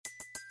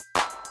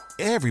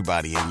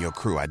Everybody in your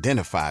crew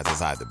identifies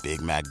as either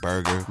Big Mac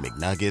Burger,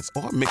 McNuggets,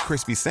 or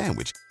McCrispy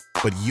Sandwich.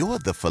 But you're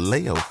the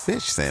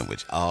Filet-O-Fish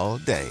Sandwich all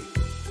day.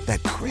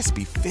 That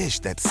crispy fish,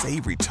 that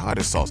savory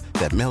tartar sauce,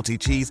 that melty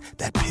cheese,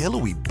 that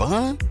pillowy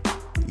bun.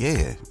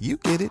 Yeah, you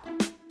get it.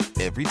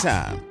 Every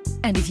time.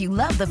 And if you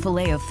love the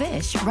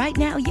Filet-O-Fish, right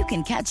now you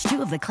can catch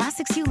two of the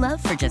classics you love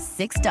for just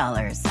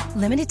 $6.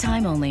 Limited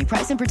time only.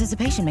 Price and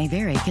participation may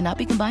vary. Cannot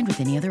be combined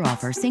with any other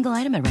offer. Single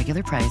item at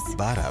regular price.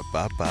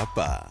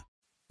 Ba-da-ba-ba-ba.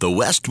 The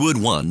Westwood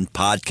One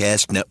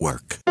Podcast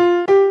Network.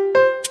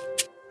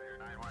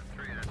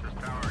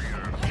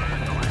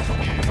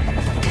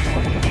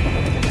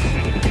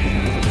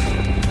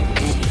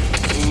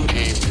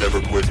 Never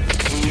quit.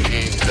 Team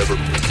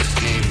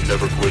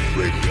Never Quit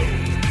Radio.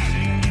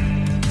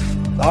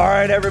 All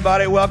right,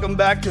 everybody, welcome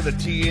back to the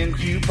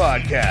TNQ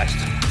Podcast.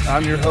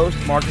 I'm your host,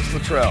 Marcus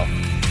Luttrell.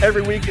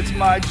 Every week, it's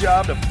my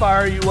job to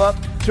fire you up,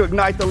 to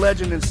ignite the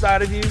legend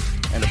inside of you,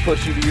 and to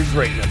push you to your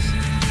greatness.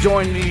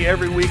 Join me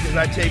every week as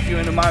I take you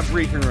into my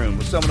briefing room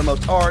with some of the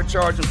most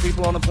hard-charging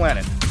people on the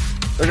planet.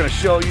 They're going to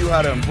show you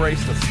how to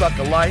embrace the suck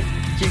of life,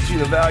 teach you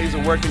the values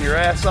of working your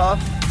ass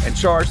off, and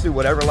charge through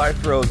whatever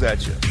life throws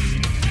at you.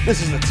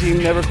 This is the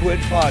Team Never Quit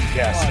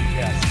Podcast.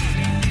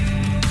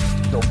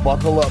 So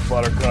buckle up,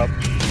 Buttercup.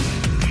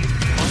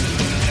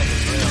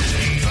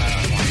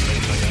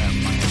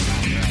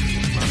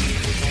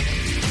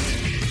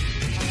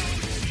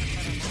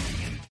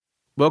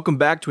 Welcome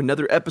back to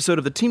another episode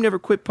of the Team Never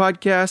Quit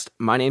Podcast.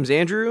 My name's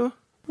Andrew.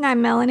 And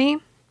I'm Melanie.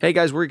 Hey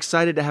guys, we're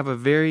excited to have a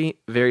very,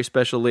 very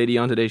special lady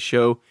on today's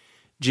show.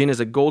 Jen is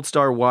a Gold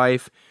Star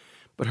wife,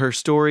 but her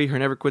story, her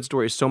Never Quit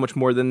story, is so much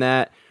more than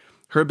that.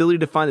 Her ability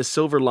to find the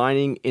silver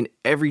lining in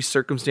every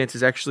circumstance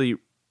is actually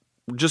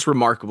just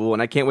remarkable,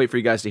 and I can't wait for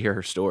you guys to hear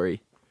her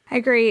story. I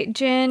agree.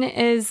 Jen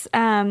is,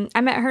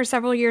 I met her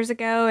several years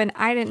ago, and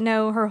I didn't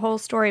know her whole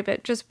story,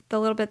 but just the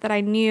little bit that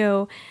I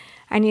knew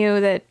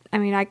that,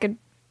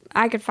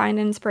 I could find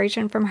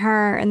inspiration from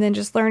her, and then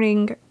just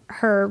learning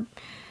her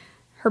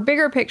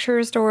bigger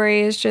picture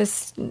story is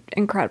just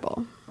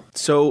incredible.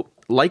 So,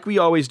 like we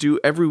always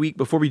do every week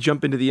before we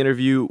jump into the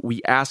interview,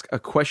 we ask a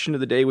question of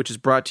the day, which is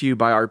brought to you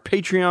by our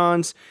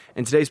Patreons.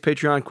 And today's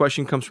Patreon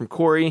question comes from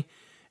Corey,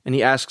 and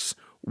he asks,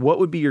 what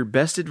would be your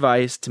best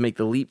advice to make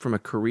the leap from a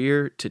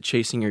career to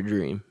chasing your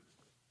dream?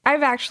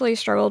 I've actually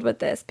struggled with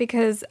this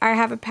because I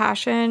have a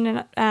passion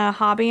and a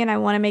hobby, and I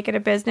want to make it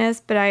a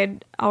business, but I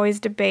always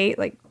debate,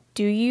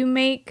 do you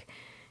make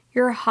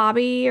your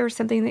hobby or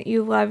something that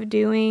you love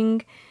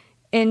doing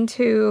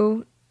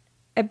into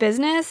a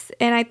business?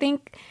 And I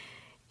think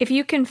if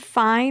you can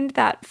find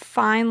that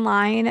fine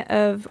line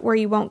of where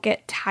you won't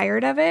get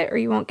tired of it or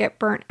you won't get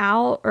burnt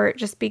out or it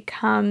just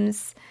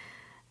becomes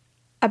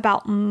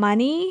about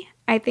money,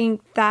 I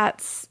think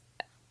that's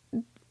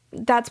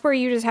where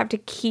you just have to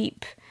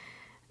keep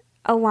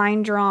a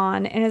line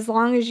drawn. And as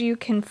long as you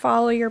can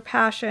follow your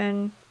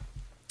passion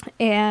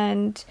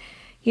and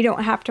you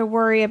don't have to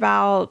worry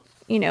about,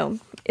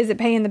 is it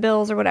paying the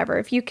bills or whatever.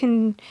 If you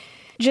can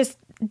just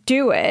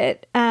do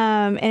it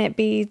and it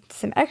be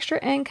some extra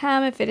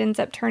income, if it ends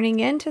up turning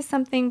into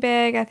something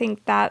big, I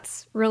think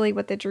that's really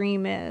what the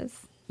dream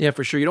is. Yeah,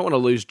 for sure. You don't want to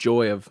lose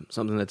joy of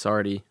something that's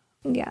already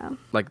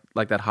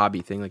like that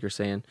hobby thing, like you're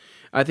saying.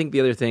 I think the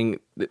other thing,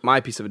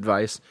 my piece of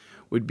advice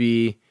would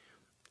be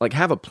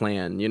have a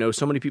plan.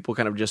 So many people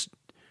kind of just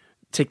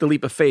take the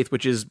leap of faith,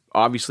 which is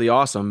obviously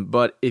awesome,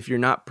 but if you're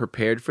not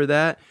prepared for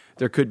that,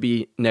 there could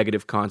be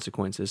negative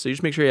consequences. So you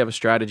just make sure you have a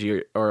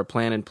strategy or a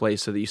plan in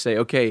place so that you say,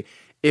 okay,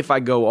 if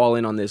I go all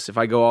in on this, if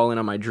I go all in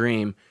on my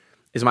dream,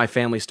 is my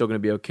family still going to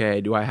be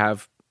okay? Do I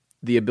have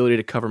the ability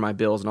to cover my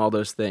bills and all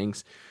those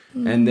things?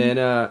 Mm-hmm. And then,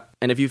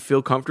 and if you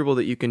feel comfortable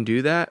that you can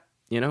do that,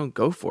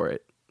 go for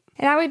it.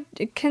 And I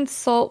would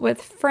consult with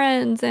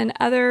friends and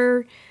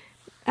other,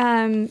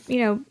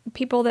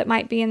 people that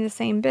might be in the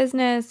same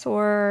business,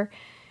 or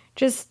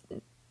just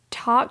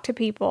talk to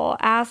people,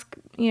 ask,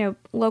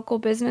 local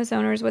business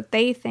owners what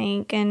they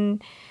think,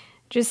 and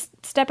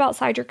just step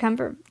outside your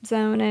comfort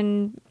zone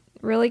and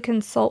really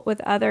consult with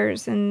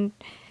others and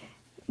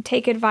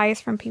take advice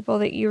from people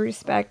that you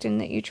respect and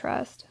that you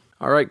trust.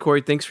 All right,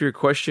 Corey, thanks for your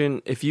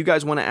question. If you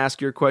guys want to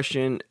ask your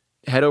question,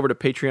 head over to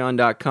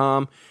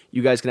patreon.com.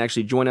 You guys can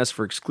actually join us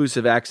for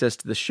exclusive access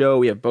to the show.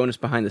 We have bonus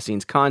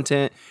behind-the-scenes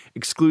content,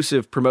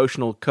 exclusive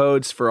promotional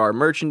codes for our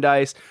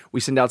merchandise.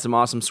 We send out some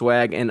awesome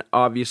swag, and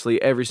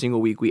obviously every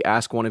single week we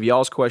ask one of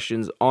y'all's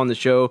questions on the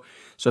show.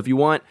 So if you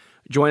want,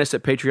 join us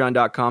at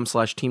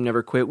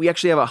patreon.com/teamneverquit. We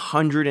actually have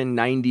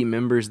 190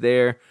 members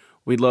there.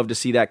 We'd love to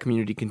see that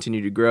community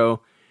continue to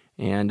grow.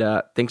 And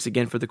thanks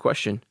again for the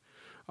question.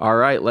 All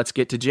right, let's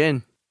get to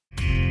Jen.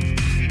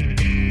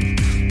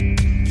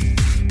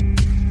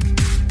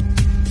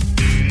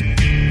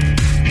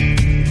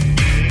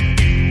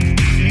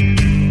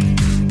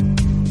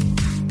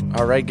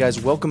 All right, guys,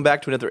 welcome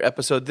back to another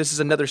episode. This is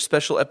another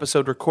special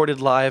episode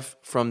recorded live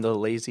from the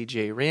Lazy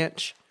J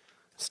Ranch.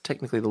 It's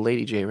technically the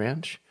Lady J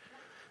Ranch.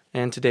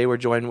 And today we're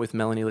joined with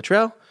Melanie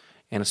Luttrell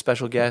and a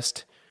special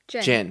guest,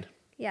 Jen.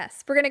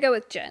 Yes, we're going to go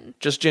with Jen.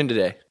 Just Jen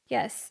today.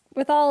 Yes.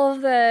 With all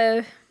of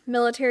the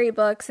military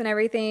books and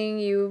everything,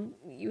 you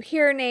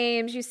hear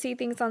names, you see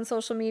things on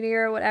social media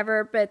or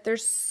whatever, but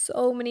there's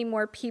so many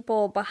more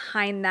people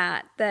behind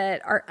that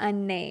are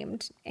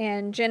unnamed.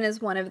 And Jen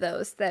is one of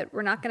those that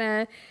we're not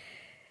going to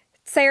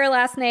say her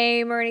last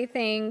name or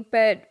anything,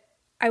 but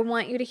I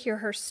want you to hear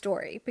her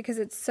story because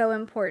it's so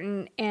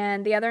important.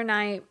 And the other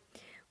night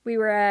we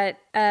were at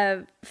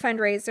a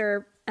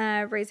fundraiser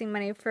raising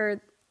money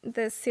for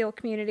the SEAL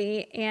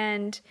community,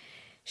 and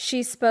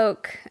she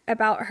spoke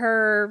about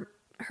her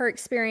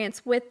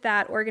experience with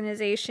that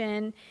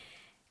organization,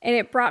 and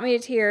it brought me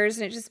to tears,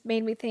 and it just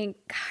made me think,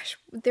 gosh,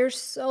 there's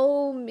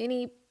so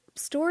many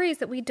stories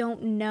that we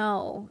don't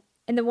know.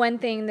 And the one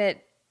thing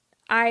that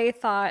I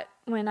thought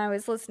when I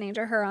was listening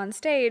to her on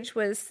stage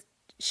was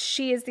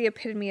she is the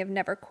epitome of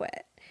never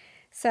quit.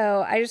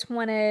 So I just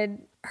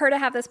wanted her to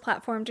have this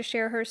platform to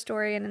share her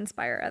story and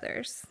inspire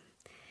others.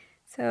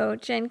 So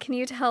Jen, can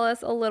you tell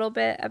us a little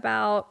bit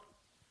about,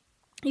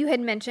 you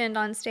had mentioned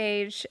on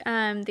stage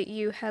that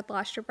you had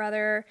lost your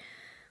brother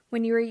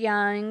when you were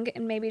young,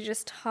 and maybe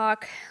just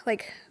talk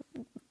like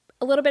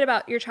a little bit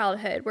about your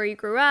childhood, where you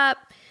grew up,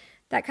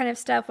 that kind of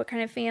stuff, what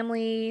kind of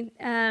family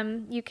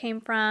you came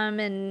from,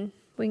 and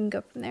we can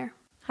go from there.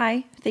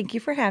 Hi, thank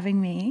you for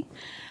having me.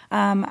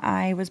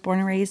 I was born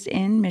and raised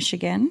in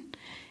Michigan,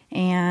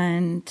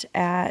 and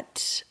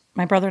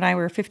my brother and I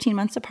were 15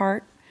 months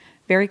apart,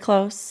 very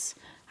close,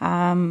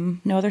 no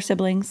other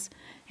siblings,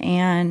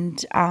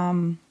 and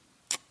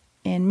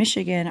in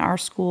Michigan, our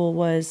school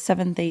was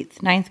 7th, 8th,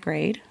 9th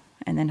grade,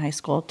 and then high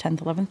school, 10th,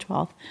 11th,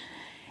 12th,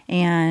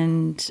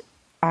 and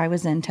I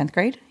was in 10th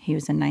grade, he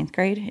was in 9th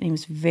grade, and he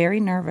was very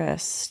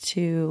nervous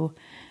to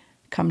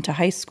come to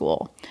high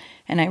school.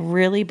 And I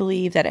really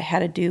believe that it had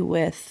to do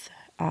with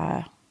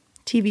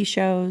TV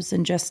shows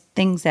and just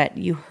things that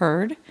you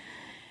heard,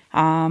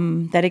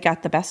 that it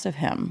got the best of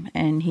him.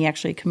 And he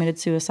actually committed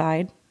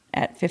suicide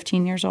at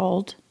 15 years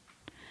old.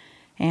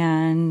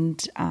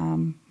 And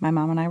my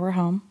mom and I were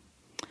home.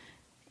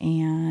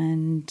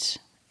 And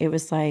it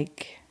was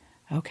like,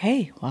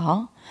 okay,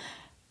 well,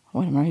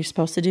 what am I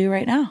supposed to do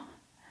right now?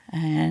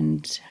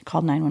 And I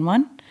called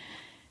 911.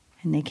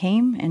 And they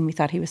came, and we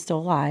thought he was still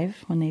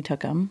alive when they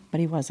took him, but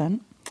he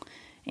wasn't.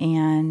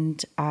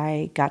 And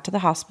I got to the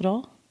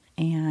hospital,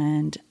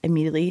 and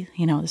immediately,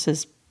 this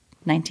is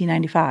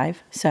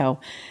 1995, so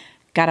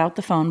got out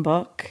the phone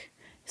book,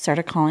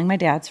 started calling my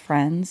dad's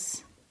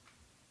friends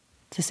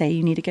to say,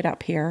 you need to get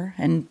up here.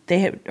 And they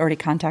had already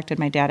contacted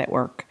my dad at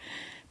work,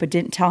 but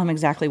didn't tell him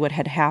exactly what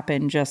had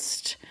happened,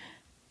 just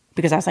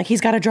because I was like,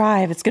 he's got to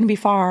drive, it's going to be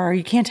far,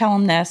 you can't tell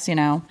him this,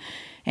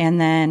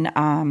 And then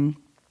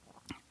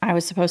I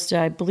was supposed to,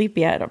 I believe,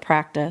 be at a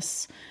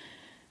practice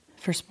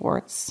for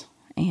sports,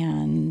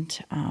 and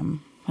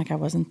I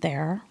wasn't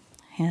there.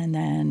 And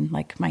then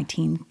my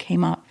team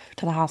came up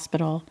to the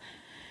hospital,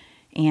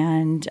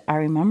 and I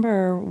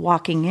remember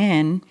walking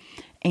in,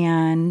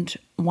 and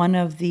one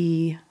of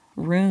the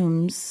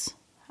rooms,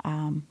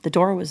 the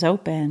door was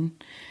open,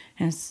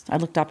 and as I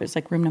looked up, it was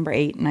room number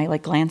 8, and I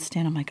glanced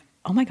in. I'm like,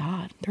 oh my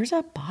God, there's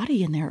a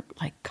body in there,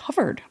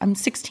 covered. I'm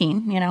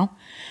 16,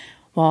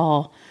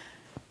 Well,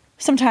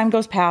 some time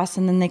goes past,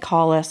 and then they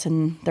call us,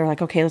 and they're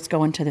like, okay, let's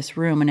go into this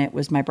room. And it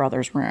was my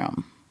brother's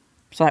room.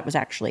 So that was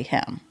actually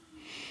him.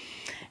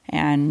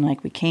 And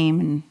we came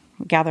and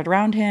gathered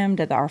around him,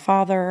 did the Our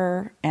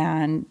Father,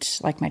 and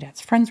my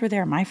dad's friends were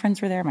there, my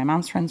friends were there, my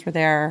mom's friends were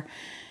there.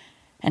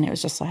 And it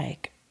was just a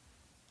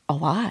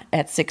lot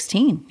at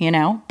 16,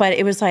 But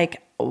it was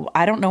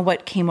I don't know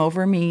what came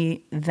over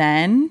me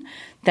then,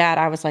 that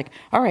I was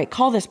all right,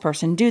 call this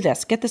person, do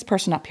this, get this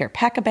person up here,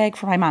 pack a bag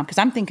for my mom, because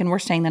I'm thinking we're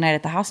staying the night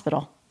at the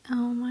hospital.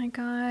 Oh my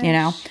gosh.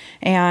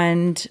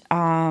 And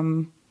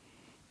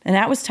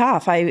that was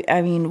tough.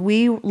 I mean,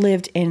 we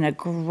lived in a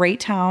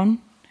great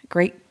town,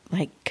 great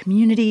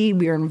community.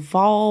 We were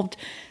involved,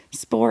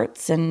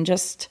 sports, and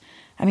just,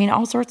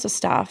 all sorts of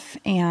stuff.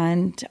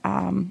 And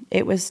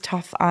it was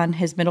tough on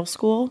his middle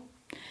school.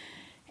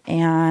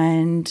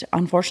 And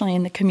unfortunately,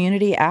 in the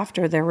community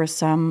after, there was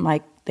some,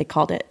 they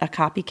called it a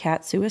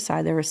copycat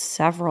suicide. There were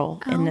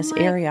several in this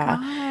area.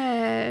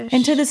 Gosh.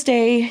 And to this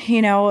day,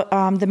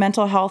 the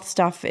mental health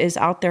stuff is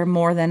out there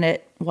more than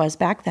it was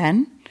back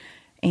then.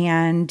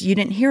 And you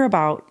didn't hear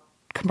about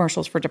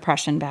commercials for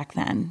depression back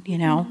then,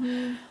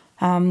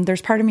 Mm-hmm.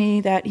 There's part of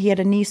me that he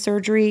had a knee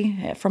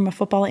surgery from a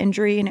football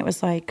injury, and it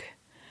was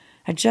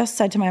I just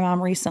said to my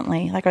mom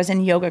recently, I was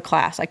in yoga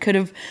class. I could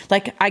have,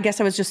 I guess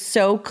I was just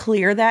so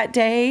clear that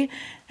day.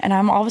 And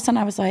all of a sudden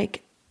I was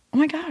like, oh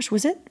my gosh,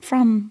 was it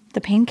from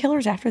the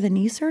painkillers after the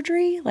knee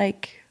surgery?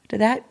 Did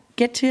that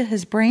get to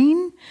his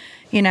brain?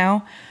 And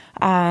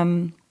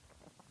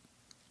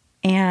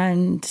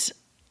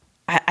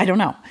I don't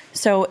know.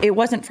 So it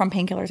wasn't from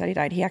painkillers that he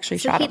died. He actually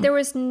shot him. There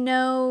was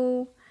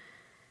no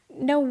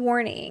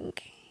warning.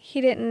 He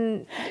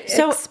didn't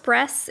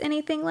express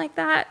anything like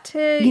that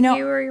to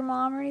you or your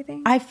mom or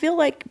anything? I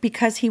feel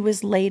because he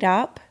was laid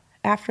up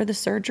after the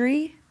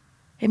surgery,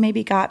 it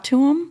maybe got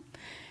to him.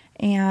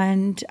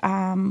 And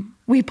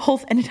we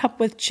both ended up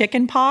with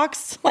chicken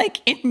pox,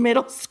 like in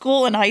middle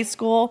school and high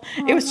school.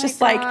 It was just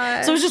like,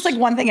 so it was just like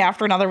one thing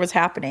after another was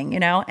happening, you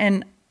know?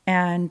 And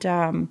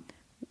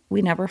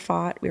we never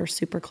fought. We were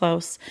super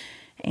close.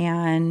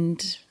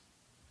 And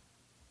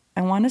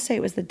I want to say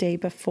it was the day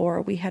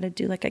before we had to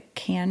do like a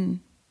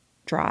can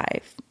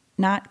drive,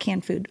 not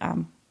canned food,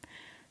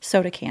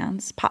 soda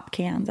cans, pop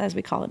cans, as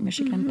we call it,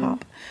 Michigan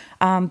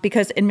pop.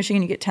 Because in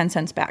Michigan, you get 10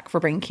 cents back for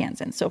bringing cans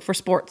in. So for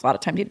sports, a lot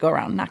of times you'd go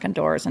around and knock on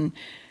doors, and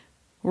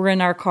we're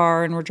in our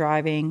car and we're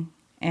driving.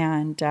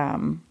 And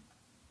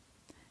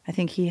I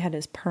think he had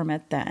his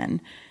permit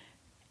then.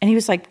 And he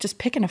was like just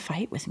picking a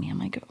fight with me. I'm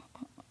like,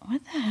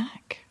 what the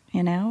heck?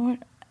 You know?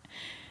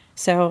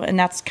 So, and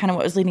that's kind of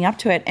what was leading up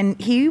to it. And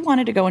he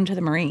wanted to go into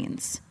the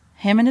Marines.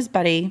 Him and his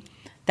buddy,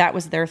 that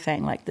was their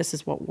thing. Like, this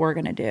is what we're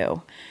going to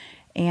do.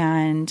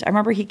 And I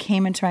remember he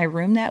came into my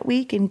room that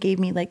week and gave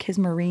me like his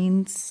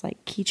Marines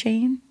like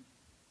keychain.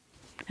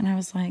 And I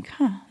was like,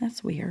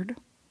 that's weird.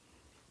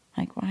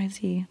 Like, why is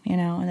he, you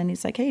know? And then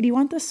he's like, hey, do you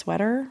want this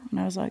sweater? And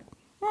I was like,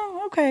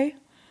 oh, okay.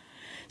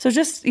 So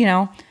just, you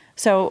know,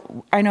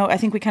 so I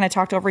think we kind of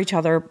talked over each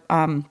other.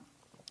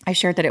 I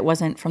shared that it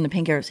wasn't from the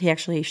painkillers. He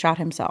actually shot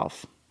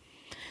himself.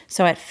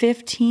 So at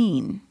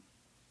 15,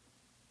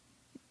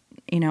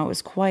 you know, it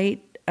was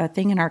quite a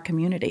thing in our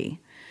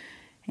community.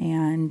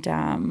 And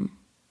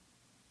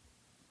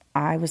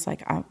I was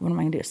like, what am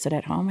I going to do? Sit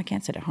at home? I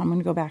can't sit at home. I'm going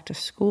to go back to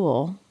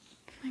school.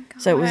 Oh,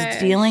 so it was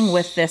dealing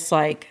with this,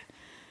 like,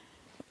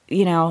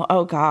 you know,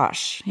 oh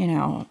gosh, you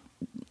know,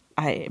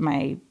 I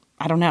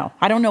don't know.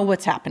 I don't know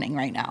what's happening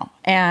right now.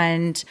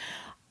 And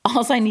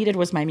all I needed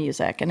was my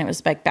music. And it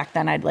was like, back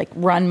then I'd like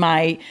run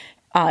my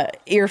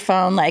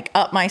earphone like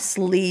up my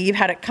sleeve,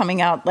 had it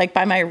coming out like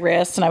by my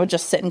wrist, and I would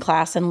just sit in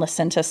class and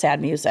listen to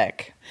sad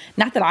music.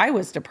 Not that I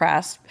was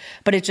depressed,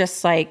 but it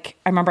just like,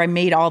 I remember I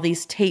made all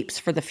these tapes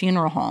for the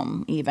funeral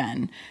home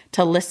even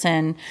to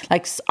listen,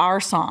 like our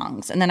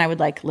songs. And then I would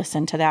like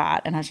listen to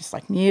that. And I was just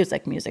like,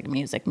 music.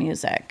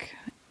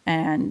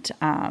 And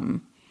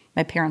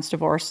my parents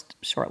divorced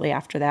shortly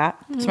after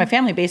that. So my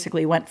family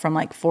basically went from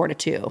like 4 to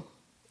 2.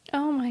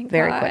 Oh my gosh.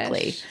 Very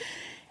quickly.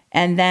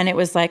 And then it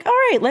was like, all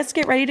right, let's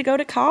get ready to go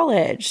to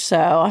college. So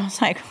I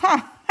was like,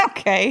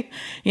 okay,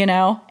 you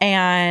know,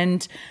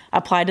 and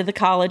applied to the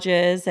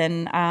colleges.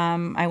 And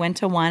I went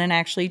to one and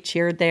actually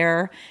cheered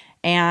there.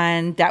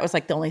 And that was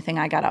like the only thing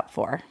I got up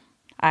for.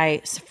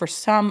 I, for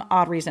some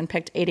odd reason,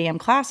 picked 8 a.m.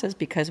 classes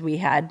because we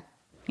had,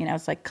 you know,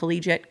 it's like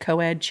collegiate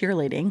co-ed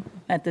cheerleading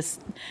at this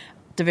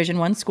Division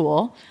I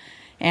school.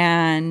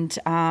 And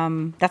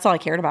that's all I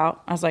cared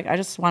about. I was like, I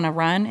just want to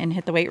run and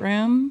hit the weight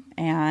room.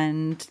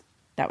 And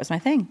that was my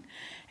thing.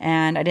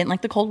 And I didn't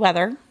like the cold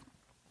weather.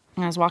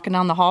 And I was walking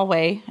down the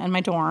hallway in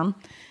my dorm,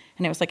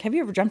 and it was like, have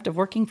you ever dreamt of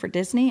working for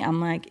Disney? I'm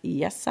like,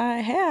 yes, I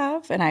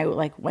have. And I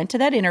like went to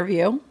that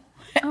interview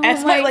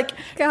as my like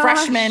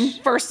freshman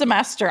first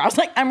semester. I was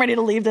like, I'm ready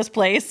to leave this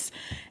place.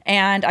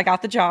 And I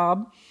got the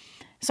job.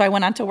 So I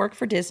went on to work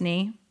for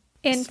Disney.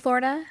 In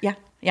Florida? Yeah.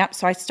 Yeah.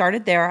 So I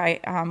started there.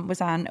 I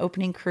was on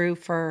opening crew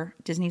for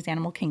Disney's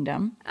Animal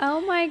Kingdom.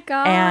 Oh my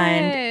gosh.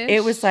 And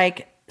it was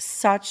like,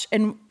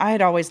 and I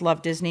had always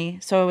loved Disney.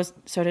 So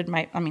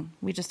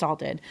we just all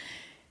did.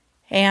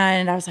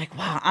 And I was like,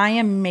 wow, I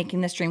am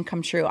making this dream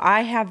come true.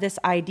 I have this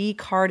ID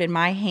card in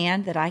my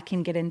hand that I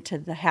can get into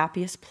the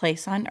happiest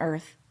place on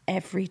earth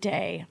every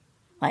day.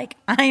 Like,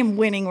 I am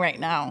winning right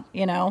now,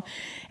 you know?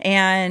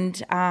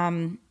 And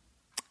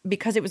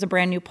because it was a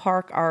brand new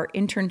park, our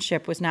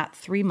internship was not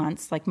 3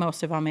 months like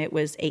most of them. It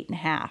was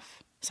 8.5.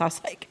 So I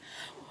was like,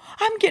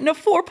 I'm getting a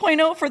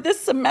 4.0 for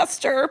this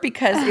semester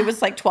because it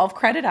was like 12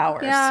 credit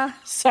hours. Yeah.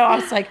 So I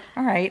was like,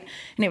 all right.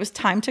 And it was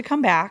time to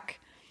come back.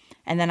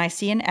 And then I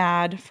see an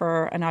ad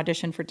for an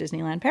audition for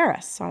Disneyland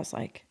Paris. So I was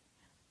like,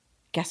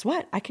 guess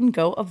what? I can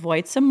go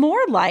avoid some more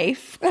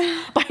life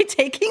by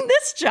taking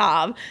this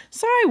job.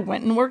 So I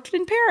went and worked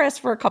in Paris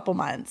for a couple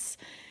months.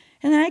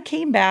 And then I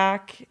came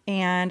back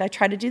and I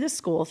tried to do the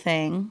school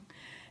thing.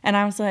 And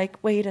I was like,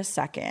 wait a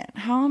second.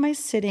 How am I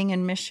sitting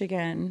in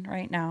Michigan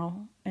right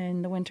now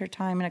in the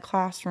wintertime in a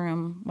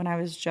classroom when I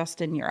was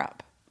just in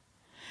Europe?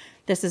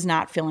 This is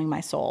not filling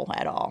my soul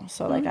at all.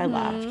 So like I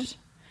left,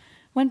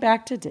 went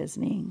back to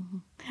Disney.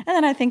 And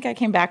then I think I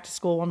came back to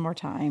school one more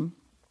time.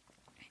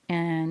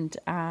 And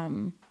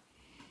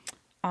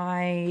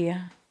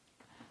I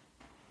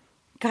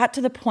got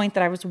to the point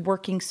that I was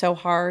working so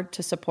hard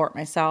to support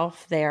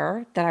myself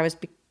there that I was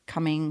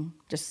becoming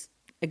just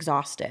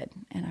exhausted.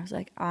 And I was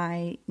like,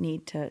 I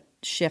need to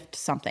shift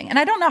something. And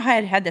I don't know how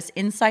I had this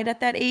insight at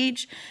that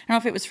age. I don't know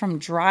if it was from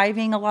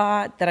driving a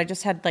lot, that I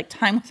just had like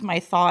time with my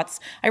thoughts.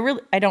 I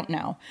don't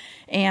know.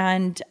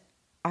 And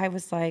I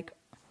was like,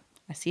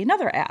 I see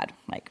another ad,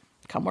 like,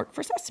 come work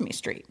for Sesame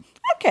Street.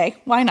 Okay,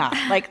 why not?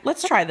 Like,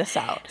 let's try this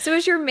out. So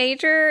is your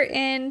major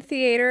in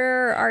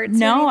theater or arts?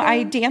 No,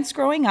 I danced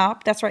growing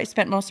up. That's where I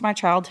spent most of my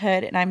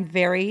childhood. And I'm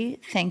very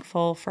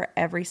thankful for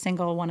every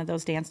single one of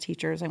those dance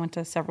teachers. I went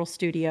to several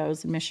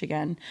studios in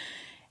Michigan.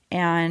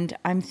 And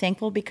I'm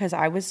thankful because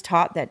I was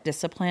taught that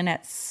discipline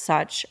at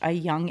such a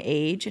young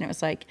age. And it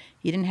was like,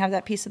 you didn't have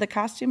that piece of the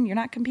costume, you're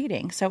not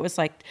competing. So it was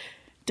like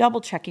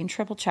double checking,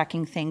 triple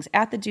checking things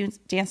at the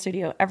dance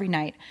studio every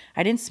night.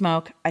 I didn't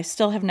smoke. I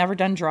still have never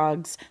done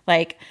drugs.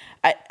 Like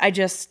I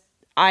just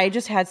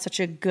had such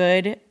a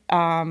good,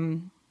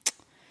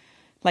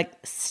 like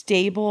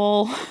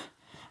stable,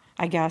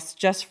 I guess,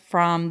 just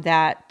from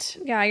that.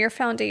 Yeah, your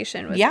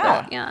foundation was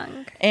built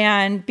young.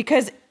 And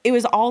because it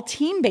was all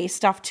team-based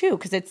stuff too,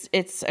 because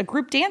it's a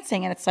group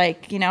dancing, and it's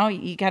like, you know,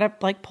 you got to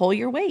like pull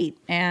your weight.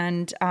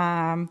 And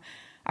I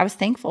was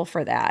thankful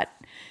for that.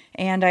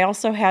 And I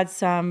also had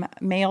some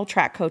male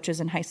track coaches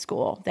in high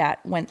school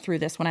that went through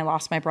this when I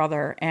lost my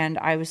brother, and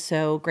I was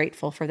so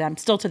grateful for them,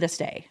 still to this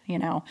day, you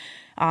know.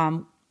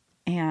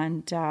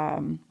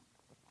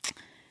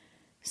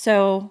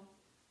 So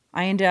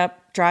I ended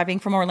up driving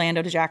from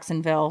Orlando to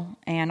Jacksonville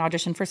and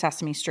auditioned for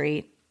Sesame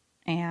Street.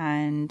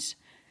 And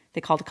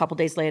they called a couple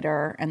days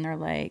later, and they're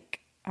like,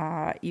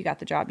 you got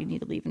the job. You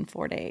need to leave in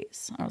 4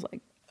 days. I was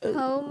like,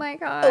 oh my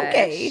gosh.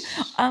 Okay.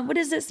 What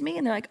does this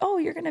mean? They're like, oh,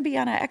 you're going to be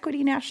on an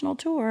Equity National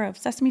Tour of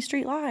Sesame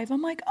Street Live.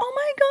 I'm like, oh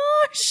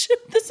my gosh,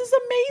 this is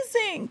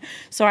amazing.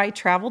 So I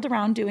traveled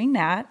around doing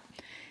that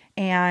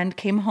and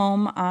came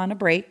home on a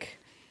break.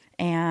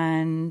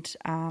 And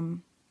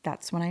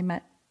that's when I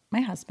met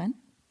my husband.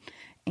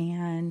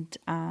 And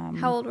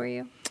how old were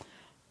you?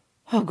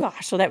 Oh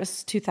gosh, so that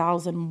was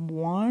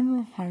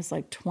 2001. I was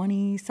like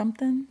 20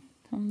 something.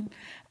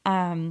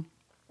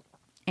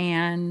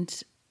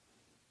 And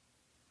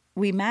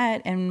we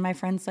met, and my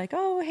friend's like,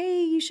 oh,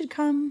 hey, you should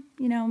come,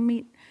 you know,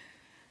 meet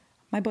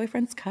my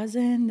boyfriend's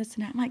cousin, this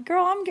and that. I'm like,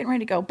 girl, I'm getting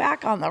ready to go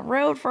back on the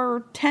road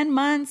for 10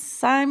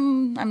 months.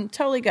 I'm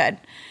totally good.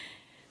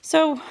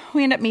 So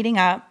we ended up meeting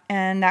up,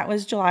 and that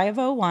was July of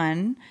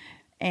 2001.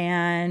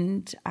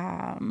 And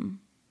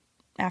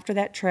after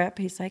that trip,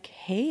 he's like,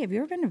 hey, have you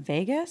ever been to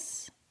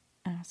Vegas?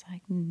 And I was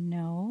like,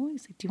 no.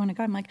 He's like, do you want to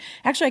go? I'm like,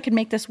 actually, I could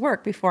make this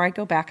work before I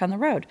go back on the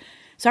road.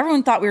 So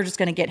everyone thought we were just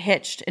going to get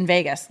hitched in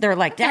Vegas. They're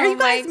like, are you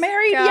guys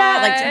married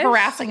yet? Like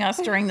harassing us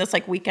during this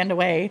like weekend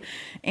away.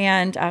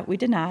 And we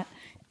did not.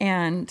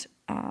 And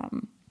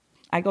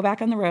I go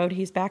back on the road.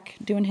 He's back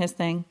doing his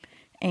thing.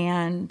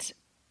 And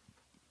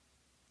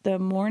the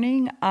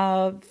morning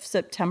of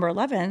September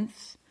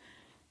 11th,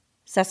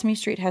 Sesame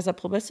Street has a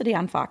publicity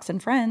on Fox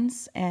and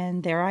Friends.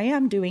 And there I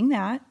am doing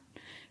that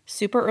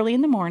super early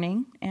in the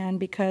morning. And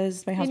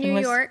because my husband was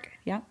in New York.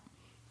 Yeah.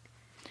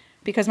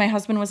 Because my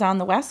husband was on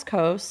the West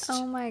Coast.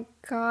 Oh my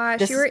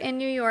gosh. You were in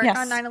New York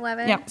on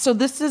 9/11? Yeah. So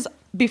this is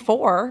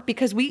before,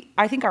 because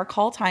I think our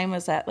call time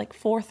was at like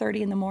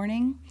 4:30 in the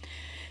morning.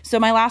 So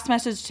my last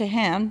message to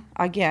him,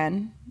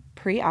 again,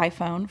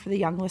 pre-iPhone for the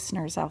young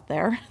listeners out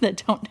there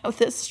that don't know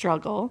this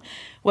struggle,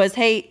 was,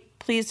 hey,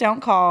 please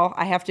don't call.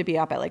 I have to be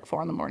up at like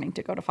 4 in the morning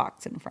to go to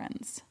Fox and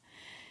Friends.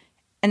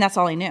 And that's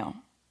all I knew.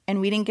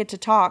 And we didn't get to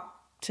talk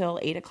till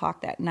 8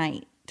 o'clock that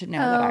night to know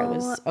that I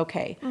was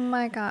okay. Oh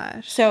my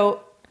gosh.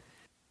 So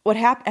what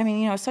happened, I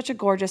mean, you know, it's such a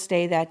gorgeous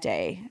day that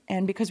day.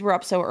 And because we're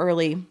up so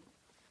early,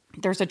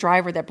 there's a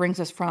driver that brings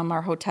us from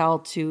our hotel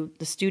to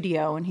the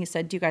studio. And he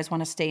said, do you guys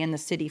want to stay in the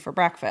city for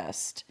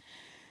breakfast?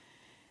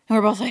 And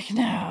we're both like,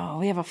 no,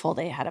 we have a full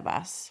day ahead of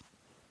us.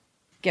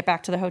 Get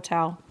back to the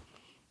hotel,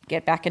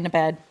 get back into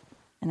bed.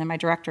 And then my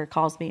director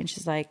calls me and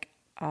she's like,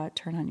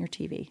 turn on your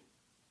TV.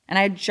 And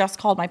I had just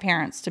called my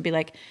parents to be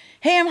like,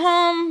 hey, I'm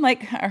home,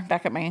 like, or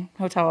back at my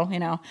hotel, you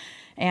know.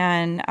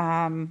 And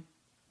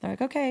they're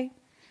like, okay.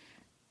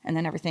 And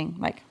then everything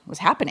like was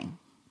happening.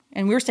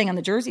 And we were staying on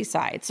the Jersey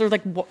side. So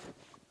like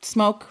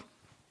smoke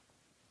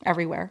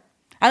everywhere.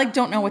 I like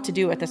don't know what to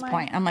do at this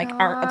point. I'm like,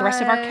 the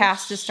rest of our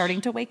cast is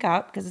starting to wake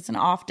up because it's an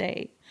off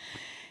day.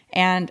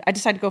 And I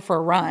decided to go for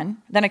a run.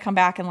 Then I come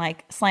back and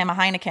like slam a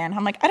Heineken.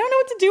 I'm like, I don't know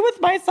what to do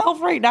with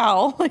myself right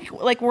now.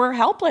 Like we're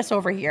helpless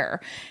over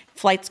here.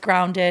 Flights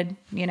grounded,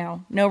 you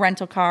know, no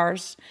rental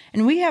cars.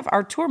 And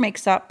our tour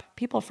makes up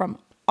people from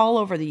all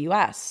over the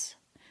U.S.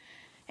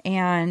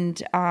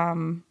 And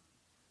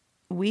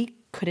we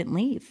couldn't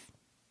leave.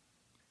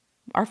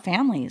 Our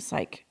families,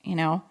 like, you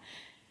know.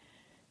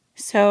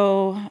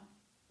 So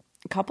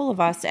a couple of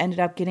us ended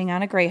up getting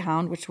on a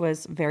Greyhound, which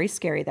was very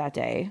scary that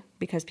day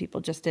because people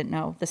just didn't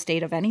know the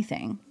state of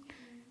anything.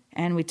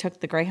 And we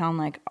took the Greyhound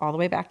like all the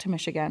way back to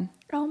Michigan.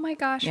 Oh my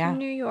gosh, from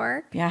New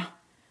York? Yeah.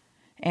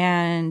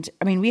 And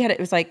I mean, it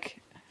was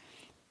like,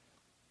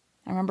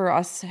 I remember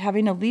us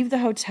having to leave the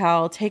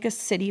hotel, take a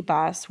city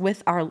bus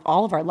with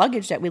all of our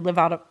luggage that we live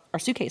out of our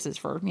suitcases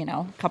for, you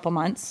know, a couple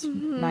months,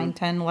 9,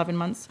 10, 11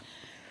 months.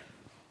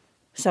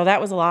 So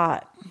that was a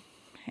lot.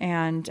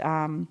 And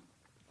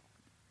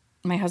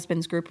my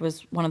husband's group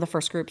was one of the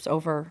first groups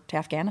over to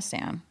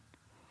Afghanistan.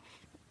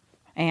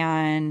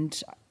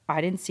 And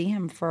I didn't see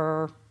him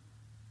for,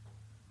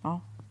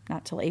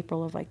 not till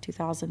April of like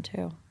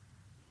 2002.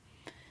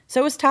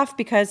 So it was tough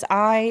because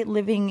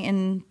living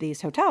in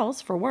these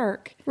hotels for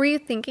work. Were you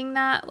thinking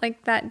that,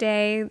 like that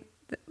day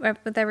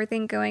with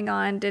everything going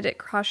on, did it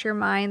cross your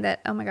mind that,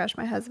 oh my gosh,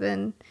 my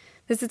husband,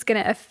 this is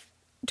going to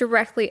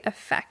directly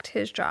affect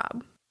his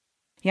job?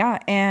 Yeah.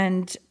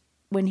 And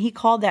when he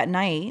called that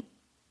night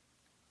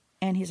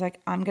and he's like,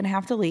 I'm going to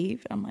have to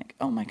leave. I'm like,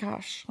 oh my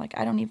gosh. Like,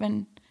 I don't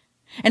even.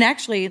 And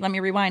actually, let me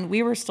rewind.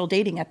 We were still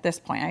dating at this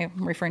point. I'm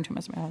referring to him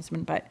as my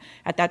husband, but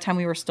at that time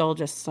we were still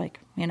just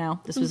like,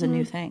 this was a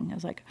new thing. I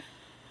was like,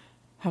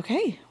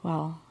 okay,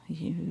 well,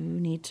 you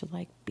need to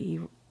like be,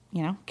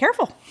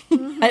 careful.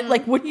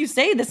 Like what you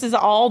say, this is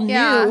all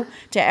new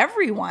to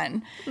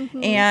everyone.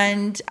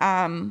 And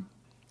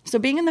so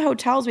being in the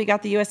hotels, we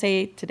got the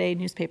USA Today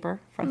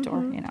newspaper, front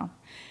door,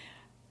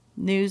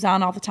 news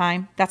on all the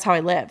time. That's how I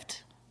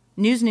lived.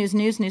 News.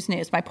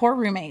 My poor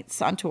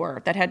roommates on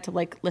tour that had to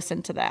like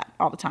listen to that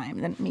all the time.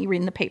 Then me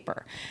reading the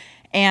paper.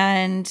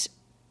 And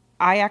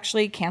I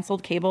actually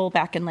canceled cable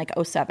back in like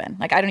 2007.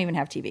 Like I don't even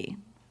have TV.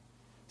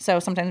 So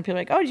sometimes people are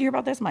like, oh, did you hear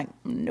about this? I'm like,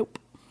 nope.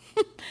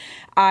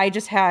 I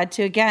just had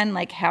to, again,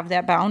 like have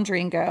that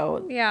boundary and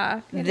go,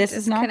 this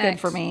is not good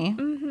for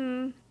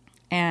me.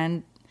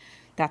 And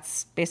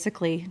that's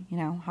basically,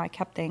 how I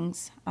kept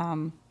things.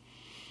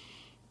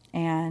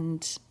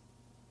 And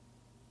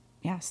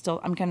yeah, still,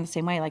 I'm kind of the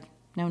same way, like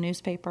no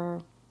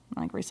newspaper,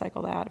 like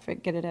recycle that. If I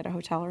get it at a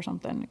hotel or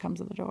something, it comes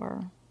to the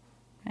door.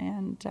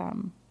 And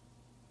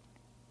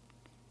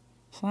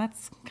so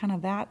that's kind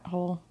of that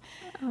whole.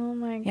 Oh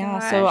my gosh.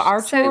 Yeah, so our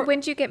tour. So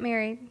when did you get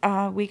married?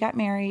 We got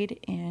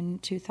married in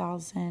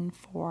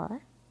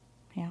 2004.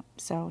 Yeah,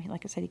 so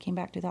like I said, he came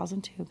back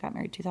 2002, got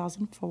married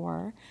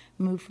 2004,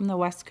 moved from the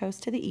West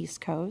Coast to the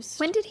East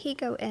Coast. When did he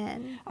go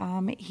in?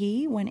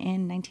 He went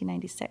in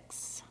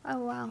 1996. Oh,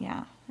 wow.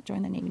 Yeah,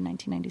 joined the Navy in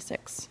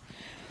 1996.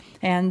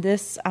 And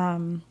this,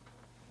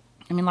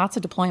 lots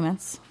of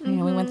deployments.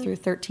 We went through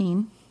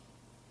 13.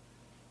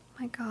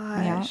 My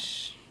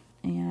gosh.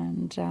 Yeah.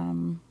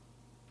 And,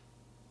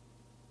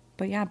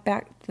 but yeah,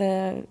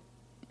 to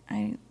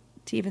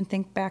even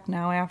think back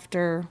now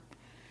after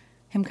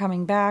him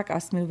coming back,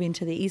 us moving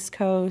to the East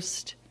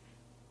Coast,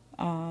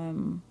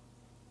 that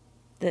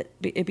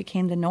it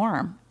became the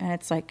norm. And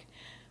it's like,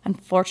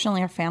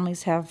 unfortunately, our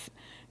families have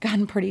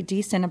gotten pretty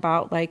decent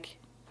about like,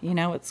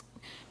 it's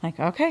like,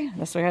 okay,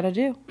 that's what I got to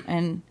do.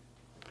 And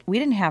we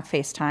didn't have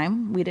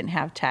FaceTime. We didn't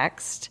have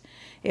text.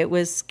 It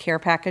was care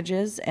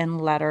packages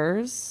and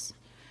letters.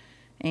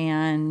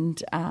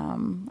 And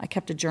I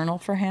kept a journal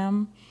for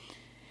him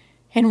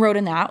and wrote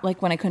in that,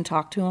 like when I couldn't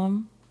talk to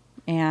him.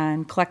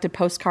 And collected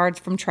postcards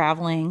from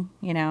traveling,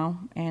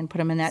 and put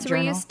them in that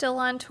journal. So were you still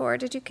on tour?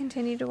 Did you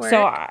continue to work?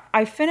 So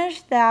I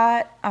finished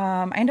that.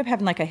 I ended up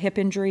having like a hip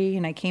injury,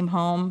 and I came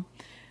home.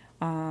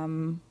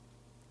 And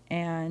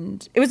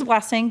it was a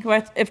blessing.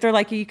 If they're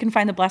like, you can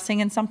find the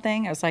blessing in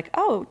something, I was like,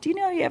 oh, do you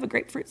know you have a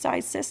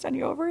grapefruit-sized cyst on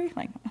your ovary?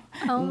 Like,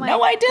 oh my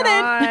no, I didn't.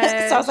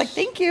 gosh. So I was like,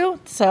 thank you.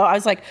 So I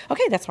was like,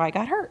 okay, that's why I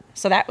got hurt.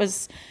 So that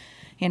was,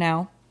 and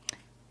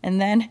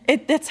then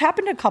it's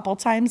happened a couple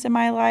times in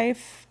my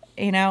life.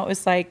 It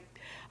was like,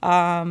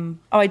 I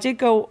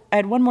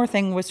had one more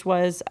thing, which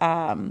was,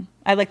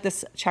 I like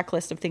this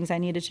checklist of things I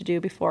needed to do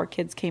before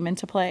kids came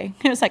into play.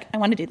 It was like, I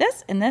want to do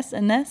this and this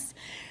and this.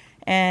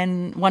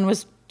 And one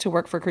was to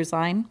work for Cruise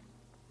Line.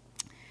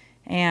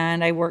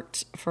 And I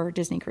worked for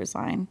Disney Cruise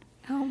Line.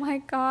 Oh my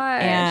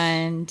gosh.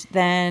 And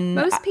then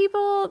most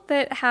people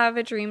that have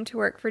a dream to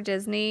work for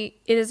Disney,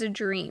 it is a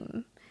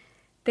dream.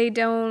 I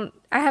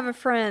have a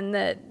friend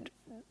that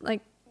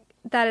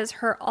that is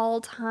her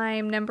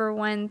all-time number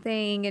one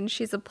thing, and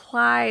she's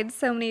applied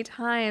so many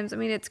times. I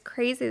mean, it's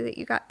crazy that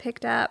you got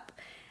picked up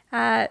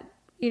at,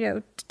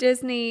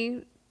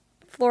 Disney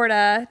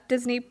Florida,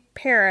 Disney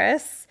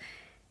Paris,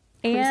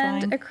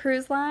 and a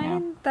cruise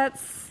line. Yeah.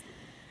 That's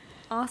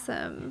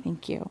awesome.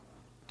 Thank you.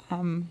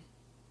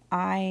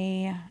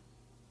 I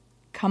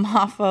come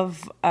off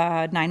of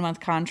a 9-month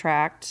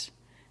contract,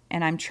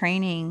 and I'm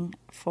training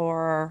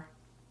for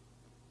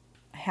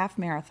a half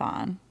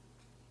marathon.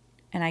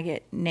 And I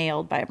get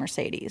nailed by a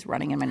Mercedes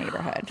running in my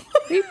neighborhood.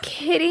 Are you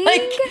kidding?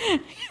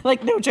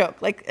 like no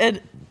joke. Like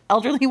an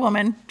elderly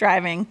woman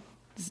driving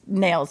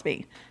nails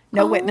me.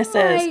 No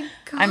witnesses.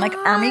 I'm like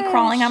army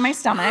crawling on my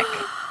stomach,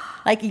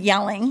 like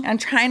yelling. I'm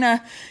trying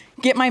to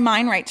get my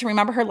mind right to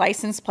remember her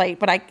license plate,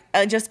 but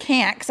I just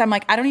can't because I'm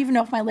like, I don't even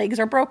know if my legs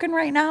are broken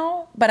right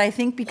now. But I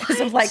think because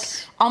of like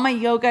all my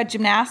yoga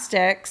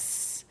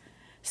gymnastics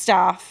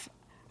stuff,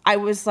 I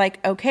was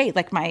like, okay,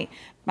 like my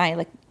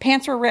like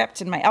pants were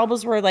ripped and my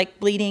elbows were like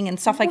bleeding and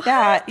stuff like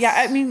that. Yeah,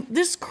 I mean,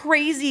 this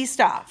crazy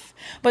stuff.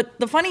 But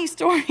the funny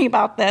story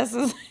about this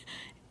is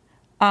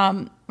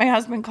my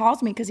husband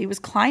calls me because he was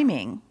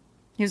climbing.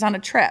 He was on a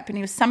trip and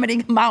he was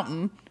summiting a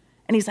mountain.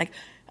 And he's like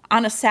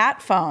on a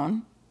sat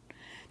phone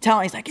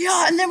telling, he's like,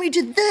 yeah, and then we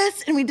did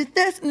this and we did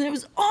this and it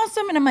was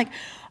awesome. And I'm like,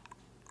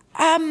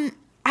 I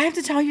have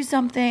to tell you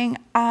something.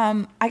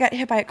 I got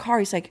hit by a car.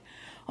 He's like,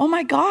 oh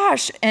my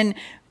gosh. And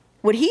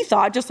what he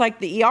thought, just like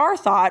the ER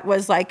thought,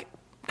 was like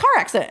car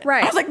accident.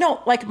 Right. I was like,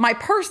 no, like my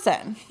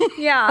person.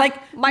 Yeah.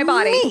 Like my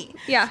body. Me.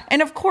 Yeah.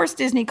 And of course,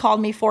 Disney called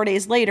me 4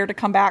 days later to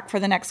come back for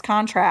the next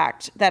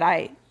contract that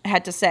I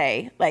had to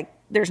say, like,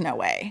 there's no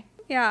way.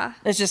 Yeah.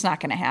 It's just not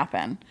going to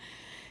happen.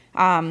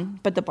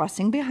 But the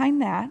blessing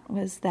behind that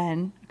was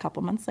then a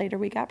couple months later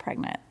we got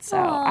pregnant. So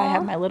I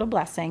have my little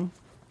blessing.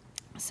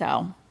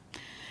 So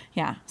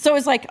yeah. So it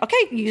was like,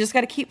 okay, you just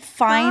got to keep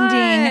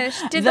finding.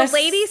 Gosh. Did the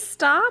lady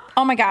stop?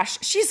 Oh my gosh.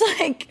 She's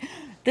like,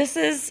 you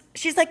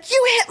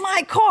hit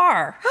my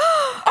car.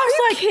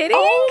 I was kidding?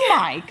 Oh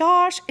my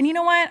gosh. And you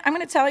know what? I'm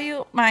going to tell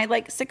you, my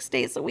like 6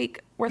 days a week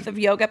worth of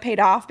yoga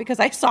paid off because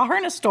I saw her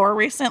in a store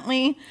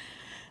recently.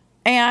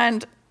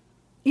 And,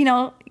 you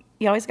know,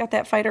 you always got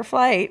that fight or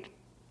flight.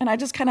 And I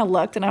just kind of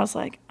looked and I was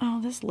like,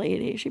 oh, this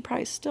lady, she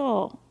probably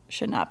still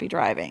should not be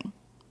driving.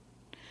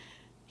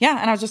 Yeah.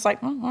 And I was just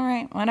like, well, all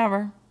right,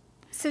 whatever.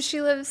 So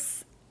she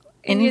lives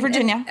in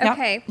Virginia.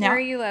 Okay. Where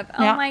you live.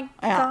 Oh my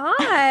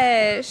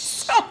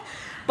gosh.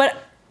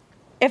 But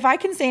if I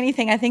can say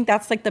anything, I think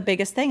that's like the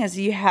biggest thing is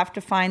you have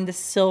to find the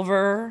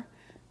silver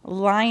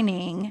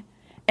lining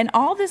in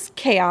all this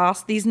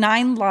chaos, these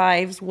 9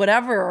 lives,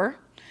 whatever,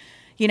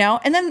 you know,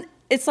 and then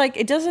it's like,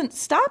 it doesn't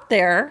stop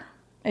there.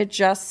 It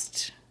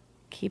just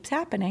keeps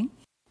happening.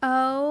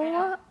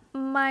 Oh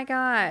my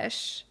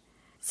gosh.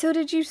 So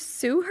did you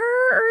sue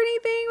her or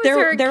anything?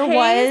 Was there a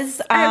case?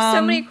 was. I have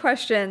so many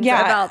questions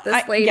about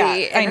this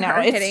lady. I know.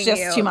 It's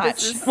just too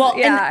much.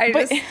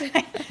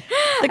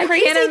 The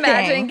crazy I can't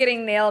imagine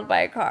getting nailed by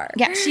a car.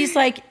 Yeah, she's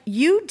like,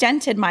 you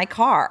dented my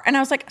car. And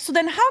I was like, so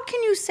then how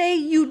can you say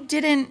you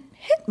didn't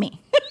hit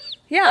me?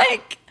 Yeah.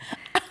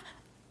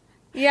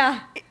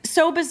 Yeah.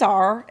 So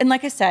bizarre. And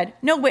like I said,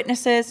 no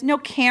witnesses, no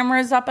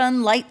cameras up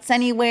on lights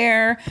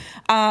anywhere.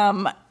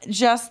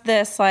 Just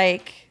this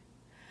like...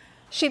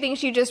 She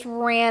thinks you just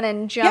ran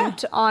and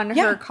jumped on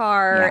her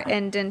car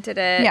and dented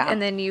it,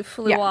 and then you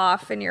flew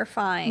off and you're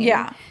fine.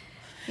 Yeah.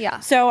 Yeah.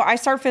 So I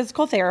start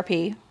physical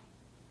therapy,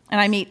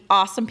 and I meet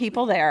awesome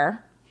people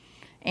there.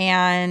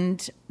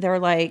 And they're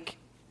like,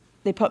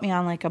 they put me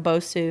on like a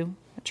BOSU,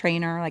 a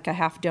trainer, like a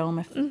half dome,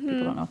 if people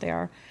don't know what they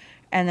are.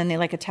 And then they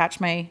like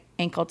attach my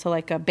ankle to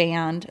like a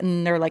band,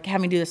 and they're like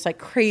having me do this like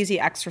crazy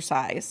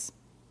exercise.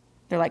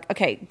 They're like,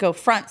 okay, go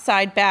front,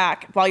 side,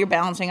 back while you're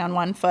balancing on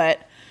one foot.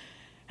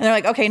 And they're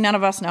like, okay, none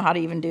of us know how to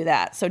even do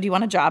that. So do you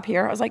want a job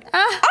here? I was like,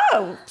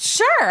 oh,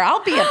 sure.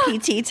 I'll be a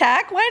PT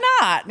tech. Why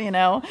not? You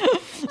know?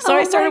 So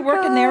I started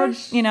working there,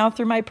 you know,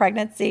 through my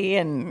pregnancy,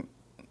 and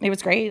it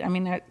was great. I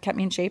mean, it kept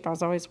me in shape. I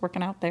was always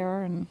working out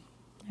there, and,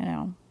 you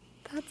know.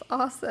 That's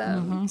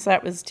awesome. So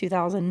that was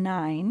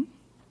 2009.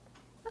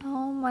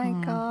 Oh my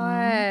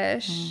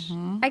gosh.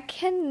 I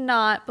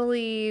cannot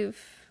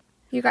believe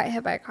you got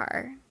hit by a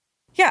car.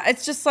 Yeah,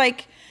 it's just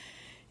like...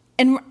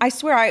 And I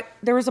swear,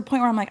 there was a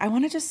point where I'm like, I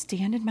want to just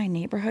stand in my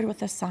neighborhood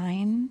with a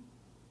sign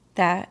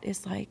that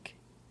is like,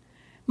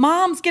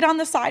 moms, get on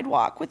the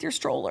sidewalk with your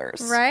strollers.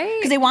 Right.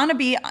 Because they want to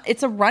be,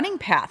 it's a running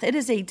path. It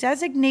is a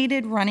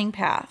designated running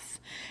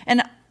path.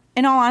 And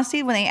in all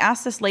honesty, when they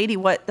asked this lady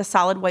what the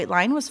solid white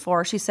line was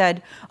for, she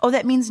said, oh,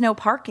 that means no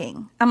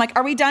parking. I'm like,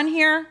 are we done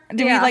here?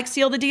 Did we like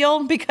seal the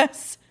deal?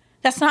 Because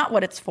that's not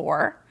what it's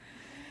for.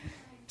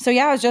 So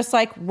yeah, it was just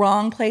like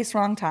wrong place,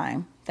 wrong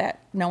time that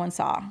no one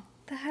saw.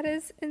 That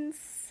is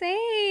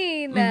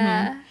insane.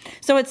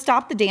 So it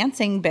stopped the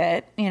dancing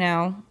bit, you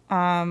know,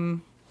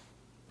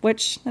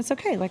 which that's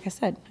okay. Like I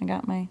said, I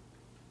got my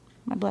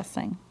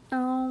blessing.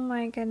 Oh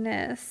my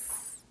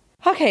goodness.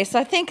 Okay, so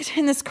I think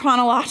in this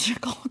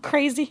chronological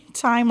crazy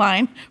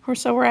timeline,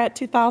 we're at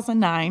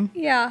 2009.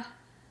 Yeah.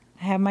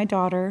 I have my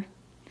daughter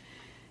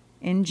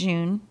in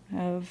June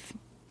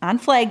on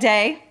Flag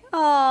Day.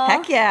 Oh.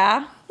 Heck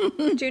yeah.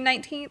 June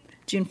 19th?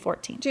 June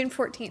 14th. June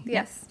 14th,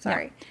 yes.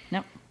 Sorry.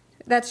 Nope.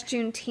 That's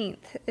Juneteenth,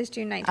 is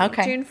June 19th.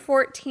 Okay. June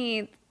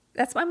 14th,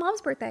 that's my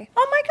mom's birthday.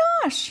 Oh my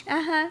gosh.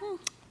 Uh-huh.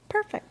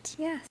 Perfect.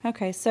 Yes.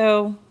 Okay,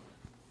 so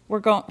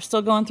we're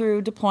still going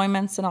through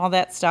deployments and all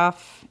that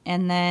stuff.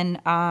 And then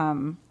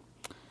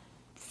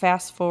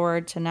fast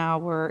forward to now,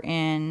 we're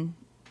in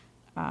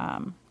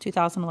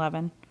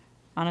 2011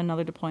 on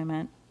another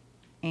deployment.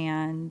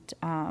 And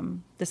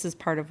this is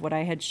part of what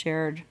I had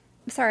shared.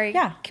 Sorry.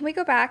 Yeah. Can we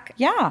go back?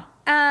 Yeah.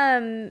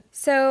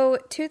 So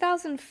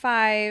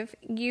 2005,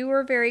 you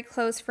were very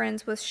close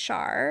friends with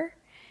Shar.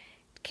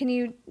 Can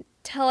you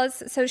tell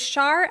us? So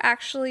Shar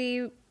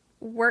actually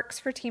works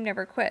for Team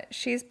Never Quit.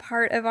 She's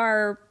part of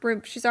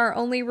she's our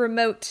only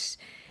remote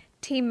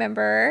team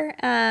member.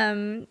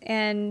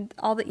 And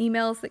all the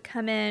emails that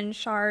come in,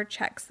 Shar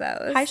checks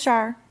those. Hi,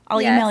 Shar.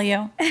 I'll email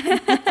you.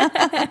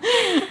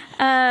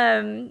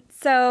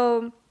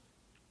 So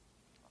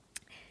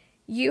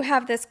you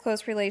have this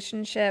close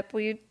relationship.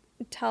 Will you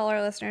tell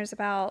our listeners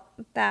about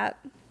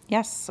that?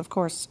 Yes, of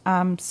course.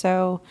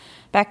 So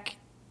back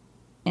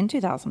in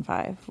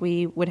 2005,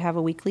 we would have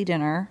a weekly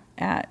dinner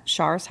at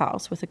Shar's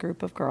house with a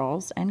group of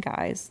girls and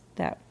guys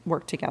that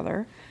worked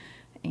together.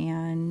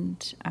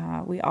 And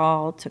we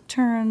all took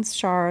turns.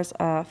 Shar's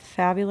a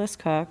fabulous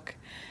cook.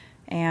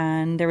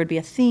 And there would be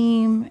a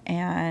theme.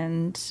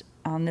 And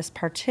on this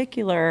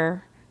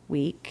particular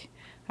week,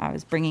 I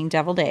was bringing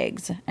deviled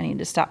eggs. I needed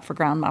to stop for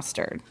ground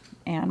mustard.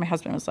 And my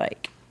husband was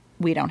like,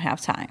 we don't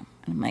have time.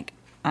 And I'm like,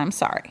 I'm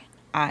sorry.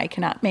 I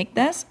cannot make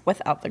this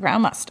without the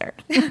ground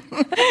mustard.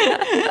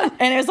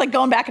 And it was like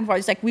going back and forth.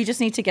 It's like, we just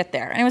need to get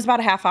there. And it was about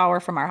a half hour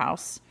from our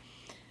house.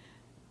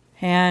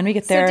 And we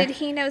get there. So did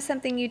he know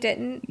something you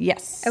didn't?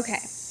 Yes. Okay.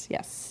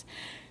 Yes.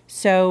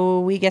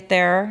 So we get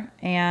there,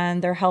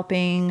 and they're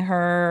helping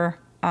her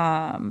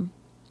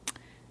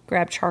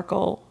grab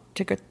charcoal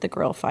to get the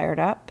grill fired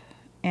up.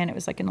 And it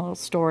was like in a little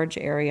storage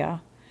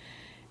area.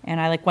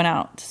 And I like went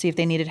out to see if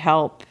they needed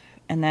help.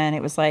 And then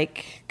it was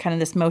like kind of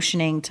this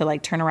motioning to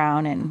like turn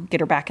around and get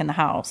her back in the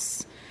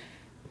house.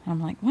 I'm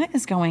like, what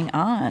is going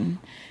on?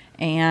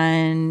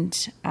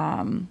 And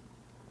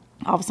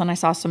all of a sudden I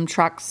saw some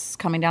trucks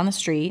coming down the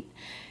street.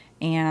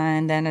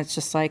 And then it's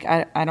just like,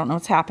 I don't know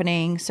what's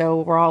happening.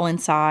 So we're all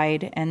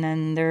inside. And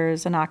then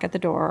there's a knock at the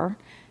door.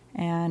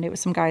 And it was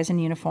some guys in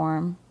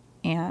uniform.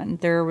 And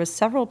there was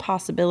several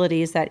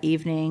possibilities that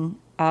evening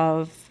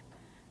of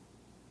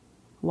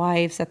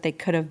wives that they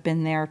could have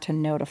been there to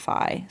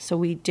notify. So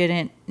we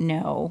didn't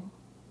know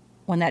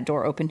when that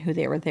door opened who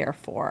they were there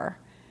for.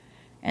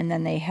 And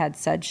then they had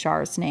said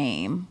Char's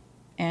name.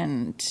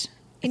 And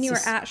you were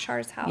at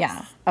Char's house?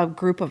 Yeah, a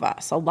group of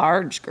us, a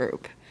large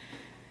group.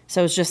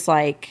 So it's just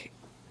like,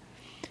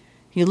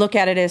 you look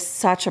at it as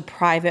such a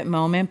private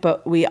moment,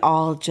 but we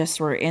all just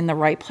were in the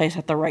right place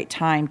at the right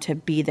time to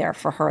be there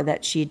for her,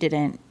 that she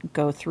didn't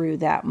go through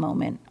that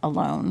moment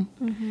alone.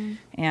 Mm-hmm.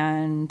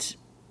 And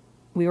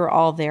we were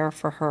all there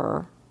for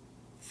her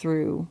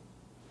through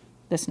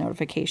this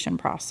notification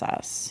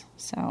process.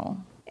 So.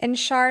 And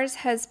Char's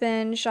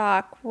husband,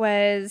 Jacques,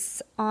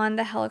 was on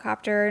the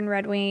helicopter in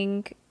Red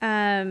Wing.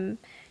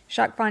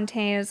 Jacques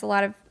Fontaine, there's a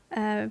lot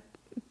of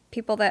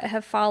people that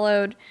have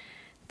followed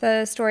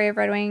the story of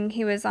Red Wing.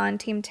 He was on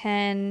Team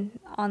 10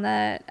 on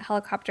the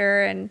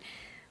helicopter, and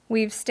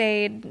we've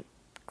stayed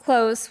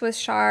close with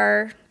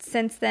Char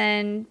since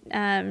then.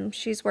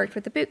 She's worked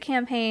with the boot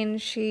campaign.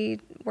 She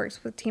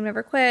works with Team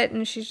Never Quit,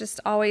 and she's just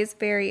always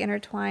very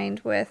intertwined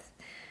with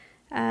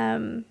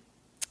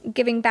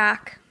giving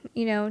back.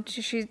 You know,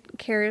 she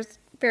cares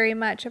very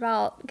much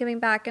about giving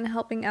back and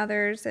helping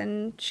others,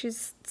 and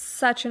she's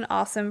such an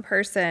awesome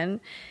person.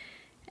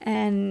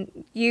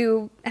 And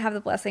you have the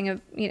blessing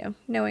of, you know,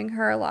 knowing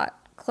her a lot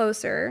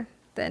closer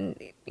than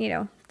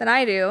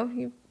I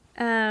do.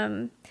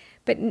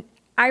 But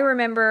I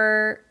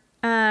remember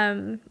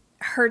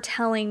her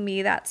telling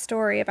me that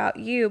story about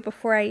you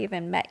before I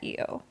even met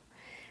you.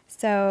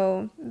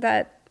 So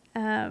that's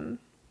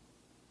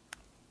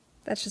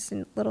just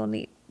a little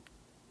neat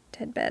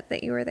tidbit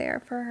that you were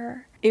there for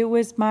her. It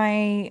was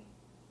my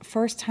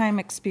first time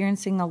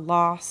experiencing a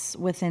loss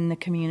within the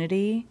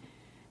community,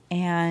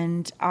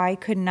 and I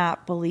could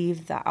not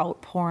believe the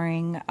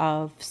outpouring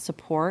of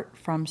support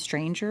from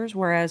strangers.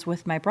 Whereas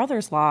with my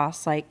brother's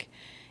loss, like,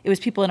 it was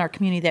people in our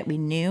community that we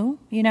knew,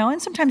 you know,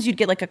 and sometimes you'd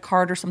get like a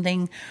card or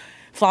something,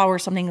 flower or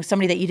something of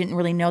somebody that you didn't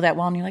really know that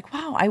well. And you're like,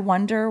 wow, I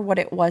wonder what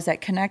it was that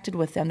connected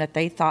with them, that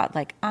they thought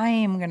like, I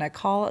am going to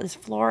call this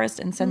florist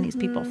and send these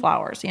people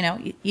flowers. You know,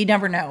 you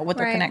never know what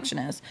their connection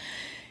is.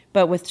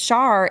 But with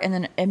Char, and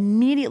then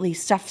immediately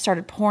stuff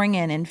started pouring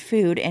in, and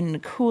food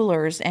and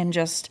coolers and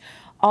just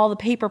all the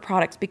paper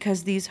products,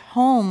 because these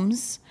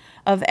homes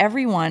of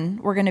everyone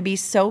were going to be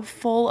so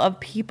full of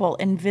people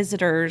and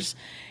visitors.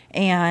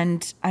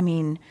 And I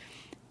mean,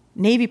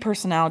 Navy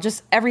personnel,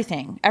 just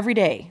everything, every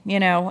day, you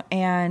know.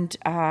 And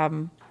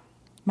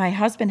my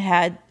husband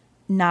had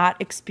not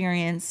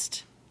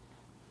experienced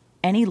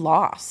any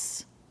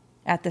loss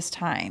at this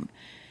time.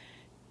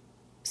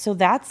 So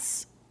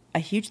that's a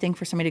huge thing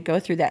for somebody to go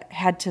through, that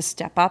had to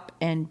step up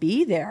and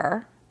be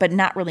there, but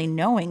not really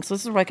knowing. So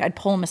this is like, I'd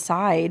pull him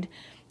aside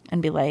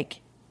and be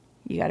like,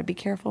 you got to be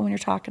careful when you're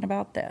talking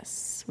about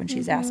this. When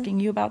she's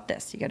asking you about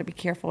this, you got to be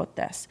careful with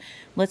this.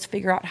 Let's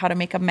figure out how to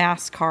make a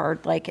mass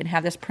card, like, and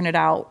have this printed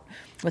out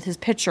with his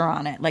picture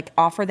on it. Like,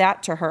 offer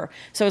that to her.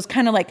 So it's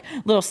kind of like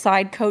little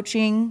side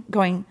coaching,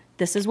 going,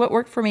 this is what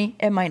worked for me.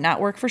 It might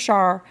not work for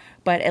Char,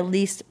 but at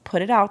least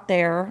put it out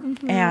there.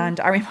 And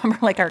I remember,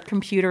 like, our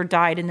computer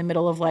died in the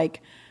middle of,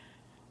 like,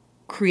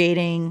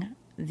 creating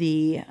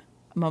the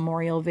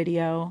memorial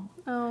video.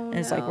 And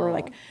it's like, we're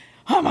like,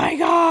 oh my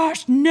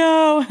gosh,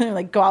 no. And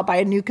like, go out, buy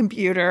a new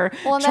computer.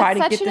 Well, and try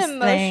that's to get such this an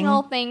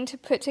emotional thing to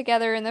put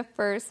together in the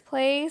first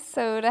place.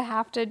 So to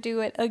have to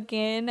do it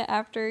again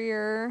after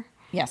your...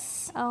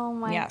 Yes. Oh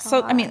my gosh.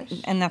 So, I mean,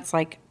 and that's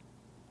like,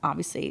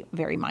 obviously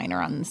very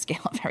minor on the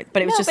scale of everything.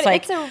 But it was just but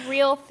like... it's a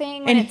real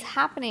thing when it's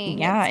happening.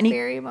 Yeah. It's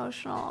very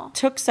emotional.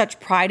 Took such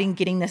pride in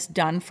getting this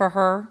done for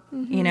her,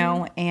 you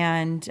know,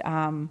 and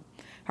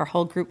our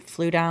whole group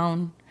flew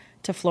down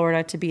to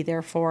Florida to be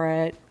there for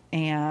it.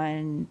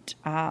 And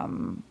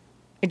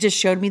it just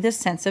showed me this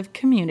sense of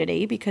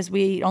community, because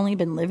we'd only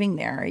been living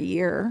there a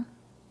year,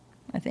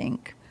 I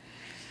think,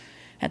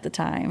 at the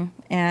time.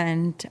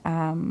 And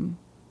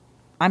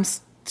I'm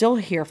still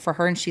here for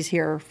her, and she's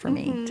here for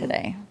me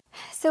today.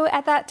 So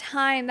at that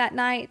time, that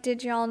night,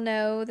 did y'all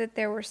know that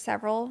there were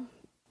several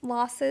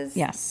losses?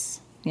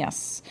 Yes.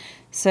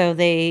 So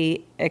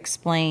they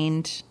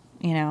explained,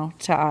 you know,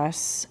 to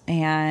us,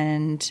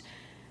 and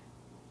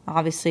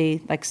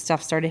obviously, like,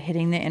 stuff started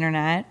hitting the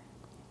internet,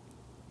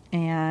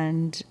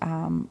 And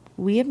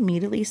we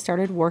immediately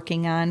started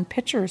working on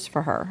pictures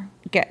for her.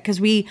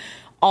 Because we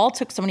all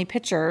took so many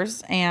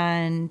pictures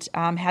and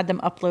had them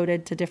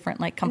uploaded to different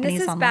like companies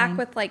and this is online.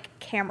 Back with like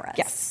cameras.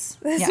 Yes.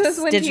 This yes. was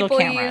when digital people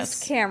cameras.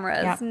 used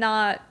cameras,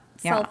 not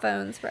cell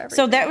phones for everything.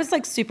 So that was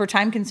like super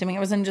time consuming. It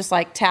wasn't just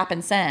like tap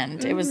and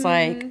send. It was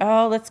like,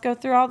 oh, let's go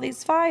through all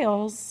these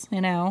files,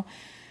 you know.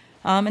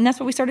 And that's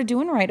what we started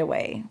doing right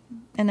away.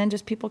 And then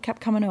just people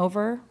kept coming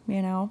over,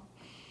 you know.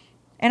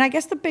 And I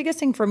guess the biggest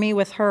thing for me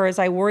with her is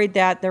I worried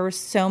that there were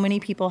so many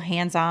people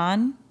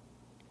hands-on.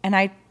 And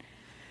I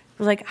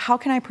was like, how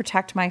can I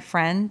protect my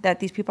friend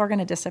that these people are going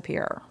to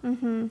disappear?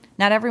 Mm-hmm.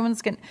 Not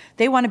everyone's going to,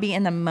 they want to be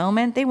in the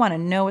moment. They want to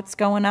know what's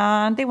going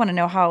on. They want to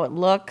know how it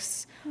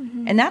looks.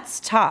 Mm-hmm. And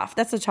that's tough.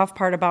 That's the tough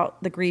part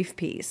about the grief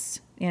piece,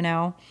 you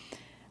know,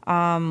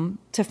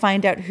 to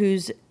find out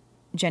who's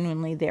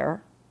genuinely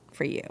there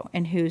for you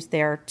and who's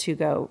there to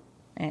go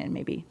and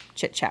maybe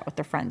chit chat with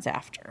their friends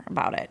after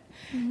about it.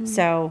 Mm-hmm.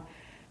 So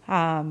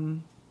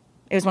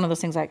it was one of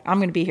those things like, I'm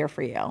going to be here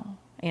for you.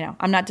 You know,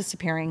 I'm not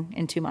disappearing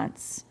in 2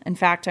 months. In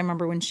fact, I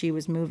remember when she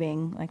was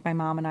moving, like my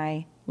mom and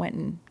I went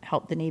and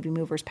helped the Navy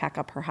movers pack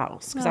up her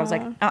house. Because I was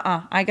like,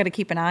 I got to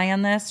keep an eye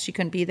on this. She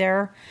couldn't be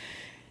there.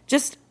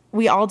 Just,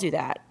 we all do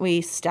that.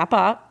 We step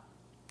up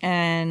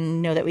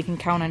and know that we can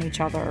count on each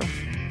other.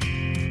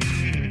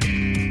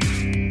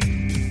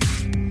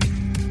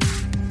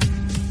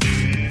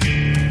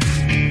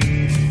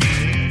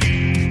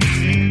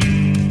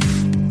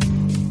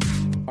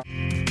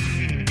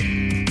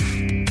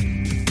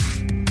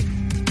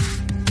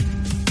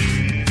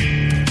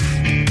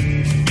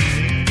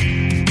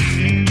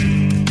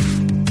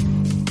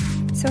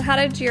 So how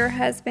did your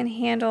husband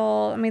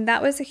handle, I mean,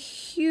 that was a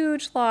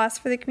huge loss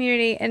for the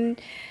community,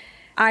 and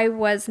I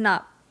was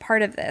not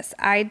part of this.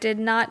 I did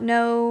not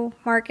know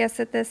Marcus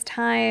at this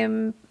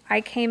time.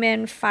 I came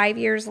in 5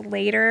 years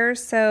later,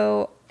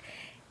 so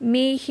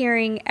me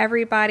hearing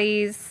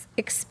everybody's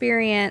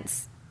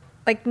experience,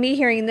 like me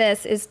hearing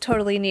this is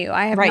totally new.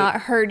 I have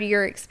not heard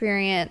your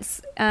experience.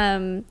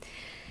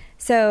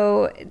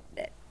 So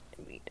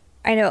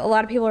I know a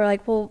lot of people are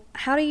like, well,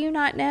 how do you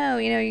not know?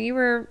 You know,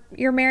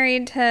 you're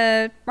married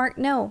to Mark.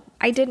 No,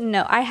 I didn't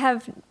know.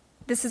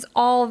 This is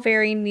all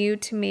very new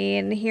to me,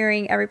 and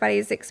hearing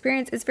everybody's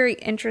experience is very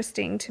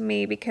interesting to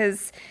me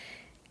because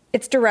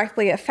it's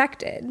directly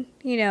affected,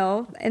 you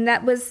know,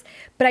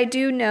 but I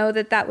do know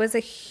that was a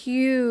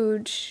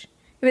huge,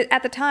 it was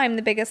at the time,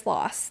 the biggest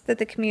loss that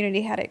the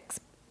community had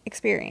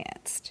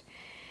experienced.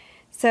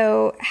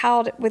 So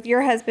with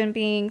your husband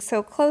being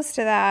so close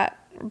to that,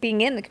 being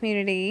in the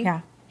community.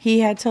 Yeah.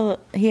 He had to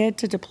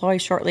deploy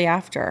shortly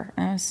after,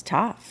 and it was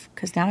tough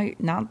because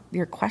now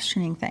you're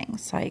questioning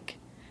things like,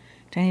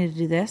 do I need to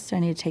do this? Do I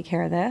need to take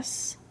care of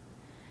this?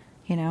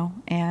 You know,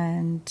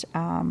 and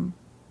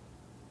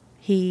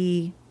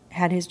he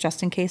had his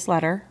just in case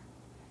letter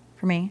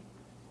for me,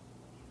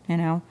 you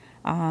know,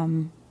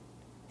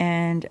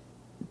 and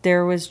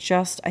there was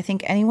just, I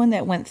think anyone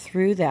that went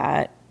through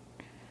that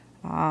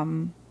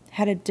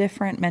had a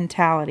different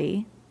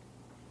mentality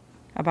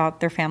about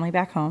their family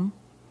back home.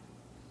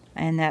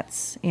 And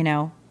that's, you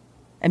know,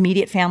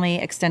 immediate family,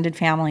 extended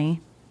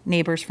family,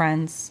 neighbors,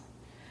 friends.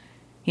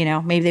 You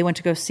know, maybe they went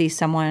to go see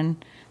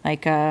someone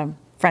like a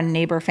friend,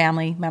 neighbor,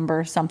 family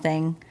member,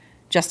 something,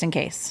 just in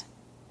case.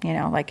 You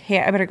know, like,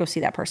 hey, I better go see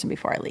that person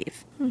before I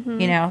leave.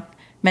 Mm-hmm. You know,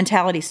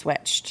 mentality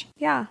switched.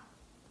 Yeah.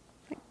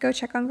 Go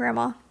check on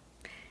grandma.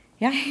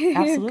 Yeah,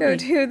 absolutely. Go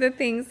do the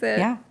things that...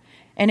 Yeah.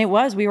 And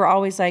we were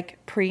always like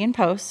pre and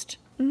post,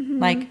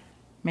 like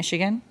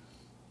Michigan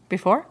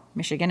before,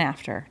 Michigan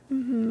after.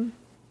 Mm-hmm.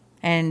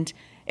 And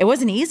it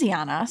wasn't easy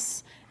on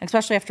us,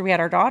 especially after we had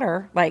our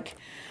daughter. Like,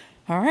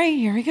 all right,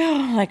 here we go,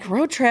 like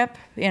road trip,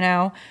 you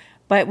know.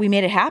 But we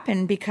made it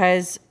happen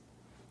because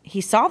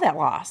he saw that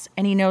loss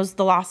and he knows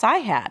the loss I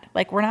had.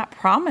 Like, we're not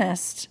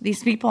promised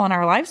these people in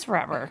our lives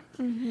forever.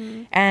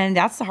 Mm-hmm. And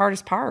that's the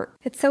hardest part.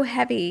 It's so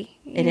heavy.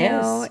 It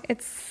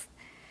is.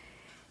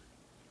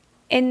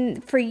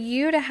 And for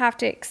you to have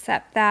to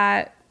accept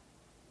that,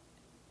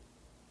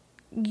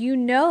 you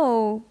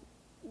know,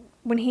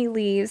 when he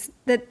leaves,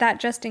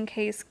 that just in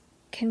case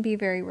can be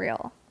very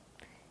real.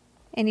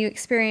 And you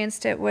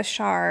experienced it with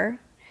Shar.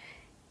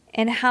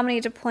 And how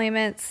many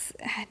deployments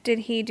did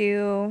he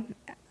do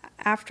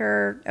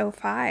after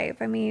 05?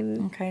 I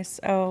mean... Okay,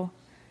 so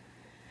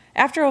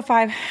after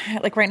 05,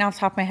 like right now off the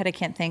top of my head, I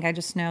can't think. I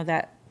just know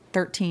that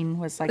 13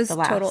 was like the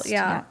last. Total,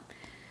 yeah.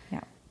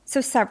 So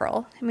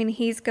several. I mean,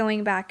 he's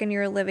going back and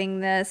you're living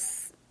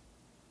this.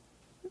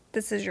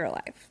 This is your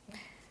life.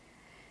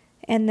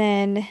 And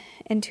then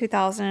in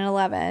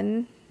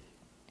 2011,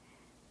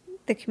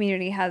 the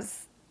community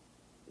has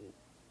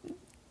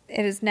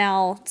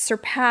now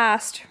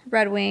surpassed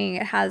Red Wing.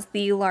 It has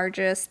the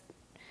largest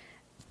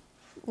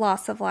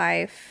loss of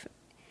life.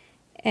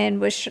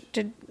 And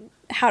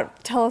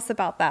tell us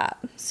about that.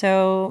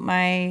 So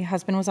my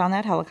husband was on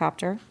that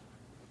helicopter.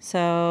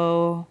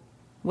 So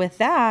with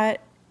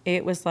that,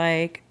 it was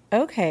like,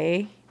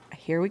 okay,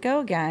 here we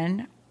go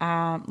again.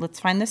 Let's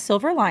find the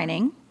silver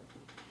lining.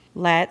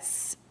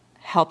 Let's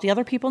help the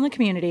other people in the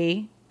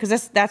community,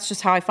 because that's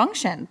just how I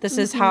function. This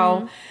is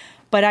how,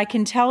 but I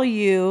can tell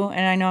you,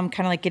 and I know I'm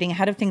kind of like getting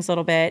ahead of things a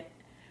little bit.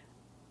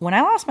 When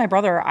I lost my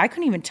brother, I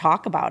couldn't even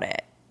talk about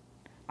it.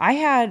 I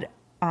had,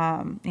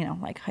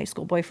 like high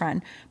school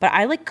boyfriend, but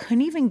I like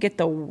couldn't even get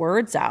the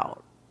words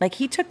out. Like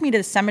he took me to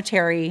the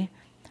cemetery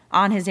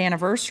on his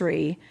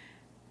anniversary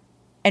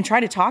and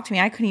tried to talk to me.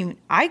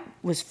 I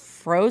was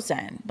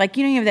frozen. Like,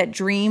 you have that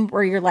dream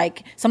where you're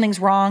like, something's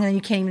wrong and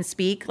you can't even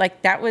speak.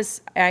 Like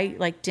I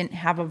like didn't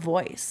have a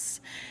voice.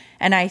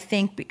 And I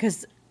think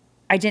because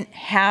I didn't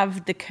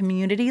have the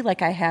community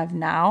like I have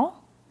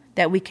now,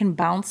 that we can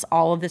bounce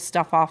all of this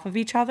stuff off of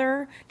each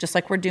other, just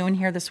like we're doing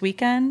here this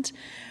weekend.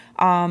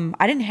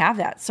 I didn't have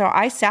that. So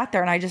I sat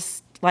there and I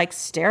just like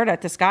stared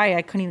at this guy.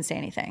 I couldn't even say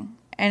anything.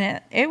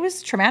 And it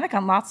was traumatic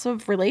on lots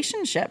of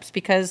relationships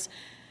because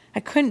I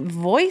couldn't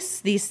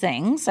voice these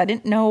things. I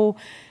didn't know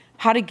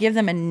how to give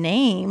them a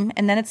name.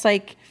 And then it's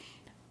like,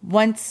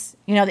 once,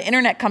 the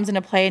internet comes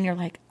into play and you're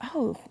like,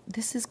 oh,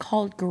 this is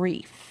called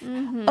grief.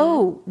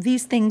 Oh,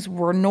 these things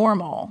were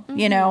normal,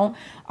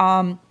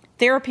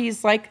 Therapy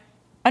is like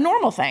a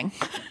normal thing.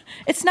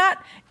 It's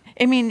not,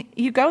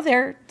 you go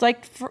there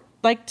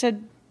to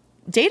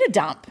data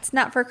dump. It's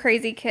not for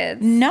crazy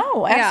kids.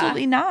 No,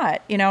 absolutely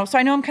not. So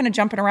I know I'm kind of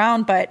jumping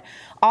around, but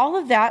all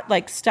of that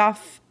like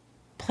stuff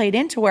played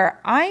into where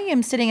I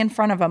am sitting in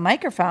front of a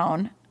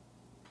microphone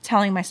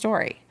telling my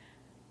story,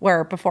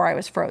 where before I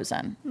was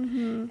frozen.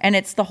 And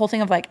it's the whole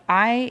thing of like,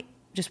 I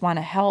just want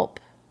to help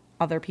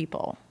other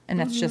people. And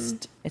that's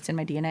just, it's in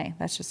my DNA.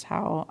 That's just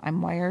how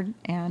I'm wired.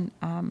 And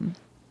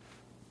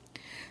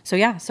so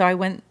I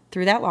went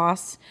through that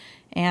loss,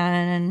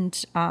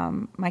 and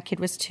my kid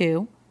was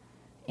 2,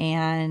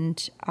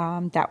 and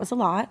that was a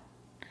lot.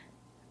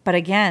 But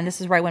again, this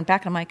is where I went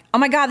back and I'm like, oh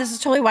my God, this is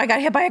totally why I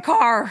got hit by a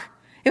car.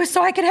 It was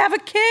so I could have a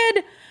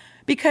kid,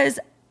 because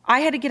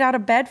I had to get out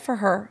of bed for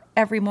her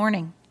every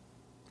morning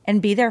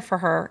and be there for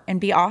her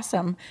and be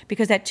awesome,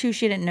 because at 2,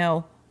 she didn't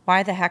know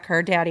why the heck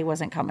her daddy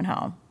wasn't coming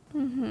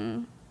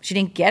home. She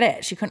didn't get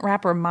it. She couldn't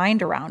wrap her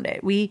mind around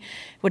it. We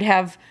would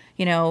have,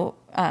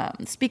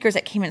 speakers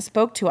that came and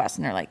spoke to us,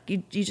 and they're like,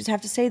 you just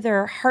have to say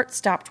their heart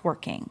stopped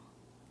working,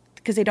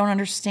 because they don't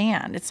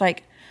understand. It's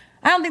like,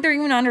 I don't think they're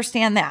even going to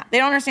understand that. They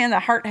don't understand the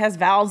heart has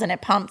valves and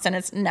it pumps and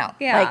it's, no.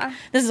 Yeah. Like,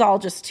 this is all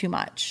just too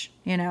much,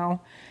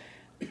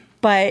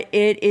 But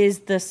it is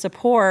the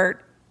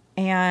support,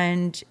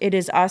 and it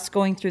is us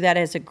going through that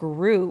as a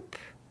group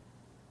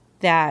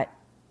that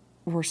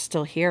we're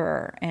still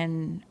here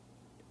and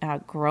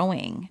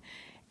growing.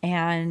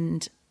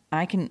 And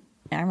I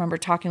remember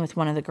talking with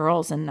one of the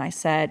girls, and I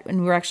said,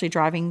 and we were actually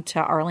driving to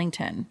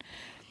Arlington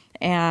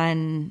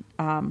and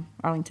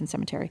Arlington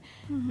Cemetery.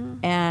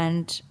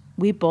 And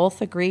we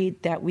both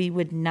agreed that we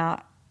would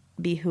not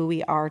be who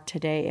we are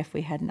today if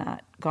we had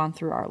not gone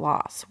through our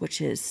loss,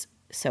 which is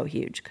so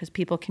huge, because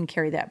people can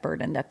carry that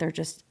burden that they're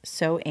just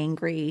so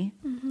angry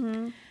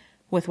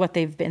with what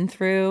they've been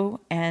through,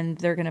 and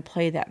they're going to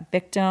play that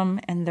victim,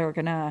 and they're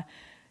going to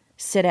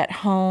sit at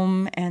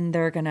home, and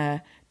they're going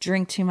to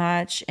drink too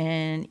much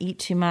and eat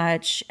too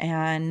much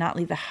and not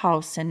leave the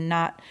house and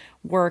not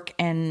work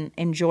and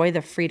enjoy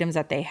the freedoms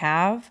that they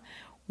have,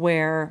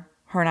 where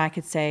her and I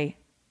could say,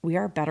 we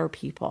are better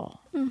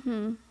people.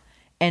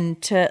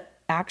 And to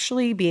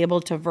actually be able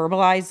to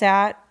verbalize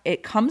that,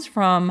 it comes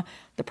from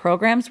the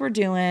programs we're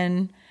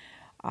doing,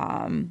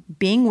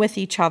 being with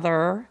each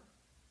other,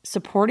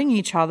 supporting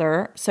each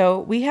other. So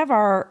we have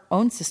our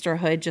own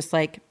sisterhood, just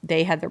like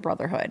they had their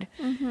brotherhood.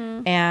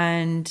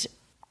 And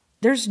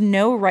there's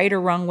no right or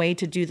wrong way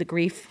to do the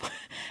grief.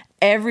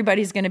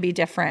 Everybody's going to be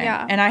different.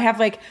 Yeah. And I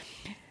have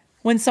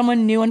when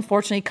someone new,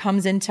 unfortunately,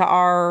 comes into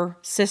our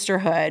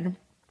sisterhood,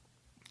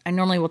 I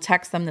normally will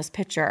text them this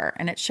picture,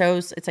 and it's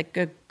like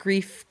a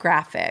grief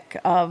graphic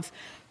of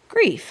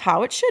grief,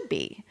 how it should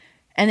be.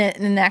 And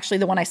then actually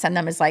the one I send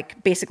them is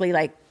basically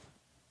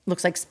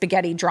looks like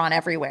spaghetti drawn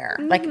everywhere.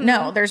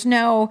 No, there's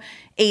no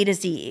A to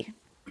Z,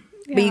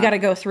 but you got to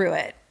go through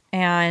it.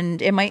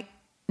 And it might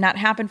not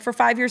happen for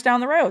 5 years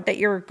down the road that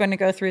you're going to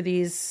go through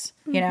these,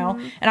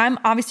 and I'm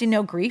obviously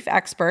no grief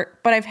expert,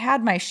 but I've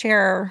had my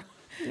share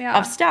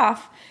of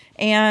stuff.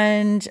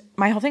 And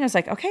my whole thing was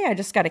like, okay, I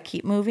just got to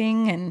keep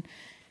moving.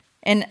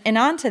 And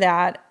on to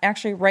that,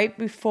 actually right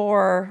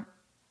before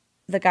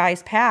the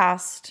guys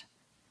passed,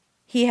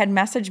 he had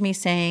messaged me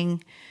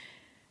saying,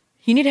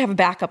 you need to have a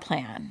backup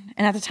plan.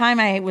 And at the time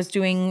I was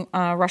doing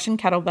Russian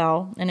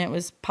kettlebell, and it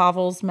was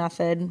Pavel's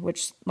method,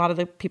 which a lot of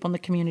the people in the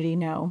community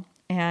know.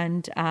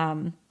 And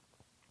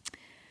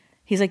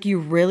he's like, you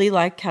really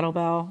like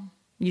kettlebell.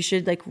 You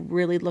should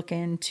really look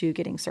into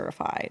getting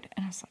certified.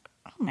 And I was like,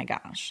 oh my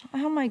gosh,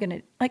 how am I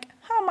going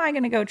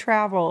to go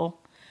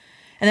travel?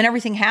 And then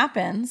everything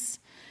happens.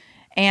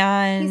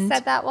 And he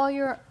said that while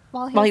he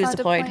was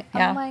deployed.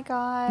 Yeah. Oh my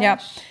gosh.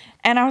 Yeah.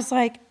 And I was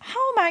like, how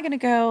am I going to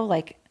go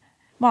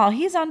while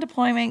he's on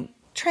deployment,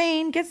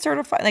 train, get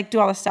certified, do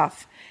all this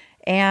stuff.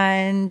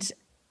 And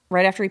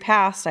right after he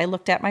passed, I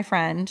looked at my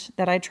friend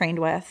that I trained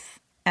with,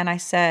 and I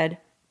said,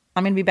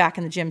 I'm going to be back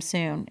in the gym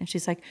soon. And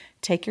she's like,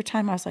 take your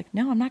time. I was like,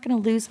 no, I'm not going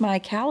to lose my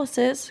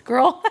calluses,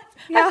 girl.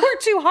 I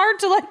worked too hard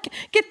to like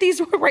get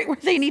these right where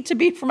they need to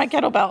be for my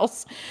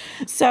kettlebells.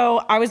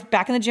 So I was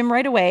back in the gym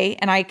right away,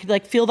 and I could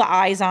like feel the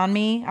eyes on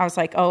me. I was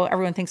like, oh,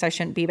 everyone thinks I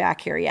shouldn't be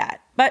back here yet.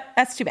 But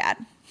that's too bad,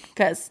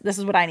 because this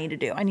is what I need to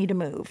do. I need to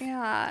move.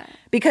 Yeah.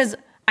 Because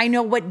I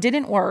know what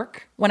didn't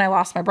work when I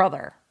lost my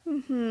brother.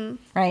 Mm-hmm.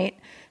 Right?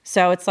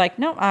 So it's like,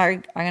 no,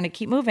 I'm going to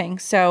keep moving.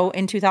 So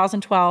in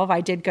 2012,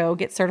 I did go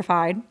get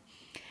certified.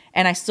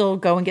 And I still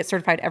go and get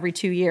certified every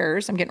 2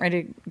 years. I'm getting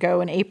ready to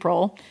go in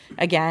April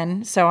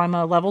again. So I'm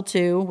a level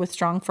 2 with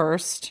Strong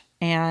First.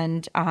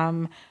 And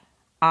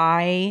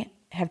I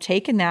have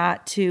taken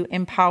that to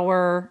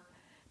empower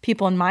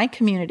people in my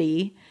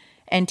community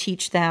and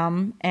teach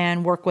them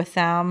and work with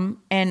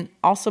them, and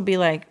also be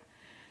like,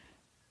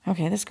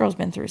 okay, this girl's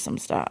been through some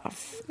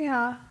stuff.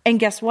 Yeah. And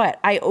guess what?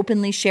 I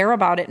openly share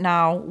about it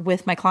now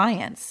with my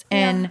clients.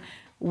 And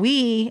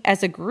we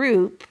as a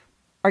group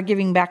are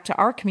giving back to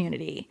our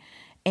community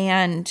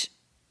and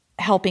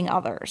helping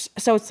others.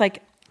 So it's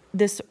like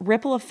this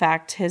ripple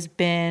effect has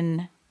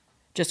been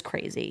just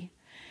crazy.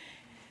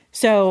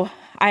 So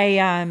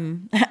I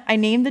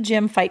named the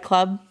gym Fight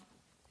Club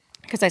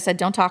because I said,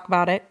 don't talk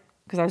about it,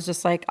 because I was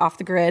just like off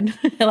the grid.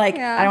 Like,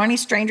 I don't want any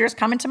strangers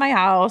coming to my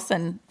house,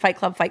 and Fight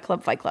Club, Fight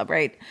Club, Fight Club,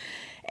 right?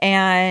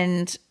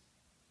 And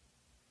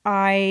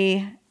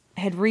I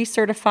had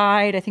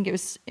recertified, I think it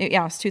was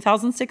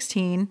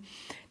 2016,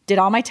 did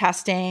all my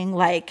testing,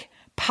 like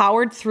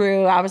powered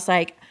through. I was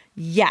like,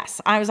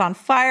 yes, I was on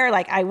fire.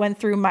 Like I went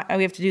through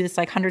we have to do this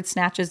like 100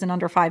 snatches in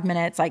under 5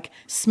 minutes, like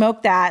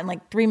smoked that in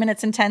like 3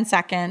 minutes and 10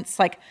 seconds,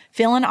 like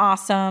feeling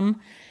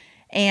awesome.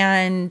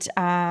 And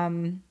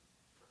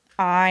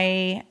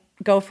I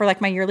go for like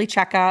my yearly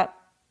checkup,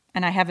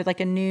 and I have like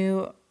a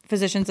new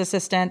physician's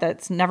assistant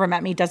that's never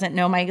met me, doesn't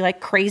know my like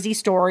crazy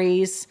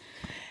stories.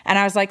 And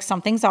I was like,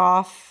 something's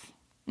off.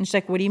 And she's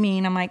like, what do you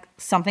mean? I'm like,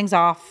 something's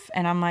off.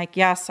 And I'm like,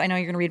 yes, I know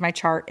you're going to read my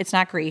chart. It's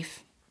not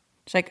grief.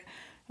 She's like,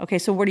 okay,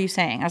 so what are you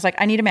saying? I was like,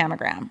 I need a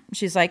mammogram.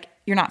 She's like,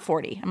 you're not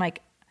 40. I'm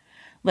like,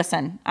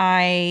 listen,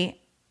 I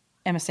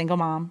am a single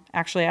mom.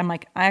 Actually, I'm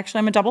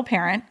a double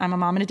parent. I'm a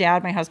mom and a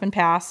dad. My husband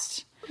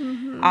passed.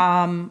 Mm-hmm.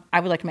 I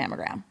would like a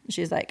mammogram.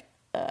 She's like,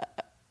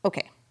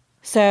 okay.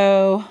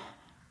 So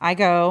I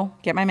go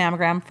get my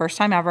mammogram, first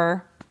time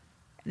ever.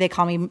 They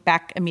call me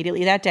back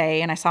immediately that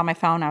day, and I saw my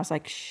phone. I was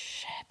like,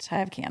 shit, I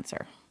have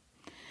cancer.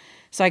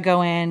 So I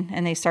go in,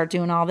 and they start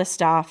doing all this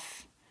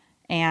stuff,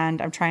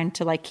 and I'm trying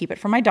to like keep it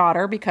from my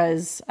daughter,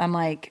 because I'm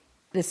like,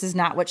 this is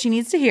not what she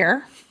needs to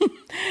hear.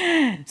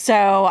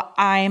 So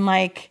I'm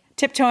like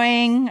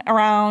tiptoeing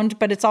around,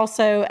 but it's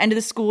also end of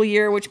the school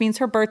year, which means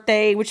her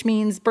birthday, which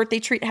means birthday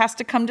treat has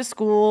to come to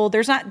school.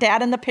 There's not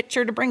dad in the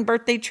picture to bring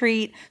birthday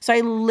treat. So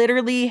I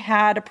literally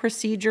had a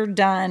procedure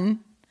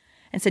done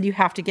and said, you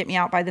have to get me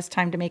out by this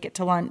time to make it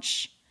to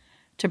lunch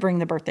to bring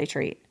the birthday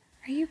treat.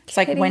 Are you kidding? It's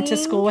like went to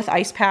school with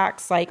ice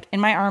packs, like in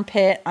my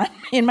armpit,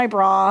 in my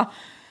bra,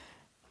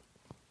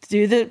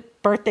 do the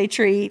birthday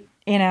treat,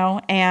 you know,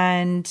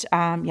 and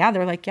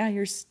they're like, yeah,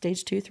 you're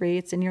stage 2, 3.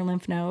 It's in your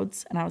lymph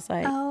nodes. And I was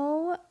like,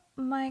 oh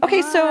my gosh.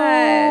 Okay,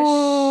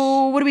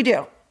 so what do we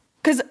do?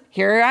 Because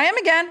here I am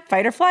again,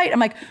 fight or flight. I'm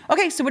like,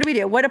 okay, so what do we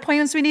do? What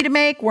appointments do we need to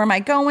make? Where am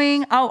I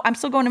going? Oh, I'm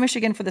still going to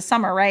Michigan for the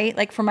summer, right?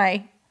 Like for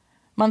my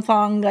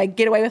month-long like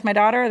getaway with my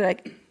daughter. They're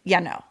like, yeah,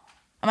 no.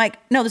 I'm like,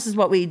 no, this is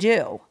what we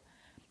do.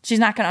 She's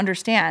not going to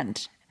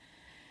understand.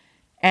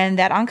 And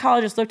that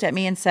oncologist looked at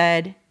me and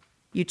said,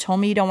 you told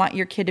me you don't want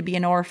your kid to be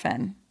an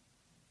orphan.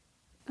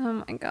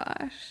 Oh my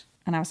gosh.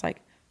 And I was like,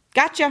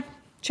 gotcha.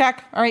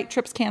 Check. All right,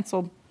 trip's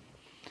canceled.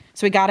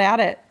 So we got at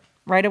it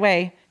right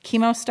away.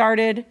 Chemo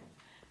started.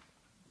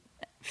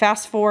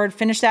 Fast forward,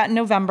 finished that in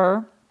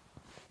November.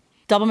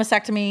 Double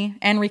mastectomy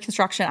and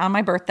reconstruction on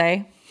my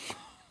birthday.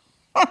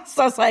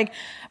 So I was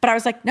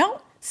like,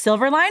 no,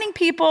 silver lining,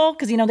 people.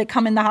 Because, you know, they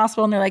come in the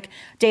hospital and they're like,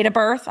 date of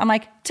birth. I'm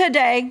like,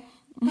 today.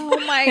 Oh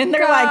my and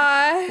they're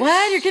like,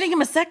 what? You're getting a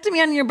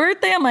mastectomy on your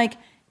birthday? I'm like,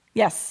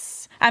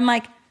 yes. I'm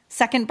like,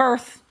 second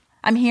birth.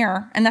 I'm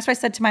here. And that's what I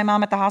said to my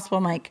mom at the hospital.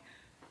 I'm like,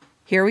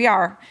 here we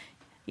are.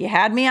 You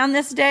had me on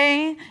this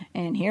day,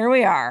 and here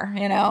we are,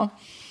 you know.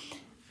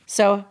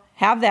 So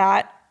have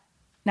that.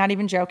 Not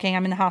even joking.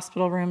 I'm in the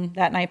hospital room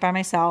that night by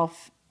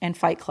myself, and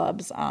Fight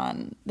Club's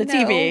on the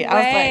TV.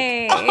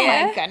 I was like, oh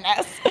my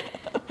goodness.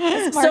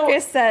 As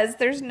Marcus says,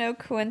 there's no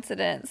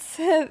coincidence.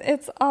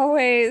 It's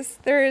always,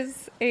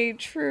 there's a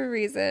true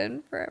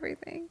reason for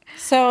everything.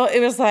 So it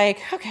was like,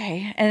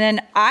 okay. And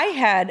then I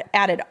had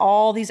added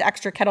all these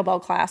extra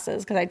kettlebell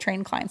classes because I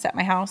trained clients at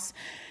my house.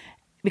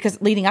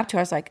 Because leading up to it,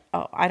 I was like,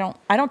 oh, I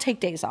don't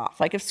take days off.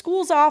 Like if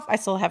school's off, I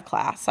still have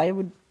class. I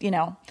would, you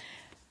know.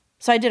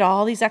 So I did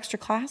all these extra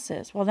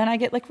classes. Well, then I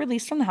get like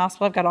released from the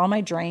hospital. I've got all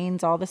my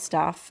drains, all this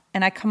stuff.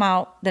 And I come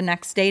out the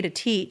next day to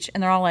teach.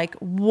 And they're all like,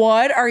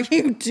 what are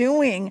you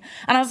doing?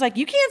 And I was like,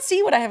 you can't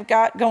see what I have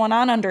got going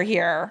on under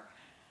here.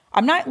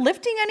 I'm not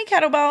lifting any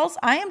kettlebells.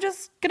 I am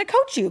just going to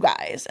coach you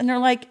guys. And they're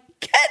like,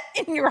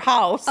 get in your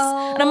house.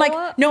 And I'm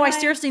like, no, I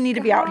seriously need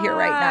to be out here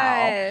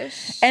right now.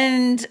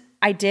 And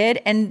I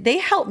did. And they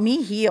helped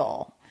me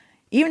heal.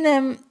 Even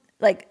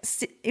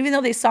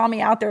though they saw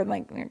me out there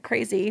like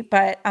crazy,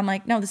 but I'm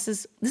like, no, this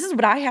is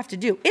what I have to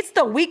do. It's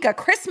the week of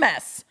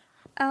Christmas.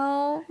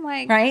 Oh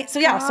my God. Right. So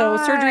yeah. So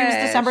surgery was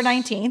December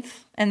 19th.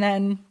 And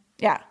then,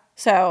 yeah.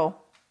 So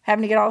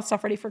having to get all the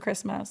stuff ready for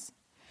Christmas.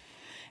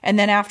 And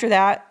then after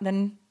that,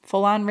 then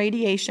full on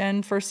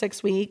radiation for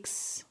 6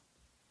 weeks.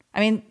 I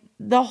mean,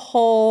 the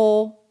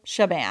whole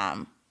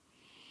shabam.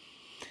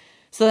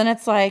 So then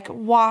it's like,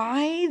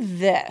 why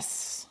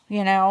this?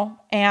 You know?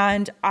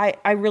 And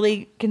I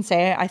really can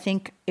say, I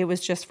think it was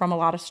just from a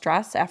lot of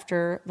stress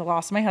after the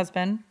loss of my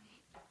husband.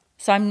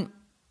 So I'm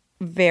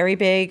very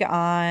big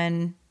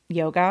on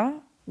yoga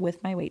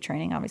with my weight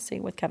training, obviously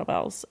with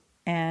kettlebells.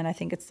 And I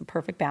think it's the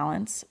perfect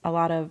balance. A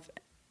lot of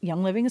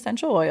Young Living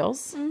essential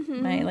oils,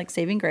 my like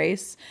saving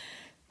grace,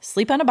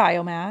 sleep on a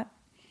biomat,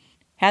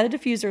 had the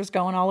diffusers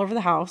going all over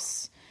the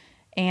house.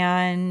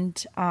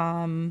 And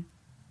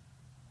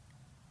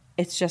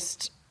it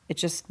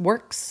just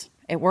works.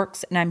 It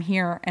works. And I'm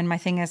here. And my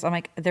thing is, I'm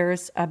like,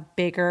 there's a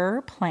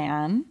bigger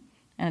plan.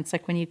 And it's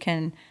like when you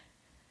can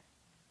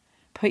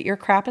put your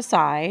crap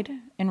aside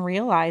and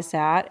realize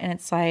that. And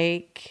it's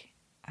like,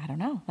 I don't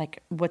know,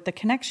 like what the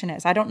connection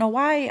is. I don't know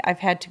why I've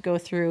had to go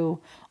through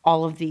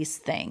all of these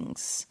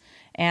things.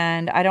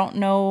 And I don't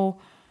know.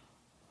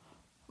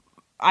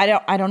 I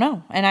don't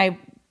know. And I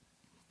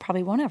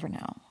probably won't ever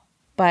know.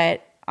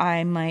 But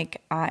I'm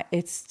like,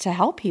 it's to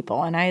help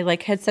people. And I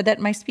like had said that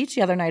in my speech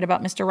the other night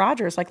about Mr.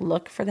 Rogers, like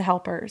look for the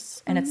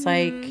helpers. And it's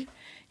like,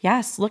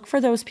 yes, look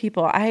for those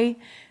people. I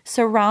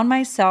surround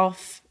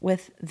myself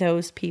with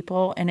those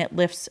people and it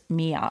lifts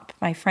me up.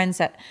 My friends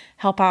that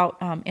help out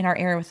in our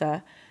area with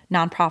a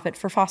nonprofit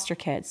for foster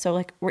kids. So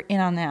like we're in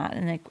on that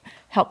and like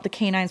help the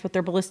canines with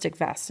their ballistic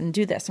vests and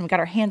do this. And we got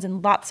our hands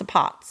in lots of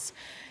pots.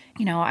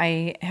 You know,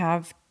 I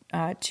have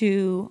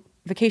 2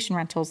 vacation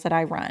rentals that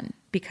I run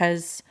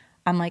because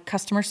I'm like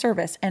customer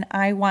service and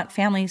I want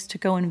families to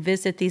go and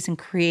visit these and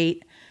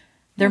create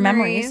their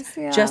memories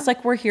just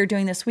like we're here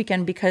doing this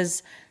weekend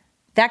because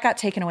that got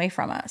taken away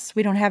from us.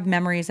 We don't have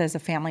memories as a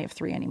family of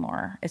 3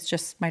 anymore. It's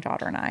just my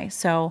daughter and I.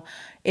 So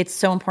it's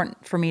so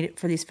important for me,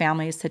 for these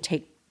families to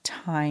take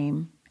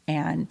time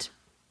and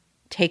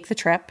take the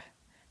trip,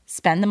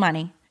 spend the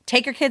money,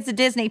 take your kids to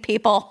Disney,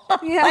 people.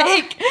 Yeah.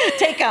 Like,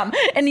 take them.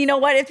 And you know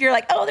what? If you're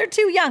like, oh, they're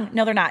too young.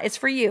 No, they're not. It's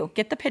for you.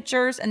 Get the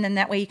pictures. And then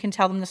that way you can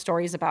tell them the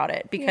stories about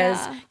it. Because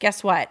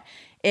guess what?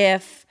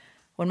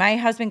 When my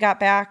husband got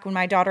back, when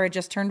my daughter had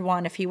just turned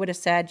 1, if he would have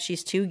said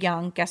she's too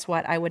young, guess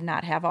what? I would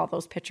not have all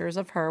those pictures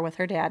of her with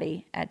her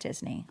daddy at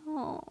Disney.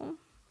 Oh.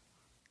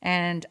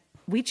 And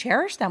we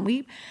cherish them.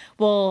 We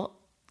will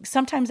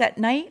sometimes at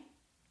night,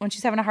 when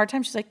she's having a hard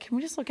time, she's like, can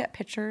we just look at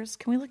pictures?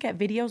 Can we look at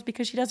videos?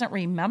 Because she doesn't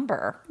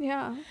remember.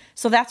 Yeah.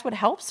 So that's what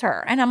helps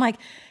her. And I'm like,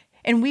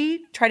 and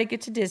we try to get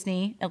to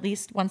Disney at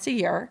least once a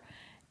year.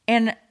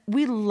 And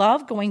we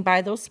love going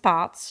by those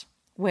spots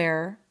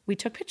where we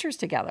took pictures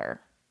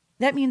together.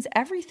 That means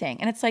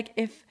everything. And it's like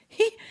if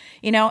he,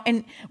 you know,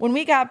 and when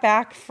he got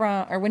back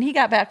from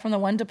the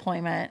one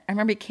deployment, I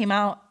remember he came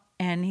out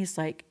and he's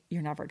like,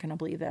 you're never going to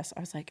believe this. I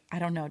was like, I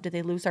don't know. Did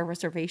they lose our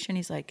reservation?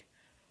 He's like,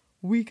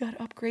 we got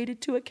upgraded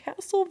to a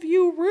castle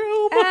view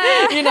room,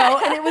 you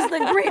know, and it was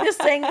the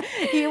greatest thing.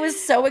 He was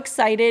so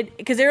excited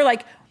because they were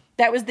like,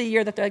 that was the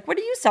year that they're like, what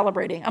are you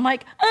celebrating? I'm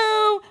like,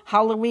 oh,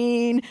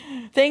 Halloween,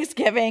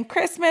 Thanksgiving,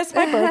 Christmas,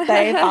 my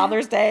birthday,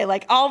 Father's Day,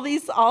 like all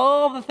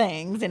the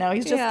things, you know,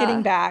 he's just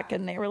getting back.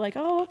 And they were like,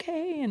 oh,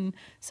 okay. And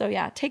so,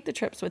 yeah, take the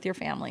trips with your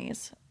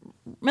families,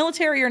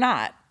 military or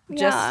not,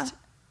 just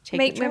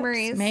take the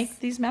memories, make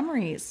these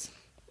memories.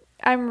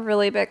 I'm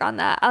really big on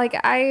that.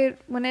 Like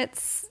when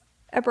it's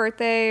a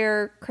birthday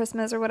or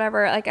Christmas or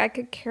whatever, like I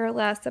could care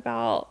less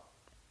about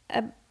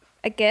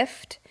a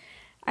gift.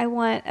 I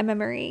want a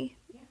memory.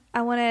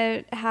 I want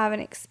to have an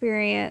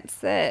experience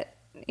that,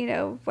 you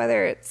know,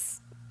 whether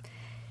it's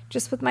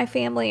just with my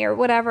family or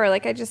whatever,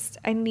 like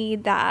I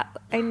need that.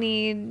 I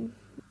need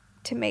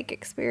to make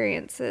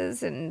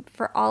experiences and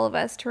for all of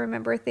us to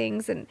remember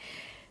things. And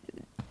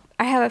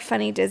I have a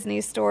funny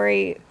Disney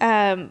story.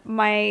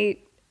 My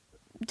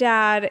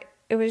dad,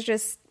 it was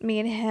just me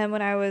and him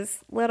when I was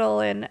little,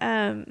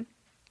 and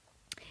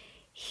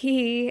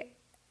he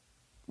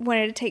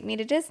wanted to take me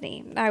to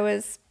Disney. I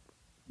was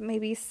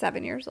maybe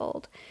 7 years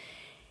old.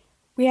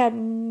 We had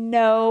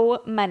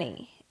no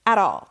money at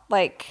all.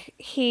 Like,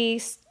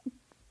 he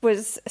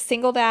was a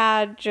single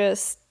dad,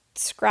 just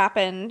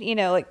scrapping, you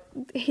know, like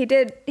he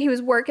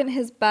was working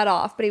his butt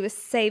off, but he was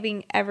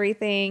saving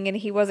everything and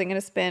he wasn't going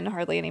to spend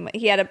hardly any money.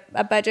 He had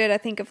a budget, I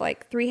think, of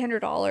like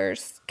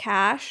 $300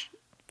 cash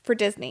for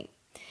Disney.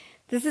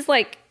 This is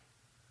like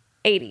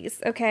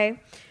 80s, okay?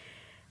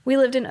 We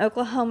lived in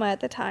Oklahoma at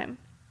the time.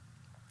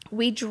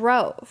 We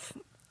drove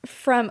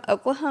from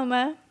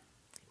Oklahoma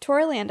to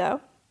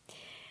Orlando,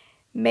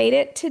 made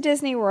it to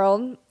Disney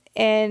World,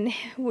 and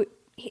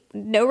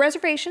no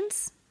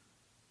reservations,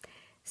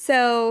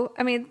 So,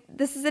 I mean,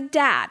 this is a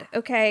dad,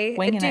 okay?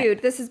 Winging Dude,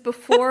 it. this is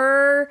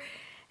before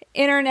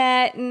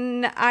internet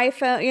and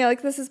iPhone,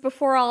 like this is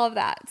before all of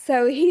that.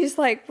 So he's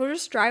like, we'll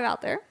just drive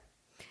out there,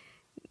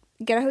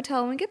 get a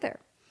hotel when we get there.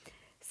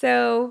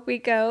 So we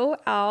go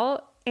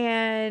out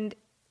and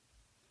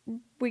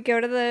we go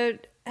to the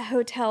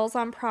hotels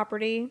on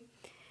property.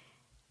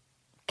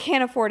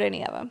 Can't afford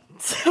any of them.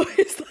 So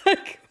he's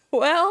like,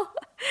 well,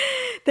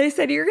 they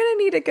said you're going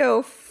to need to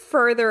go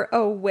further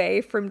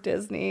away from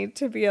Disney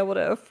to be able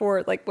to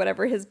afford like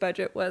whatever his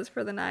budget was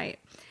for the night.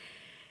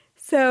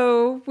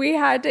 So we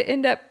had to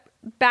end up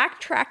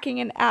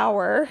backtracking an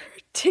hour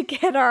to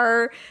get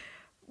our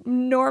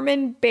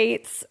Norman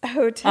Bates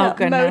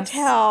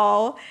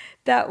motel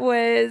that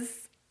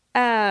was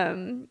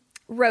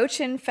roach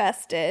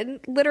infested,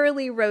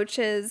 literally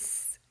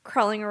roaches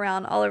crawling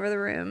around all over the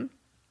room.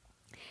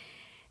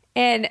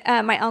 And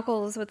my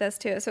uncle was with us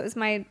too. So it was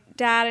my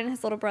dad and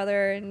his little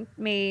brother and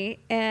me.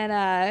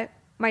 And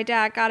my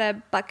dad got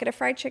a bucket of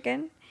fried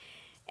chicken.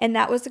 And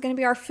that was going to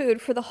be our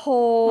food for the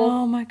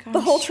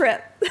whole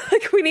trip.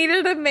 Like we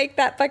needed to make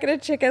that bucket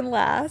of chicken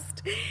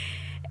last.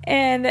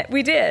 And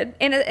we did.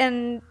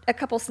 And a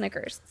couple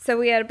Snickers. So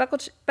we had a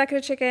bucket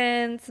of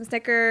chicken, some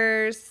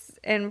Snickers,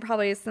 and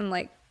probably some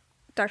like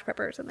Dr.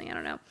 Pepper or something. I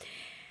don't know.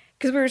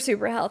 Because we were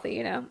super healthy,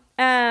 you know.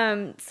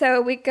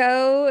 So we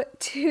go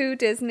to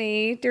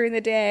Disney during the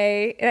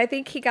day. And I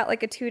think he got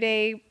like a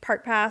 2-day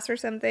park pass or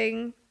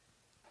something.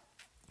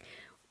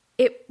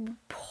 It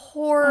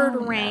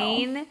poured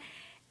rain. No.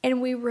 And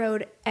we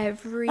rode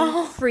every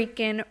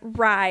freaking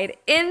ride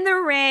in the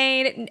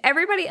rain.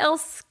 Everybody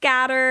else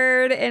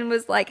scattered and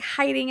was like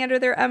hiding under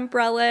their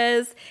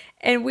umbrellas.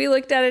 And we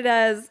looked at it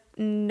as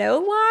no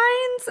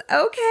lines.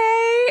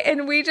 Okay.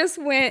 And we just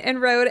went and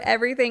rode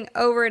everything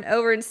over and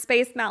over in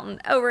Space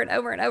Mountain over and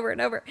over and over and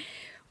over.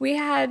 We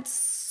had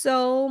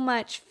so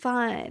much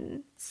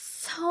fun.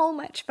 So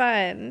much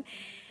fun.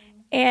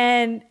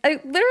 And I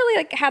literally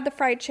like had the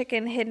fried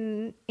chicken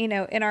hidden, you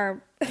know, in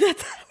our,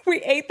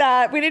 we ate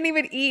that. We didn't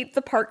even eat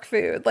the park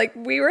food. Like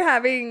we were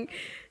on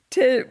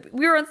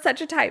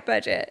such a tight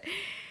budget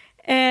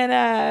and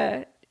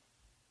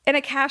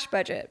a cash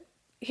budget.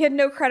 He had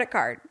no credit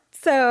card.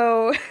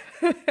 So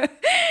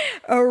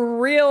a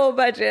real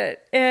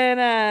budget.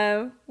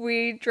 And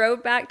we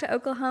drove back to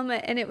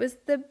Oklahoma and it was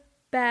the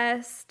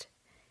best.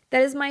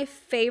 That is my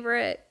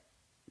favorite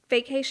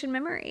vacation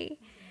memory.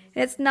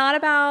 And it's not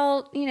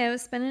about, you know,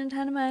 spending a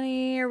ton of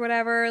money or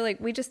whatever. Like,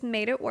 we just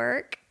made it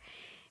work.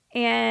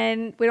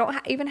 And we don't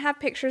even have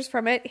pictures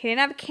from it. He didn't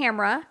have a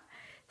camera.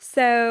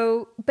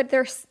 So, but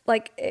there's,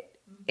 like,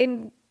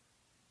 in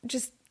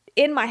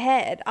my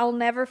head, I'll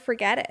never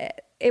forget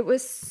it. It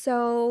was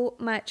so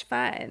much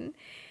fun.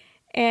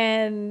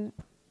 And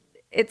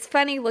it's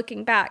funny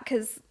looking back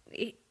because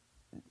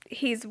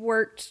he's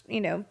worked,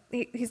 you know,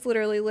 he's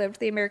literally lived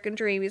the American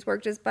dream. He's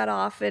worked his butt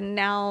off, and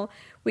now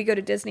we go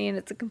to Disney and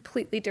it's a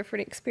completely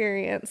different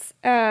experience.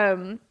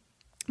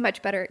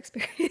 Much better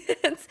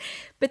experience.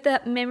 But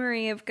that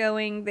memory of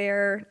going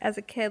there as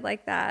a kid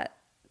like that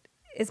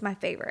is my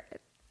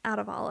favorite out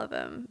of all of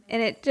them.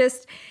 And it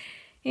just,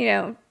 you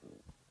know,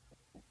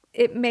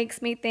 it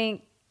makes me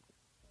think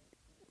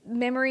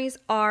memories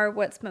are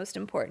what's most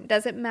important.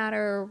 Doesn't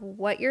matter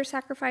what you're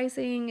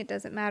sacrificing. It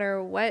doesn't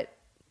matter what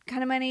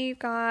kind of money you've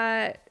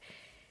got.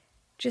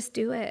 Just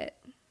do it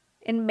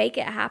and make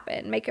it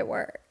happen. Make it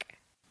work.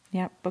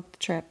 Yeah, book the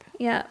trip.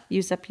 Yeah.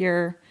 Use up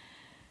your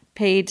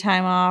paid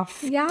time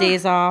off,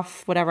 days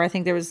off, whatever. I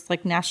think there was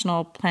like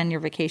National Plan Your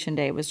Vacation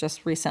Day was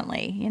just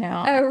recently, you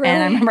know. Oh, really?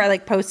 And I remember I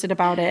like posted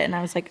about it and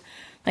I was like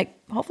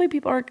hopefully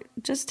people are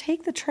just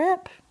take the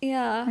trip.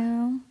 Yeah. You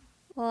know?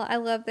 Well, I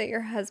love that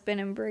your husband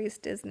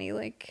embraced Disney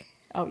like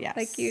oh yes.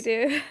 Like you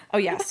do. Oh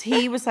yes.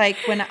 He was like,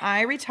 when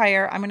I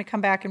retire, I'm going to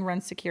come back and run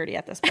security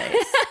at this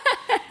place.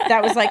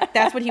 That was like,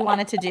 that's what he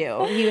wanted to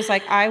do. He was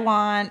like, I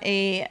want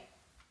a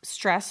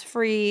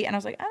stress-free. And I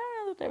was like, I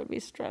don't know that would be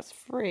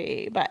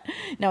stress-free. But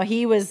no,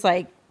 he was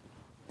like,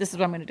 this is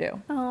what I'm going to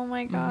do. Oh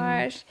my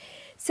gosh. Mm-hmm.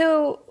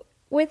 So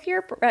with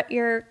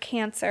your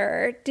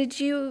cancer, did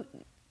you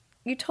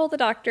told the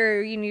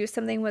doctor you knew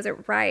something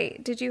wasn't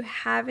right. Did you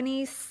have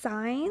any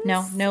signs?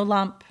 No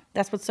lump.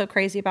 That's what's so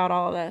crazy about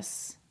all of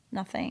this.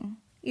 Nothing.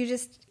 You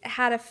just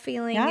had a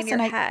feeling in your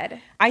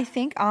head. I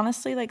think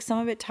honestly, like some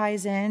of it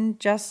ties in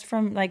just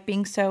from like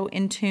being so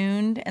in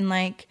tuned and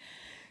like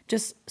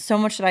just so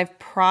much that I've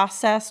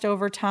processed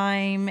over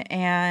time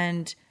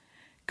and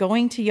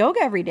going to yoga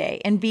every day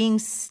and being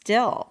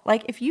still.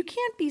 Like if you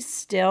can't be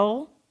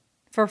still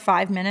for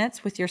 5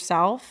 minutes with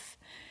yourself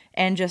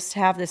and just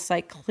have this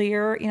like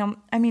clear, you know,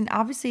 I mean,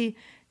 obviously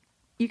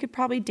you could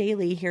probably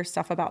daily hear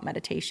stuff about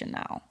meditation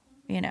now,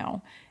 you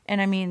know,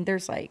 and I mean,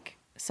 there's like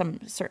some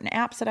certain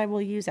apps that I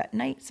will use at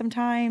night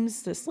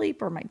sometimes to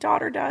sleep, or my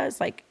daughter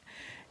does, like,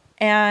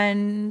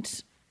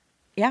 and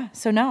yeah,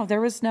 so no, there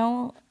was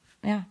no,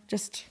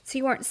 just. So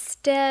you weren't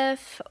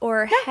stiff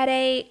or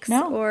headaches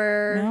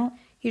or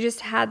you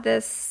just had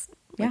this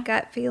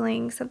gut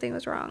feeling something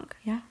was wrong.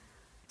 Yeah.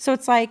 So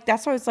it's like,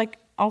 that's why it's like,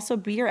 also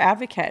be your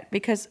advocate,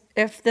 because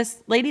if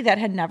this lady that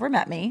had never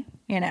met me,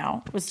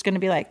 was going to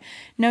be like,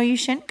 no, you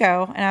shouldn't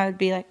go. And I would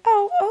be like,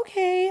 oh,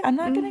 okay, I'm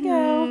not going to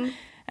go.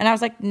 And I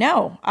was like,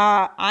 no,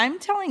 I'm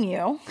telling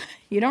you,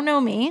 you don't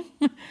know me.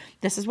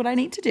 This is what I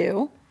need to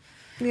do.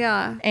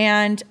 Yeah.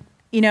 And,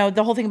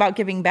 the whole thing about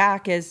giving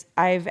back is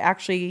I've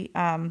actually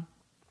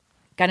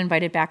got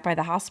invited back by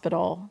the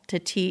hospital to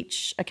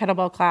teach a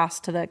kettlebell class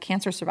to the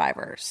cancer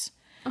survivors.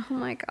 Oh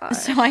my gosh.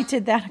 So I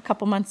did that a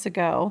couple months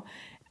ago,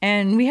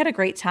 and we had a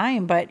great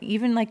time. But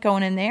even like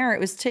going in there, it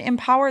was to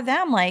empower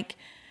them. Like,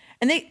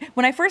 and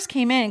when I first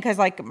came in, because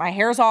like my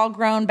hair's all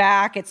grown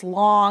back, it's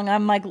long.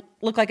 I'm like,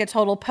 look like a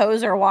total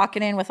poser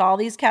walking in with all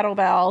these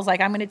kettlebells.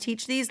 Like, I'm going to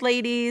teach these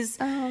ladies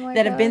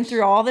that have been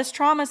through all this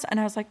trauma. And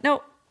I was like,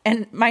 no.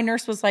 And my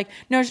nurse was like,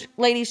 no,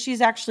 ladies,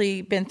 she's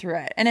actually been through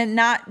it. And then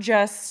not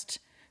just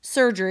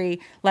surgery,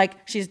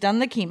 like she's done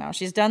the chemo,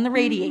 she's done the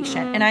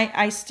radiation. And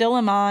I still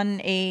am on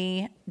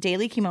a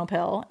daily chemo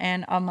pill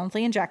and a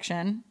monthly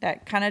injection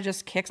that kind of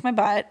just kicks my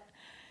butt.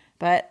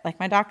 But like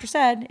my doctor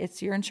said,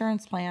 it's your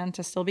insurance plan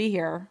to still be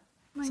here.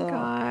 My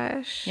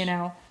gosh.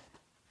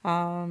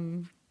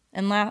 And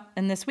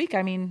this week,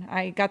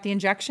 I got the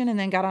injection and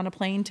then got on a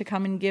plane to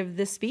come and give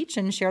this speech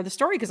and share the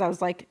story, because I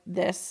was like,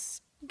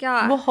 this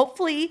will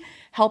hopefully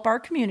help our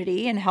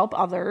community and help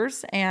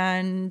others.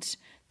 And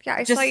yeah,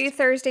 I saw you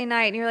Thursday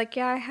night and you're like,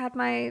 yeah, I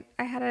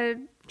had a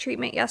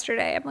treatment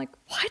yesterday. I'm like,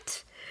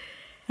 what?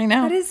 I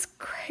know. That is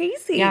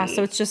crazy. Yeah.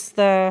 So it's just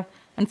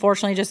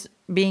unfortunately, just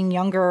being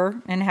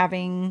younger and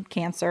having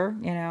cancer,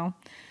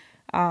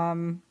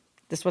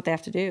 this is what they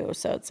have to do.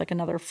 So it's like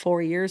another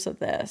 4 years of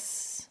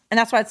this. And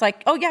that's why it's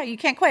like, oh yeah, you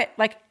can't quit.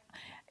 Like,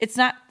 it's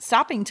not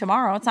stopping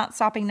tomorrow. It's not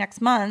stopping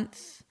next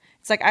month.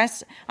 It's like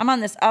I'm on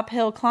this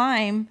uphill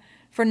climb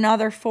for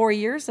another 4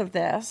 years of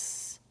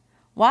this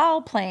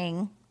while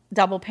playing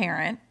double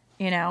parent,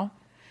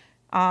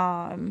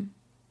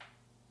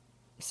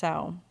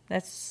 so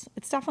it's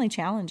definitely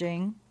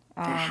challenging.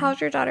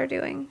 How's your daughter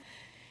doing?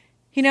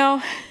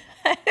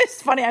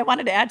 It's funny. I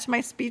wanted to add to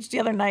my speech the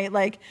other night,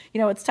 like,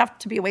 it's tough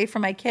to be away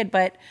from my kid,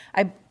 but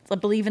I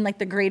believe in like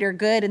the greater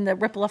good and the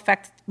ripple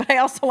effect. But I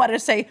also wanted to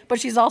say, but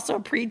she's also a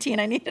preteen.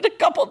 I needed a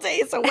couple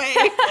days away.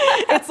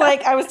 It's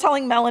like, I was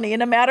telling Melanie,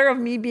 in a matter of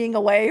me being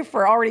away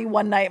for already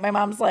one night, my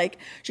mom's like,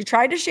 she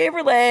tried to shave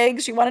her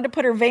legs. She wanted to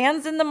put her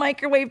Vans in the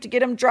microwave to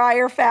get them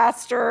drier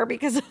faster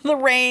because of the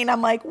rain.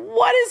 I'm like,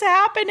 what is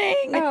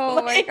happening?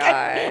 Oh my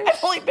gosh.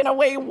 I've only been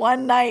away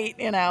one night,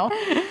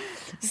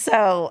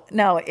 So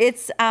no,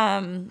 it's,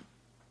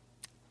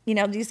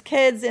 these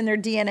kids in their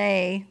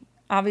DNA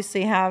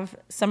obviously have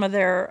some of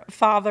their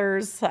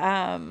fathers,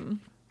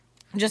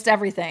 just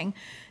everything.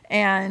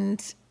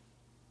 And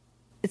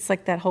it's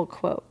like that whole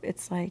quote.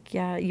 It's like,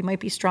 yeah, you might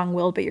be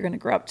strong-willed, but you're going to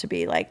grow up to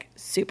be like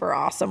super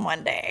awesome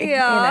one day,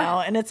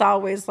 and it's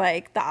always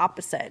like the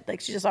opposite. Like,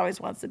 she just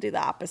always wants to do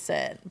the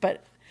opposite,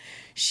 but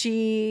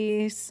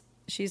she's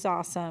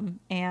awesome.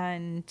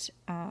 And,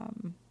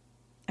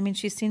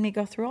 she's seen me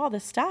go through all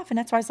this stuff, and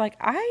that's why I was like,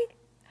 I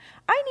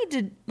need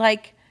to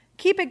like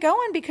keep it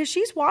going, because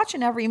she's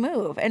watching every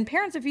move. And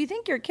parents, if you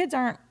think your kids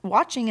aren't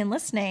watching and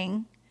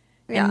listening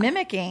and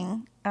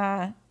mimicking,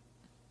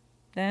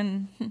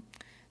 then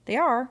they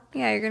are.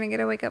 Yeah, you're going to get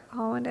a wake-up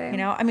call one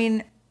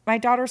day. My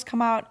daughter's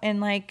come out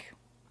and like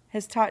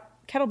has taught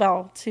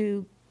kettlebell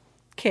to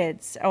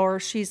kids,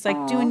 or she's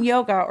like doing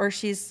yoga, or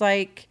she's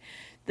like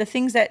the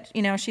things that,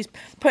 she's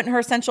putting her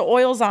essential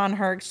oils on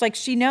her. It's like,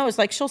 she knows,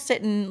 like, she'll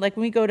sit and like,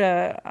 when we go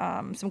to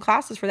some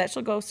classes for that,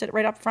 she'll go sit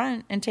right up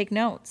front and take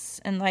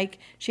notes. And like,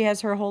 she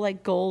has her whole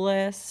like goal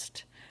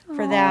list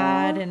for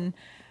that. And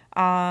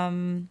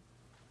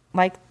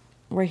like,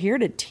 we're here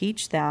to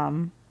teach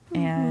them.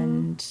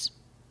 And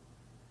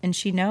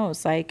she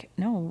knows, like,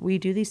 no, we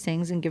do these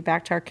things and give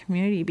back to our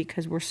community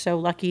because we're so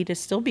lucky to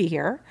still be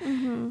here.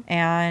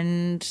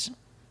 And,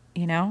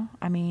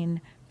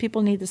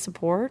 people need the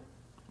support.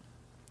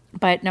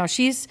 But no,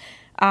 she's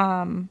good,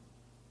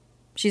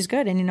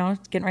 and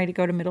getting ready to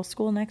go to middle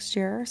school next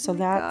year. So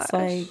that's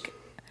a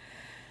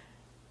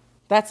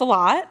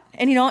lot.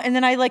 And and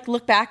then I like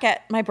look back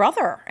at my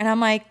brother, and I'm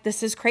like,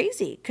 this is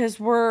crazy,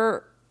 because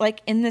we're like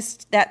in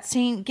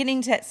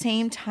getting to that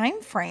same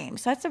time frame.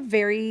 So that's a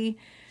very,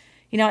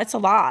 it's a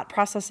lot,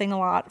 processing a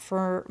lot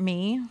for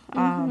me.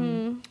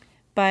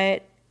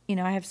 But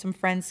I have some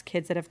friends'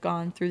 kids that have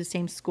gone through the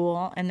same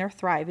school, and they're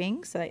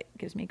thriving, so that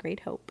gives me great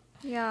hope.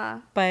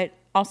 Yeah. But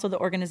also the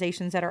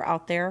organizations that are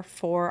out there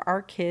for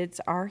our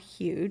kids are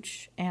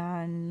huge.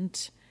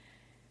 And,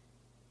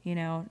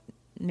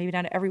 maybe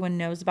not everyone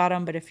knows about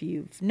them, but if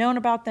you've known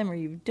about them, or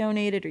you've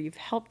donated, or you've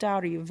helped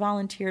out, or you've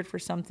volunteered for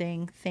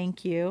something,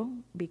 thank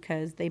you,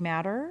 because they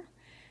matter,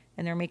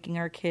 and they're making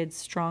our kids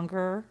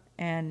stronger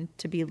and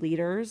to be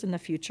leaders in the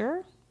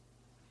future.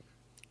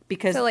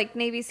 So like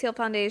Navy SEAL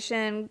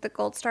Foundation, the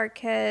Gold Star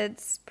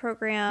Kids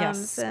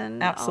programs,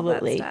 and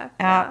absolutely. all that stuff.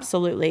 Yeah.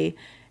 Absolutely.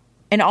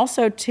 And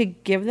also to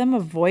give them a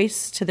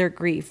voice to their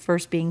grief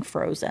versus being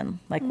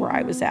frozen, like where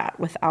I was at,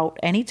 without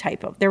any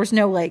type of, there was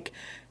no like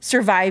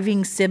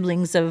surviving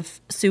siblings of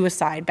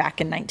suicide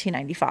back in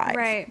 1995.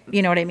 Right.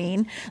 You know what I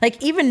mean?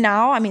 Like even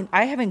now, I mean,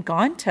 I haven't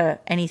gone to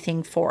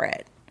anything for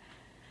it.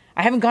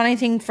 I haven't gone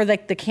anything for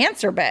like the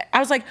cancer bit. I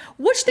was like,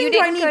 which thing do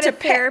I need to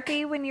pick?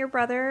 Therapy when your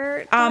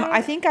brother died?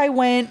 I think I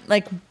went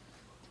like,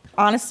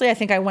 honestly, I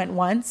think I went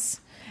once.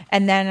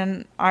 And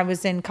then I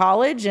was in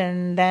college,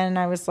 and then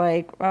I was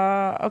like,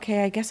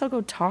 okay, I guess I'll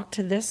go talk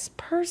to this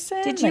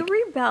person. Did you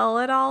rebel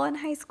at all in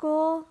high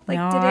school? Like,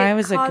 no, did it I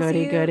was a cause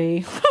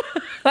goody.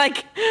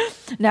 Like,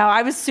 no,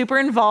 I was super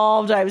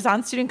involved. I was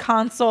on student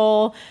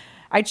council.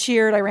 I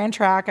cheered. I ran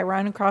track. I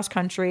ran cross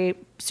country.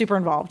 Super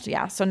involved.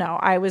 Yeah. So no,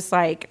 I was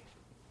like,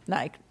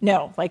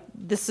 no, like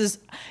this is,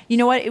 you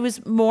know what? It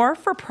was more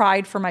for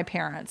pride for my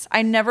parents.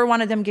 I never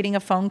wanted them getting a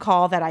phone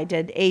call that I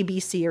did A,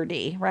 B, C, or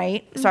D,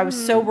 right? So I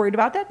was so worried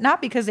about that.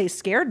 Not because they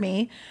scared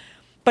me,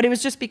 but it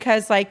was just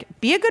because like,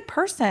 be a good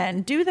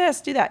person, do this,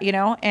 do that, you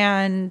know?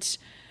 And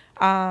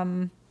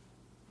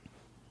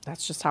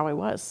that's just how I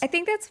was. I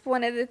think that's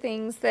one of the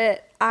things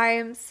that I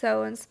am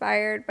so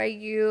inspired by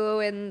you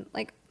and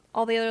like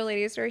all the other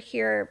ladies who are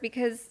here,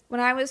 because when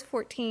I was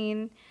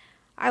 14,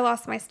 I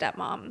lost my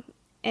stepmom.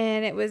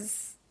 And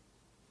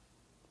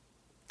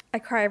I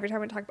cry every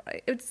time I talk about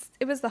it.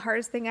 It was the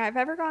hardest thing I've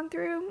ever gone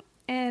through.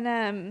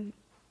 And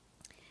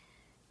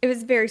it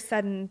was very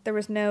sudden. There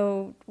was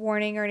no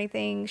warning or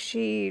anything.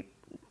 She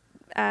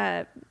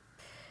died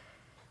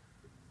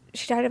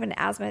of an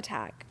asthma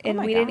attack. And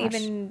we didn't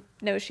even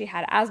know she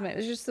had asthma. It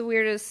was just the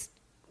weirdest.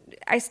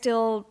 I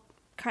still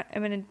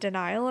am in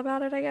denial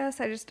about it, I guess.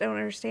 I just don't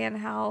understand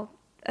how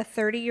a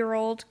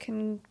 30-year-old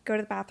can go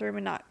to the bathroom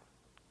and not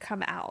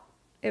come out.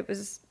 It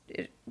was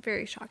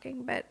very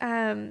shocking, but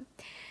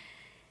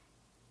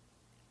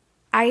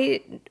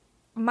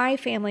my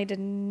family did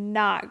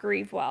not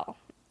grieve well,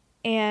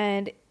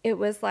 and it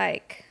was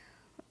like,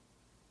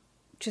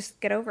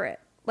 just get over it,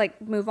 like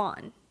move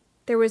on.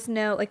 There was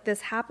no like, this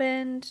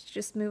happened,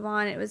 just move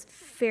on. It was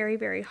very,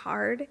 very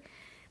hard,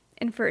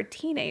 and for a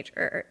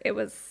teenager, it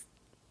was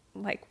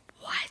like,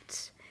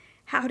 what?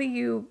 How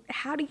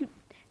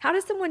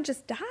does someone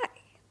just die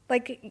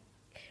like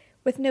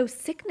with no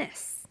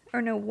sickness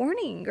or no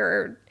warning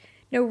or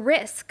no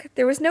risk?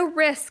 There was no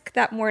risk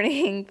that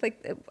morning.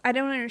 Like, I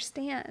don't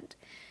understand.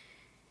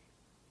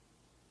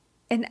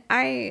 And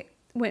I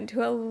went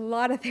to a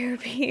lot of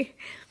therapy,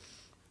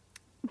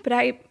 but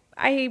I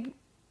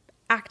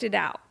acted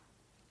out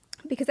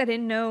because I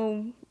didn't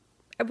know.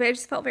 I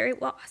just felt very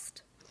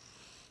lost.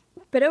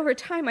 But over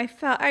time,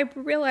 I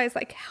realized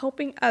like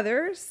helping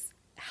others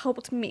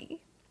helped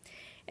me.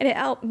 And it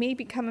helped me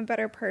become a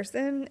better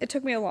person. It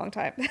took me a long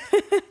time.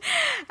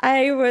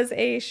 I was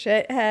a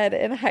shithead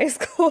in high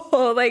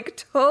school,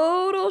 like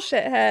total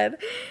shithead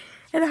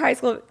in high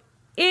school.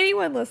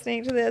 Anyone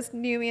listening to this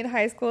knew me in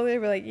high school. They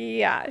were like,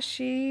 yeah,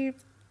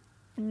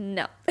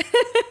 no.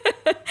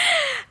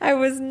 I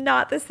was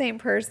not the same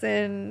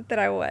person that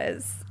I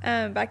was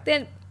back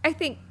then. I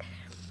think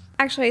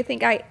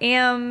I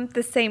am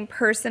the same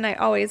person I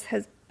always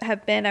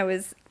have been. I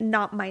was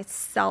not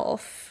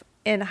myself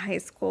in high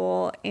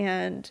school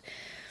and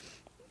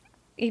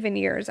even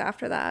years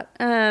after that.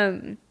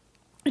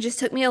 It just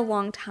took me a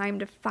long time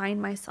to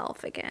find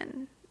myself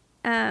again.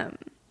 But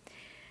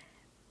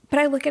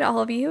I look at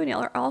all of you and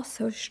y'all are all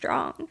so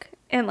strong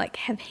and like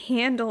have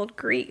handled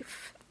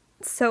grief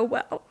so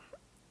well.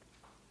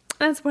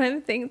 That's one of the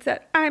things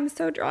that I'm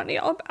so drawn to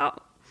y'all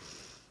about.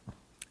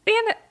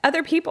 And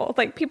other people,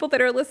 like people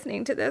that are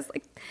listening to this,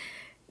 like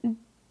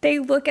they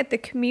look at the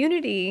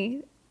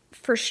community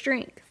for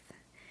strength.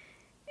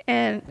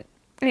 And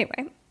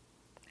anyway,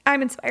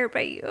 I'm inspired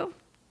by you.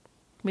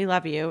 We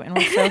love you, and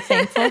we're so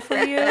thankful for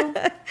you.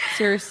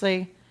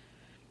 Seriously.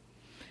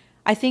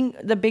 I think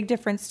the big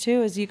difference,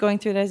 too, is you going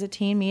through it as a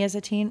teen, me as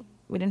a teen,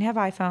 we didn't have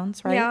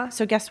iPhones, right? Yeah.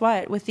 So guess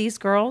what? With these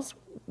girls,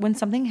 when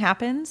something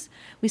happens,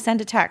 we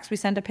send a text, we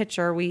send a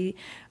picture, we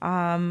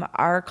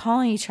are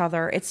calling each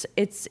other.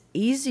 It's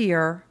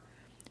easier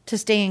to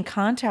stay in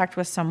contact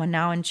with someone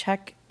now and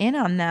check in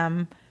on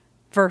them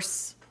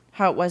versus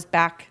how it was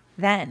back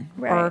then.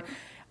 Right. Or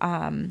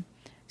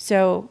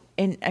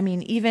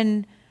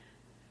even,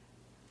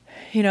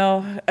 you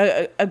know,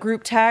 a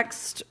group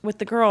text with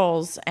the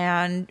girls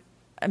and,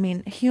 I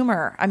mean,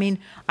 humor. I mean,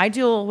 I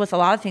deal with a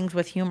lot of things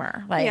with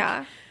humor. Like,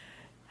 yeah.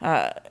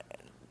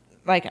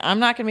 Like, I'm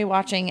not going to be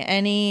watching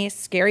any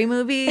scary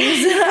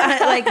movies.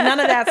 Like, none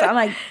of that. So I'm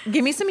like,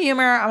 give me some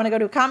humor. I'm going to go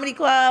to a comedy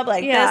club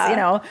like this, you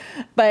know.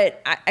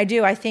 But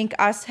I think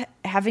us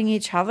having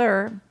each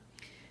other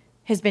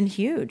has been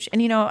huge.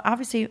 And, you know,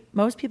 obviously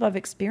most people have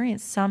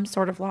experienced some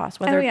sort of loss,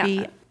 whether it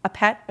be a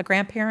pet, a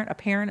grandparent, a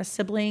parent, a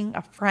sibling,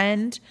 a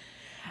friend.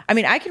 I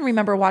mean, I can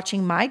remember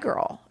watching My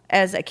Girl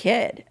as a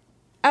kid.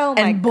 Oh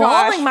my and gosh.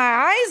 bawling my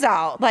eyes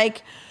out.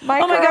 Like, oh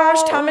my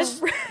gosh,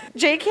 Thomas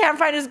J can't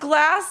find his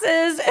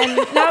glasses and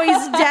now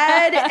he's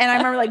dead. And I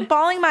remember like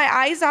bawling my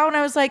eyes out and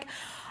I was like,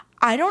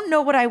 I don't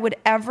know what I would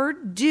ever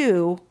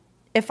do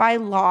if I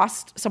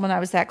lost someone I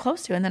was that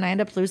close to, and then I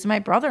end up losing my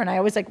brother, and I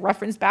always like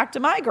reference back to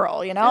my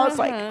girl, you know, it's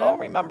like, oh,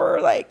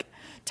 remember like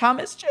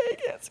Thomas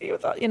Jenkins, he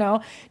was, you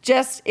know,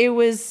 just, it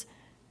was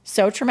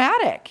so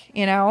traumatic,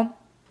 you know?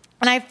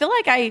 And I feel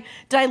like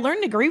I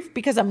learn to grieve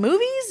because of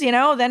movies, you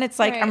know? Then it's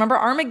like, I remember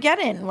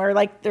Armageddon, where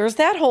like, there's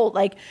that whole,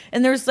 like,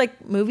 and there's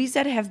like movies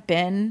that have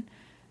been,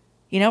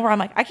 you know, where I'm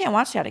like, I can't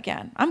watch that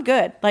again. I'm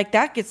good. Like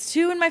that gets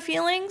too in my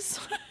feelings,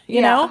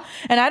 you know?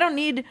 And I don't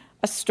need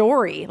a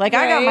story. Like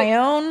I got my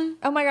own.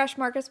 Oh my gosh,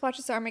 Marcus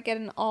watches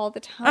Armageddon all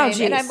the time.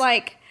 And I'm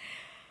like,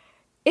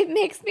 it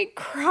makes me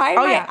cry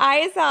my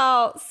eyes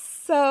out.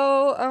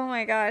 So, oh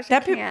my gosh,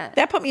 I can't.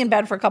 That put me in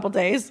bed for a couple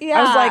days. Yeah.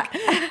 I was like,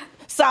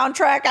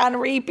 soundtrack on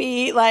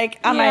repeat, like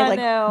on my like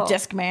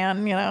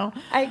Discman, you know.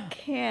 I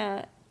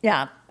can't.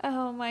 Yeah.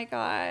 Oh my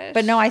gosh.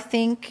 But no, I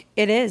think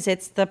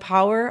it's the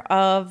power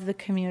of the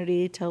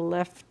community to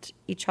lift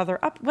each other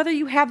up. Whether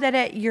you have that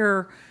at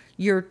your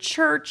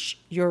church,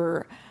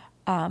 your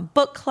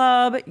book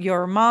club,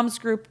 your mom's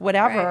group,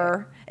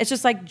 whatever. Right. It's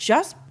just like,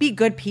 just be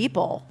good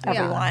people,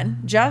 everyone.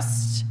 Yeah.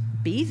 Just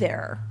be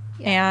there.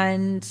 Yeah.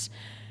 And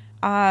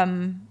I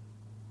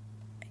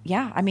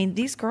mean,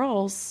 these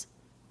girls,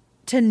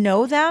 to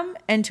know them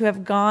and to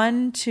have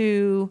gone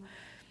to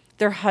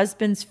their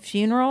husband's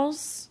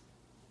funerals,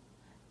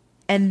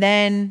 and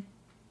then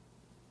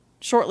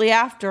shortly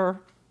after,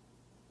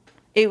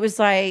 it was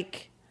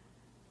like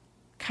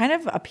kind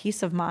of a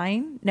peace of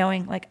mind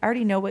knowing like I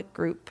already know what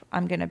group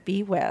I'm going to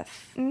be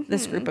with,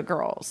 this group of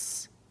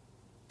girls,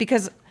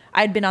 because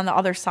I'd been on the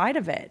other side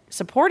of it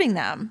supporting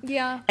them.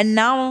 Yeah. And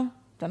now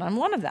then I'm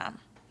one of them,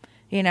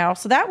 you know?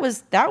 So that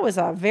was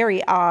a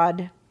very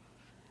odd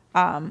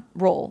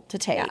role to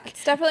take. Yeah,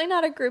 it's definitely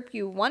not a group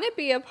you want to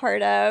be a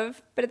part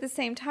of, but at the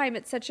same time,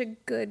 it's such a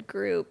good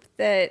group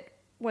that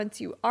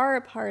once you are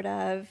a part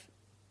of,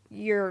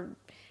 you're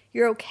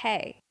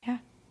okay. Yeah.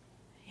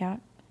 Yeah.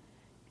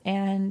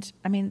 And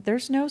I mean,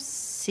 there's no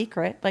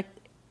secret. Like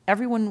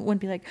everyone wouldn't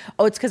be like,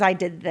 oh, it's because I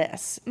did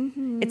this.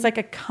 Mm-hmm. It's like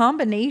a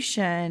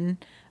combination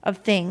of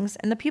things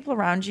and the people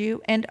around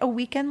you and a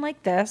weekend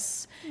like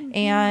this. Mm-hmm.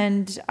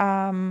 And,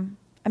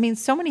 I mean,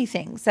 so many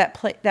things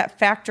that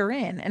factor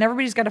in, and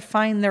everybody's got to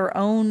find their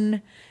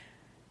own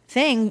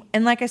thing.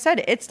 And like I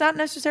said, it's not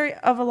necessarily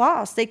of a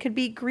loss. They could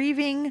be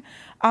grieving,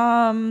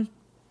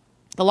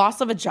 the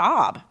loss of a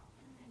job,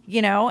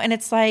 you know, and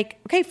it's like,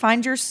 okay,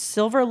 find your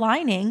silver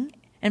lining.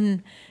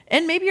 And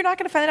maybe you're not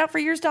going to find it out for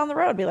years down the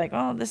road. Be like,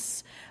 oh,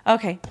 that's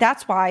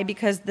why,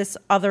 because this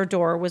other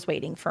door was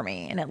waiting for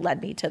me and it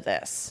led me to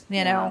this,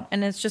 you know?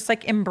 And it's just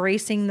like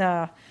embracing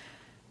the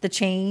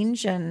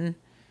change. And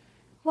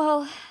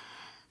well,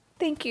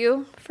 thank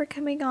you for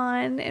coming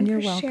on and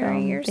You're for welcome.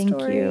 Sharing your Thank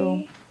story.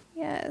 You.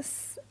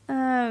 Yes.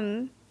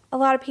 A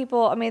lot of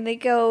people, I mean,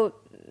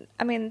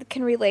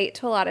 can relate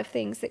to a lot of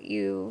things that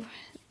you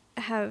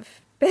have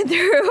been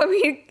through. I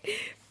mean,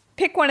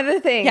 pick one of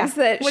the things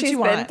that she's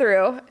been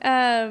through.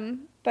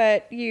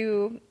 But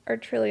you are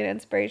truly an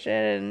inspiration,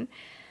 and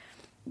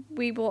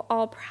we will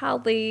all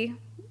proudly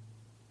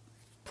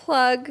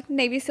plug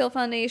Navy SEAL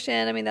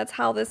Foundation. I mean, that's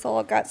how this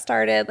all got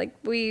started. Like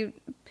I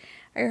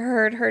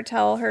heard her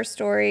tell her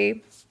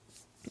story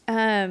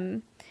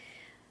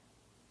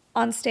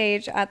on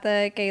stage at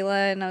the gala,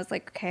 and I was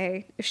like,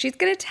 okay, if she's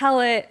going to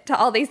tell it to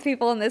all these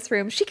people in this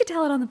room, she could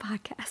tell it on the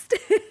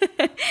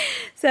podcast.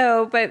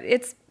 So, but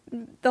it's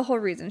the whole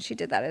reason she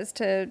did that is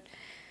to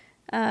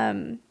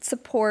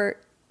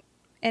support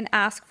and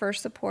ask for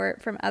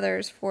support from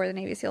others for the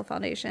Navy SEAL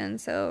Foundation.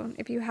 So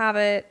if you have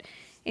it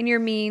in your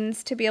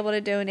means to be able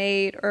to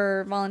donate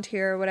or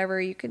volunteer or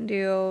whatever you can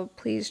do,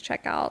 please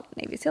check out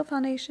Navy SEAL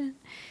Foundation.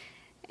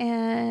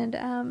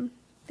 And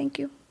thank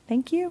you.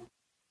 Thank you.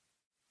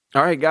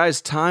 All right,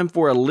 guys, time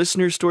for a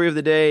listener story of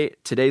the day.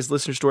 Today's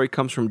listener story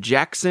comes from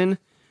Jackson.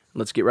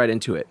 Let's get right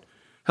into it.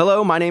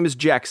 Hello, my name is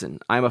Jackson.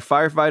 I'm a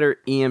firefighter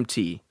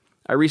EMT.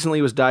 I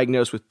recently was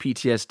diagnosed with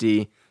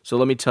PTSD, so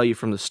let me tell you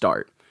from the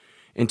start.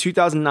 In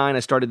 2009, I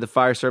started the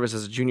fire service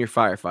as a junior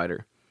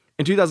firefighter.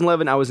 In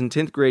 2011, I was in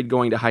 10th grade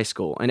going to high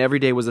school, and every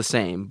day was the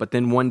same, but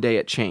then one day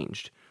it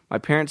changed. My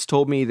parents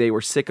told me they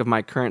were sick of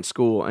my current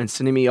school and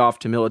sending me off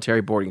to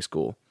military boarding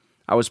school.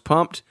 I was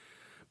pumped,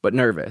 but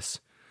nervous.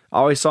 I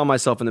always saw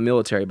myself in the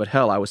military, but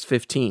hell, I was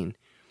 15.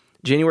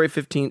 January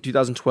 15,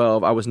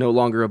 2012, I was no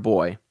longer a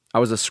boy. I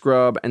was a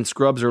scrub, and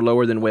scrubs are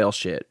lower than whale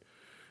shit.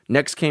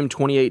 Next came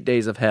 28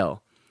 days of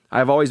hell. I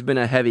have always been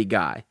a heavy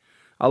guy.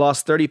 I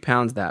lost 30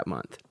 pounds that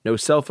month. No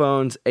cell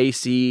phones,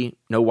 AC,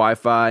 no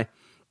Wi-Fi.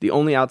 The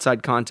only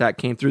outside contact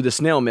came through the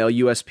snail mail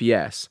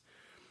USPS.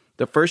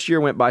 The first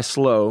year went by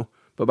slow,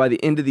 but by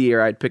the end of the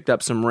year, I'd picked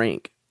up some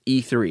rank,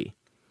 E3.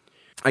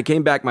 I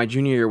came back my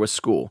junior year with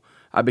school.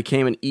 I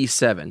became an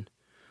E7.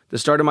 The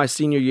start of my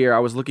senior year, I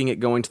was looking at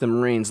going to the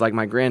Marines like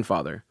my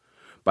grandfather.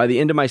 By the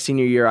end of my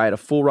senior year, I had a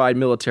full-ride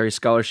military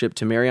scholarship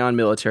to Marion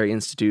Military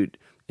Institute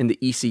in the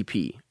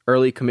ECP,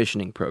 Early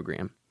Commissioning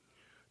Program.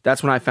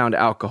 That's when I found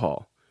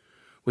alcohol.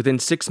 Within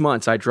 6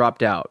 months, I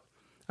dropped out.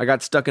 I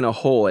got stuck in a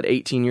hole at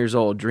 18 years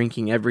old,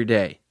 drinking every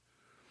day.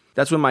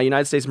 That's when my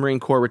United States Marine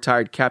Corps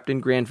retired captain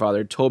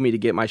grandfather told me to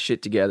get my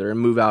shit together and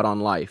move out on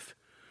life.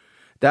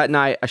 That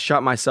night, I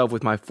shot myself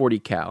with my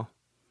 .40 cal.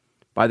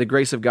 By the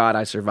grace of God,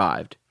 I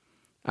survived.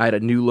 I had a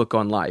new look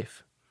on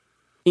life.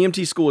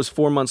 EMT school is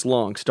 4 months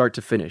long, start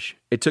to finish.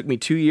 It took me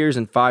 2 years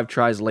and 5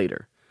 tries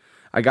later.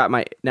 I got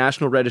my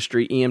National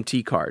Registry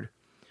EMT card.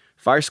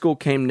 Fire school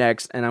came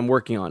next, and I'm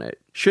working on it.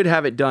 Should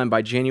have it done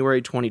by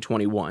January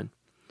 2021.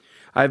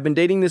 I have been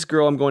dating this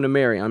girl I'm going to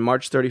marry on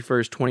March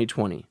 31st,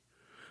 2020.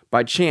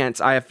 By chance,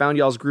 I have found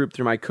y'all's group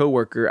through my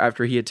coworker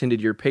after he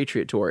attended your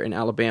Patriot Tour in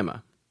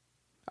Alabama.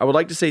 I would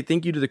like to say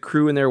thank you to the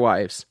crew and their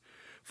wives.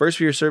 First,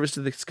 for your service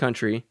to this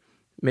country.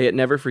 May it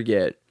never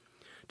forget.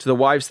 To the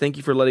wives, thank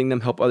you for letting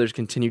them help others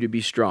continue to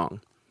be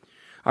strong.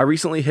 I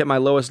recently hit my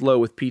lowest low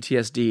with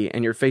PTSD,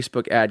 and your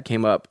Facebook ad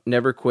came up,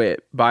 Never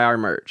Quit, buy our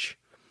merch.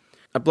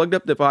 I plugged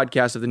up the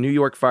podcast of the New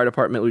York Fire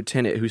Department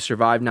lieutenant who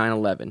survived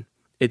 9/11.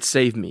 It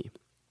saved me.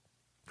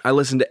 I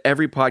listened to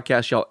every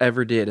podcast y'all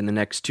ever did in the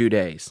next 2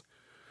 days.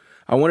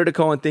 I wanted to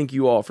call and thank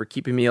you all for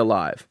keeping me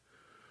alive.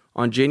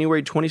 On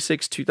January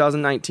 26,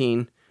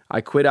 2019,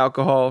 I quit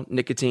alcohol,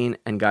 nicotine,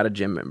 and got a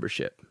gym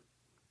membership.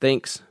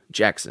 Thanks,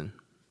 Jackson.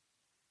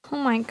 Oh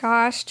my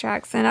gosh,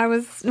 Jackson.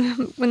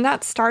 When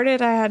that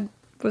started,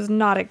 was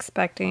not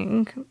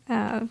expecting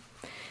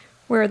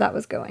where that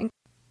was going.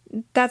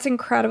 That's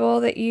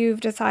incredible that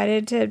you've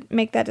decided to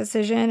make that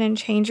decision and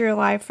change your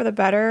life for the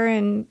better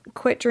and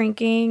quit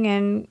drinking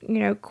and,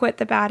 quit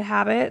the bad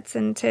habits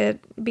and to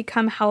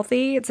become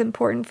healthy. It's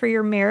important for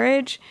your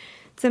marriage.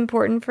 It's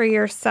important for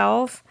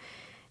yourself.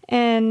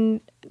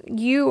 And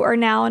you are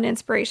now an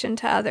inspiration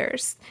to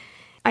others.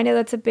 I know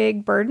that's a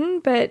big burden,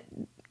 but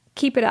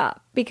keep it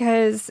up,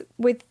 because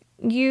with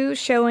you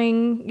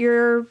showing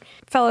your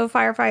fellow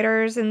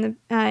firefighters and the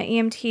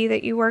EMT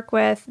that you work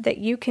with that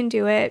you can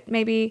do it,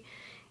 maybe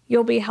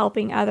you'll be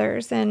helping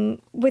others.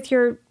 And with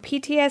your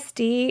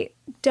PTSD,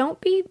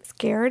 don't be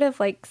scared of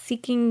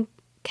seeking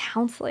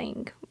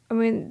counseling. I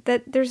mean,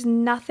 there's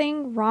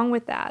nothing wrong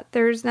with that.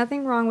 There's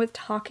nothing wrong with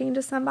talking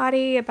to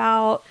somebody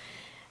about,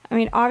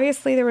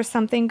 obviously there was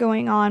something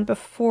going on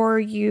before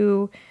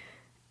you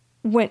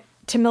went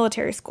to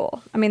military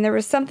school. There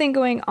was something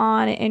going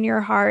on in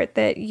your heart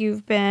that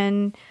you've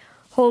been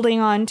holding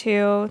on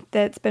to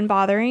that's been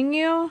bothering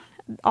you.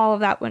 All of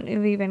that wouldn't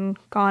have even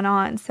gone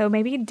on. So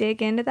maybe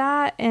dig into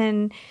that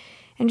and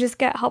just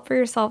get help for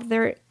yourself.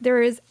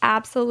 There is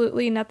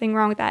absolutely nothing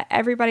wrong with that.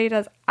 Everybody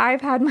does.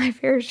 I've had my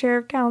fair share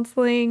of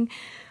counseling.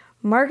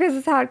 Marcus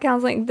has had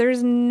counseling.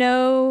 There's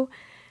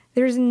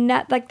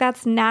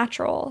that's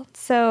natural.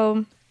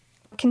 So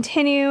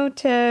continue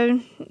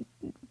to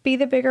be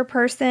the bigger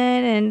person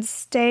and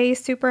stay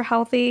super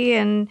healthy.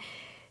 And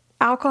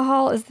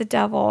alcohol is the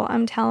devil.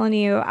 I'm telling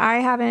you, I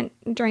haven't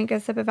drank a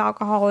sip of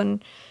alcohol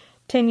in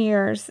 10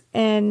 years.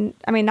 And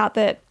not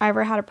that I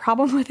ever had a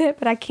problem with it,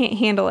 but I can't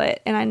handle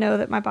it. And I know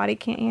that my body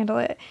can't handle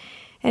it.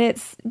 And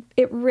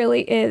it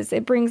really is.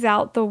 It brings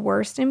out the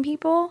worst in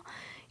people.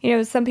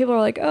 Some people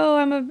are like, oh,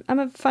 I'm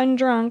a fun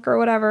drunk or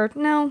whatever.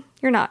 No,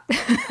 you're not.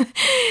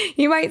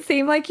 You might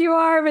seem like you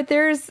are, but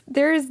there's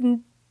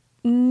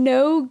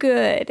no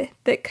good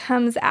that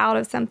comes out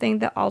of something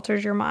that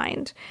alters your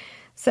mind.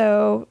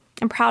 So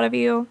I'm proud of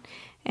you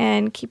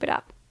and keep it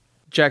up.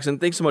 Jackson,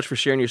 thanks so much for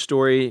sharing your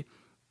story.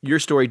 Your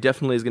story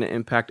definitely is going to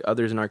impact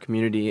others in our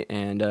community.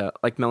 And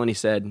like Melanie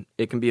said,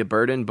 it can be a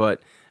burden,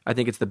 but I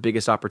think it's the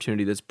biggest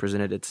opportunity that's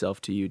presented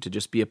itself to you to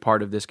just be a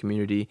part of this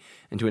community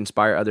and to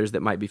inspire others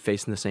that might be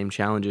facing the same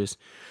challenges.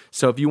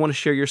 So if you want to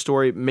share your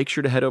story, make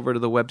sure to head over to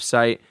the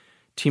website,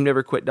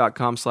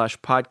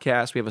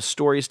 teamneverquit.com/podcast. We have a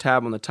stories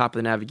tab on the top of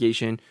the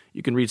navigation.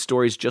 You can read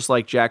stories just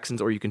like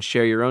Jackson's, or you can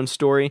share your own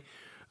story.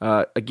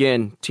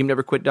 Again,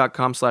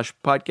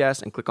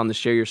 teamneverquit.com/podcast and click on the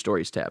share your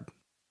stories tab.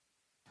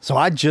 So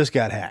I just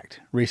got hacked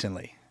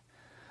recently,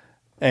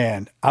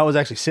 and I was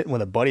actually sitting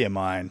with a buddy of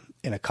mine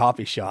in a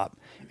coffee shop,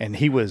 and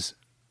he was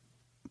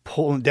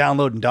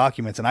downloading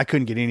documents, and I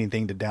couldn't get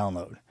anything to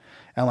download. And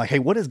I'm like, hey,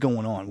 what is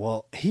going on?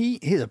 Well,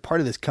 he's a part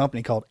of this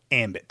company called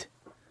Ambit.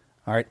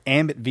 All right,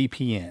 Ambit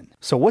VPN.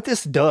 So what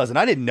this does, and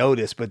I didn't know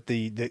this, but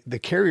the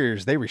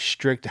carriers, they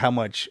restrict how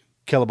much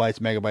kilobytes,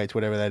 megabytes,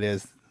 whatever that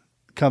is,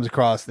 comes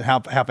across, and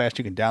how fast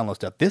you can download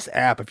stuff. This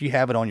app, if you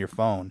have it on your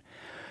phone,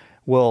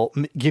 will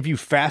give you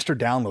faster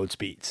download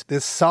speeds.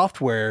 This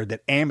software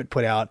that Ambit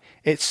put out,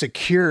 it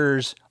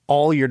secures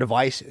all your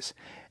devices.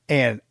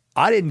 And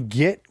I didn't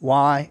get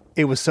why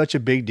it was such a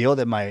big deal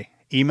that my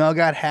email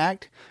got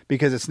hacked,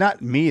 because it's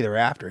not me they're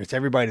after. It's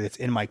everybody that's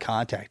in my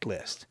contact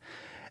list.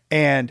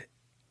 And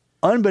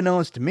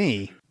unbeknownst to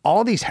me,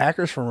 all these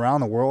hackers from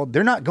around the world,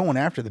 they're not going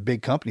after the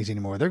big companies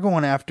anymore. They're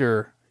going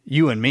after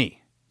you and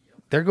me.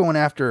 They're going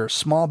after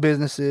small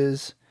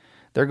businesses.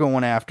 They're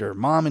going after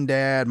mom and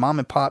dad, mom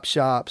and pop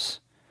shops.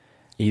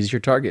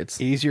 Easier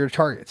targets.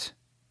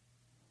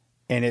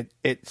 And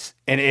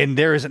and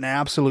there is an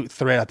absolute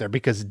threat out there,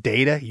 because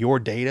your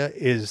data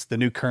is the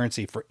new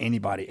currency for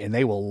anybody, and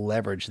they will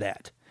leverage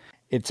that.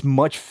 It's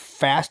much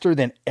faster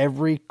than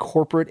every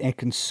corporate and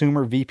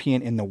consumer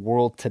VPN in the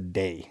world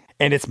today.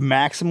 And its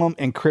maximum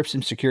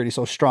encryption security is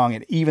so strong,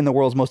 and even the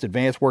world's most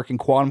advanced working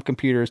quantum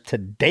computers to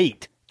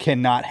date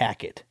cannot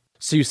hack it.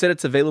 So you said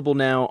it's available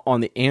now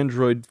on the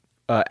Android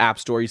App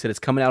Store. You said it's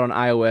coming out on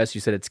iOS.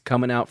 You said it's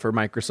coming out for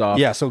Microsoft.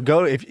 Yeah, so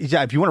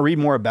if you want to read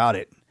more about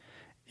it,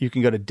 you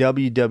can go to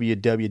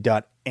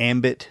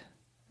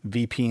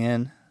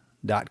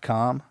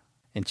www.ambitvpn.com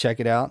and check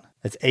it out.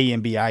 That's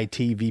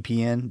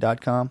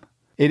AMBITVPN.com.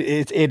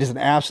 It is an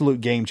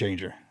absolute game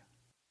changer.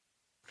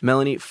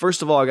 Melanie,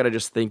 first of all, I got to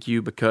just thank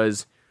you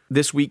because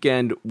this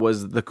weekend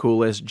was the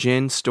coolest.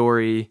 Jen's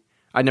story,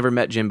 I'd never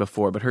met Jen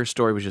before, but her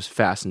story was just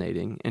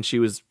fascinating. And she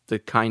was the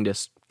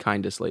kindest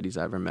ladies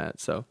I ever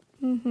met. So,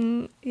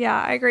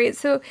 Yeah, I agree.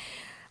 So, a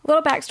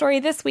little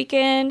backstory. This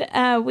weekend,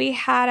 we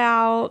had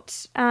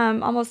out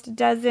almost a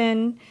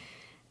dozen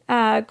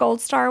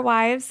Gold Star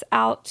wives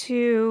out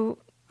to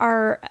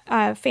our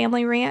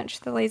family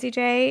ranch, the Lazy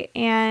J,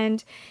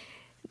 and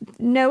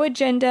no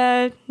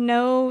agenda,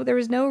 there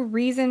was no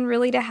reason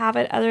really to have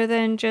it other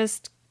than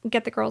just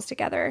get the girls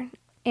together.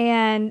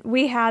 And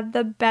we had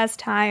the best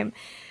time.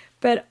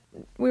 But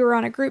we were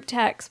on a group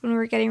text when we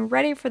were getting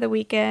ready for the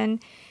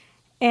weekend,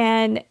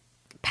 and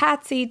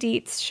Patsy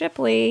Dietz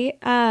Shipley,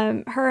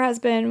 her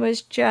husband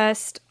was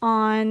just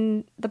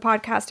on the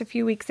podcast a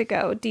few weeks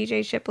ago.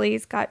 DJ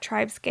Shipley's got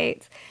Tribe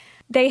Skates.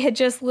 They had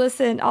just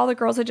listened, all the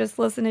girls had just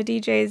listened to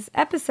DJ's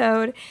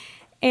episode,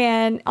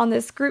 and on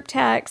this group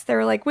text, they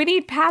were like, we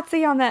need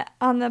Patsy on the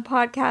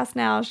podcast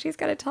now. She's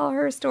got to tell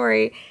her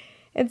story.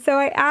 And so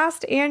I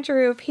asked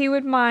Andrew if he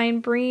would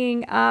mind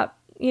bringing up,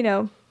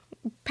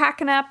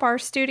 packing up our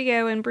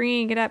studio and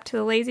bringing it up to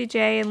the Lazy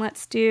J, and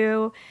let's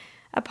do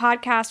a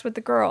podcast with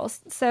the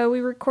girls. So we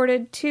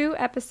recorded 2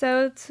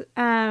 episodes.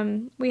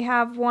 We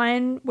have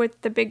one with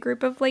the big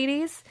group of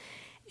ladies,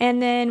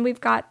 and then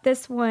we've got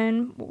this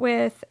one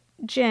with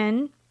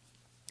Jen.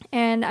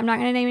 And I'm not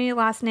going to name any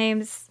last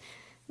names.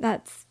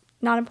 That's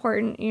not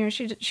important.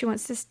 She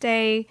wants to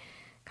stay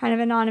kind of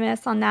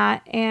anonymous on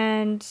that.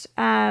 And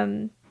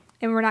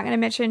we're not going to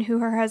mention who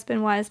her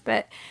husband was,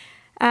 but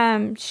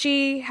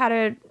she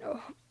had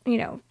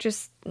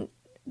just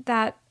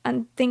that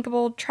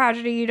unthinkable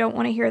tragedy. You don't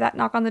want to hear that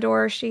knock on the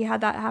door. She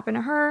had that happen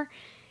to her,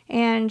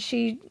 and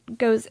she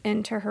goes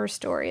into her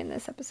story in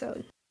this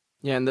episode.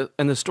 Yeah,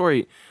 and the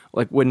story,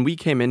 like when we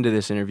came into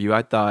this interview,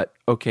 I thought,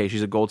 okay,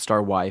 she's a Gold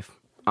Star wife.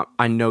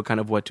 I know kind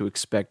of what to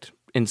expect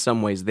in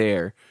some ways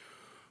there,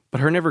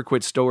 but her never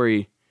quit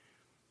story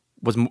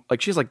was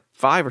like, she's like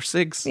 5 or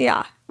 6.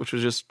 Yeah. Which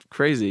was just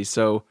crazy.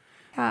 So,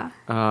 yeah.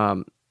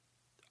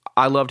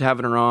 I loved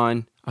having her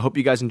on. I hope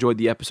you guys enjoyed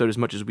the episode as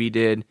much as we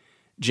did.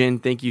 Jen,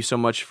 thank you so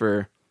much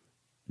for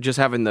just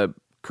having the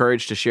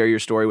courage to share your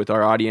story with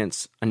our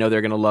audience. I know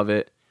they're going to love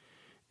it.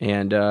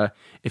 And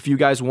if you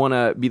guys want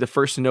to be the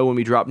first to know when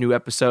we drop new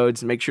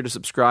episodes, make sure to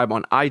subscribe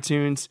on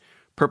iTunes,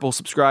 purple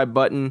subscribe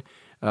button.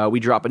 We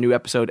drop a new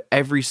episode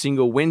every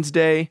single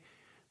Wednesday.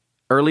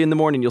 Early in the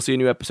morning, you'll see a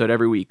new episode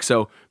every week.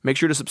 So make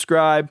sure to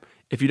subscribe.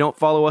 If you don't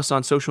follow us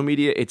on social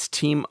media, it's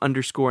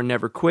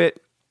team_never_quit.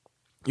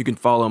 You can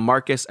follow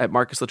Marcus at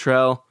Marcus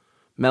Luttrell,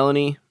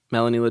 Melanie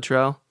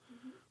Luttrell,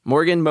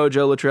 Morgan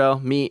Mojo Luttrell,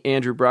 me,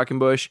 Andrew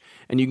Brockenbush,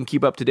 and you can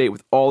keep up to date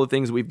with all the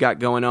things we've got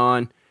going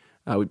on.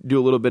 We do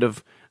a little bit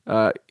of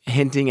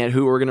hinting at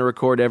who we're going to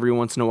record every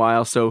once in a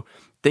while. So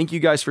thank you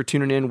guys for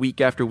tuning in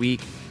week after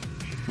week.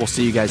 We'll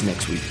see you guys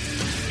next week.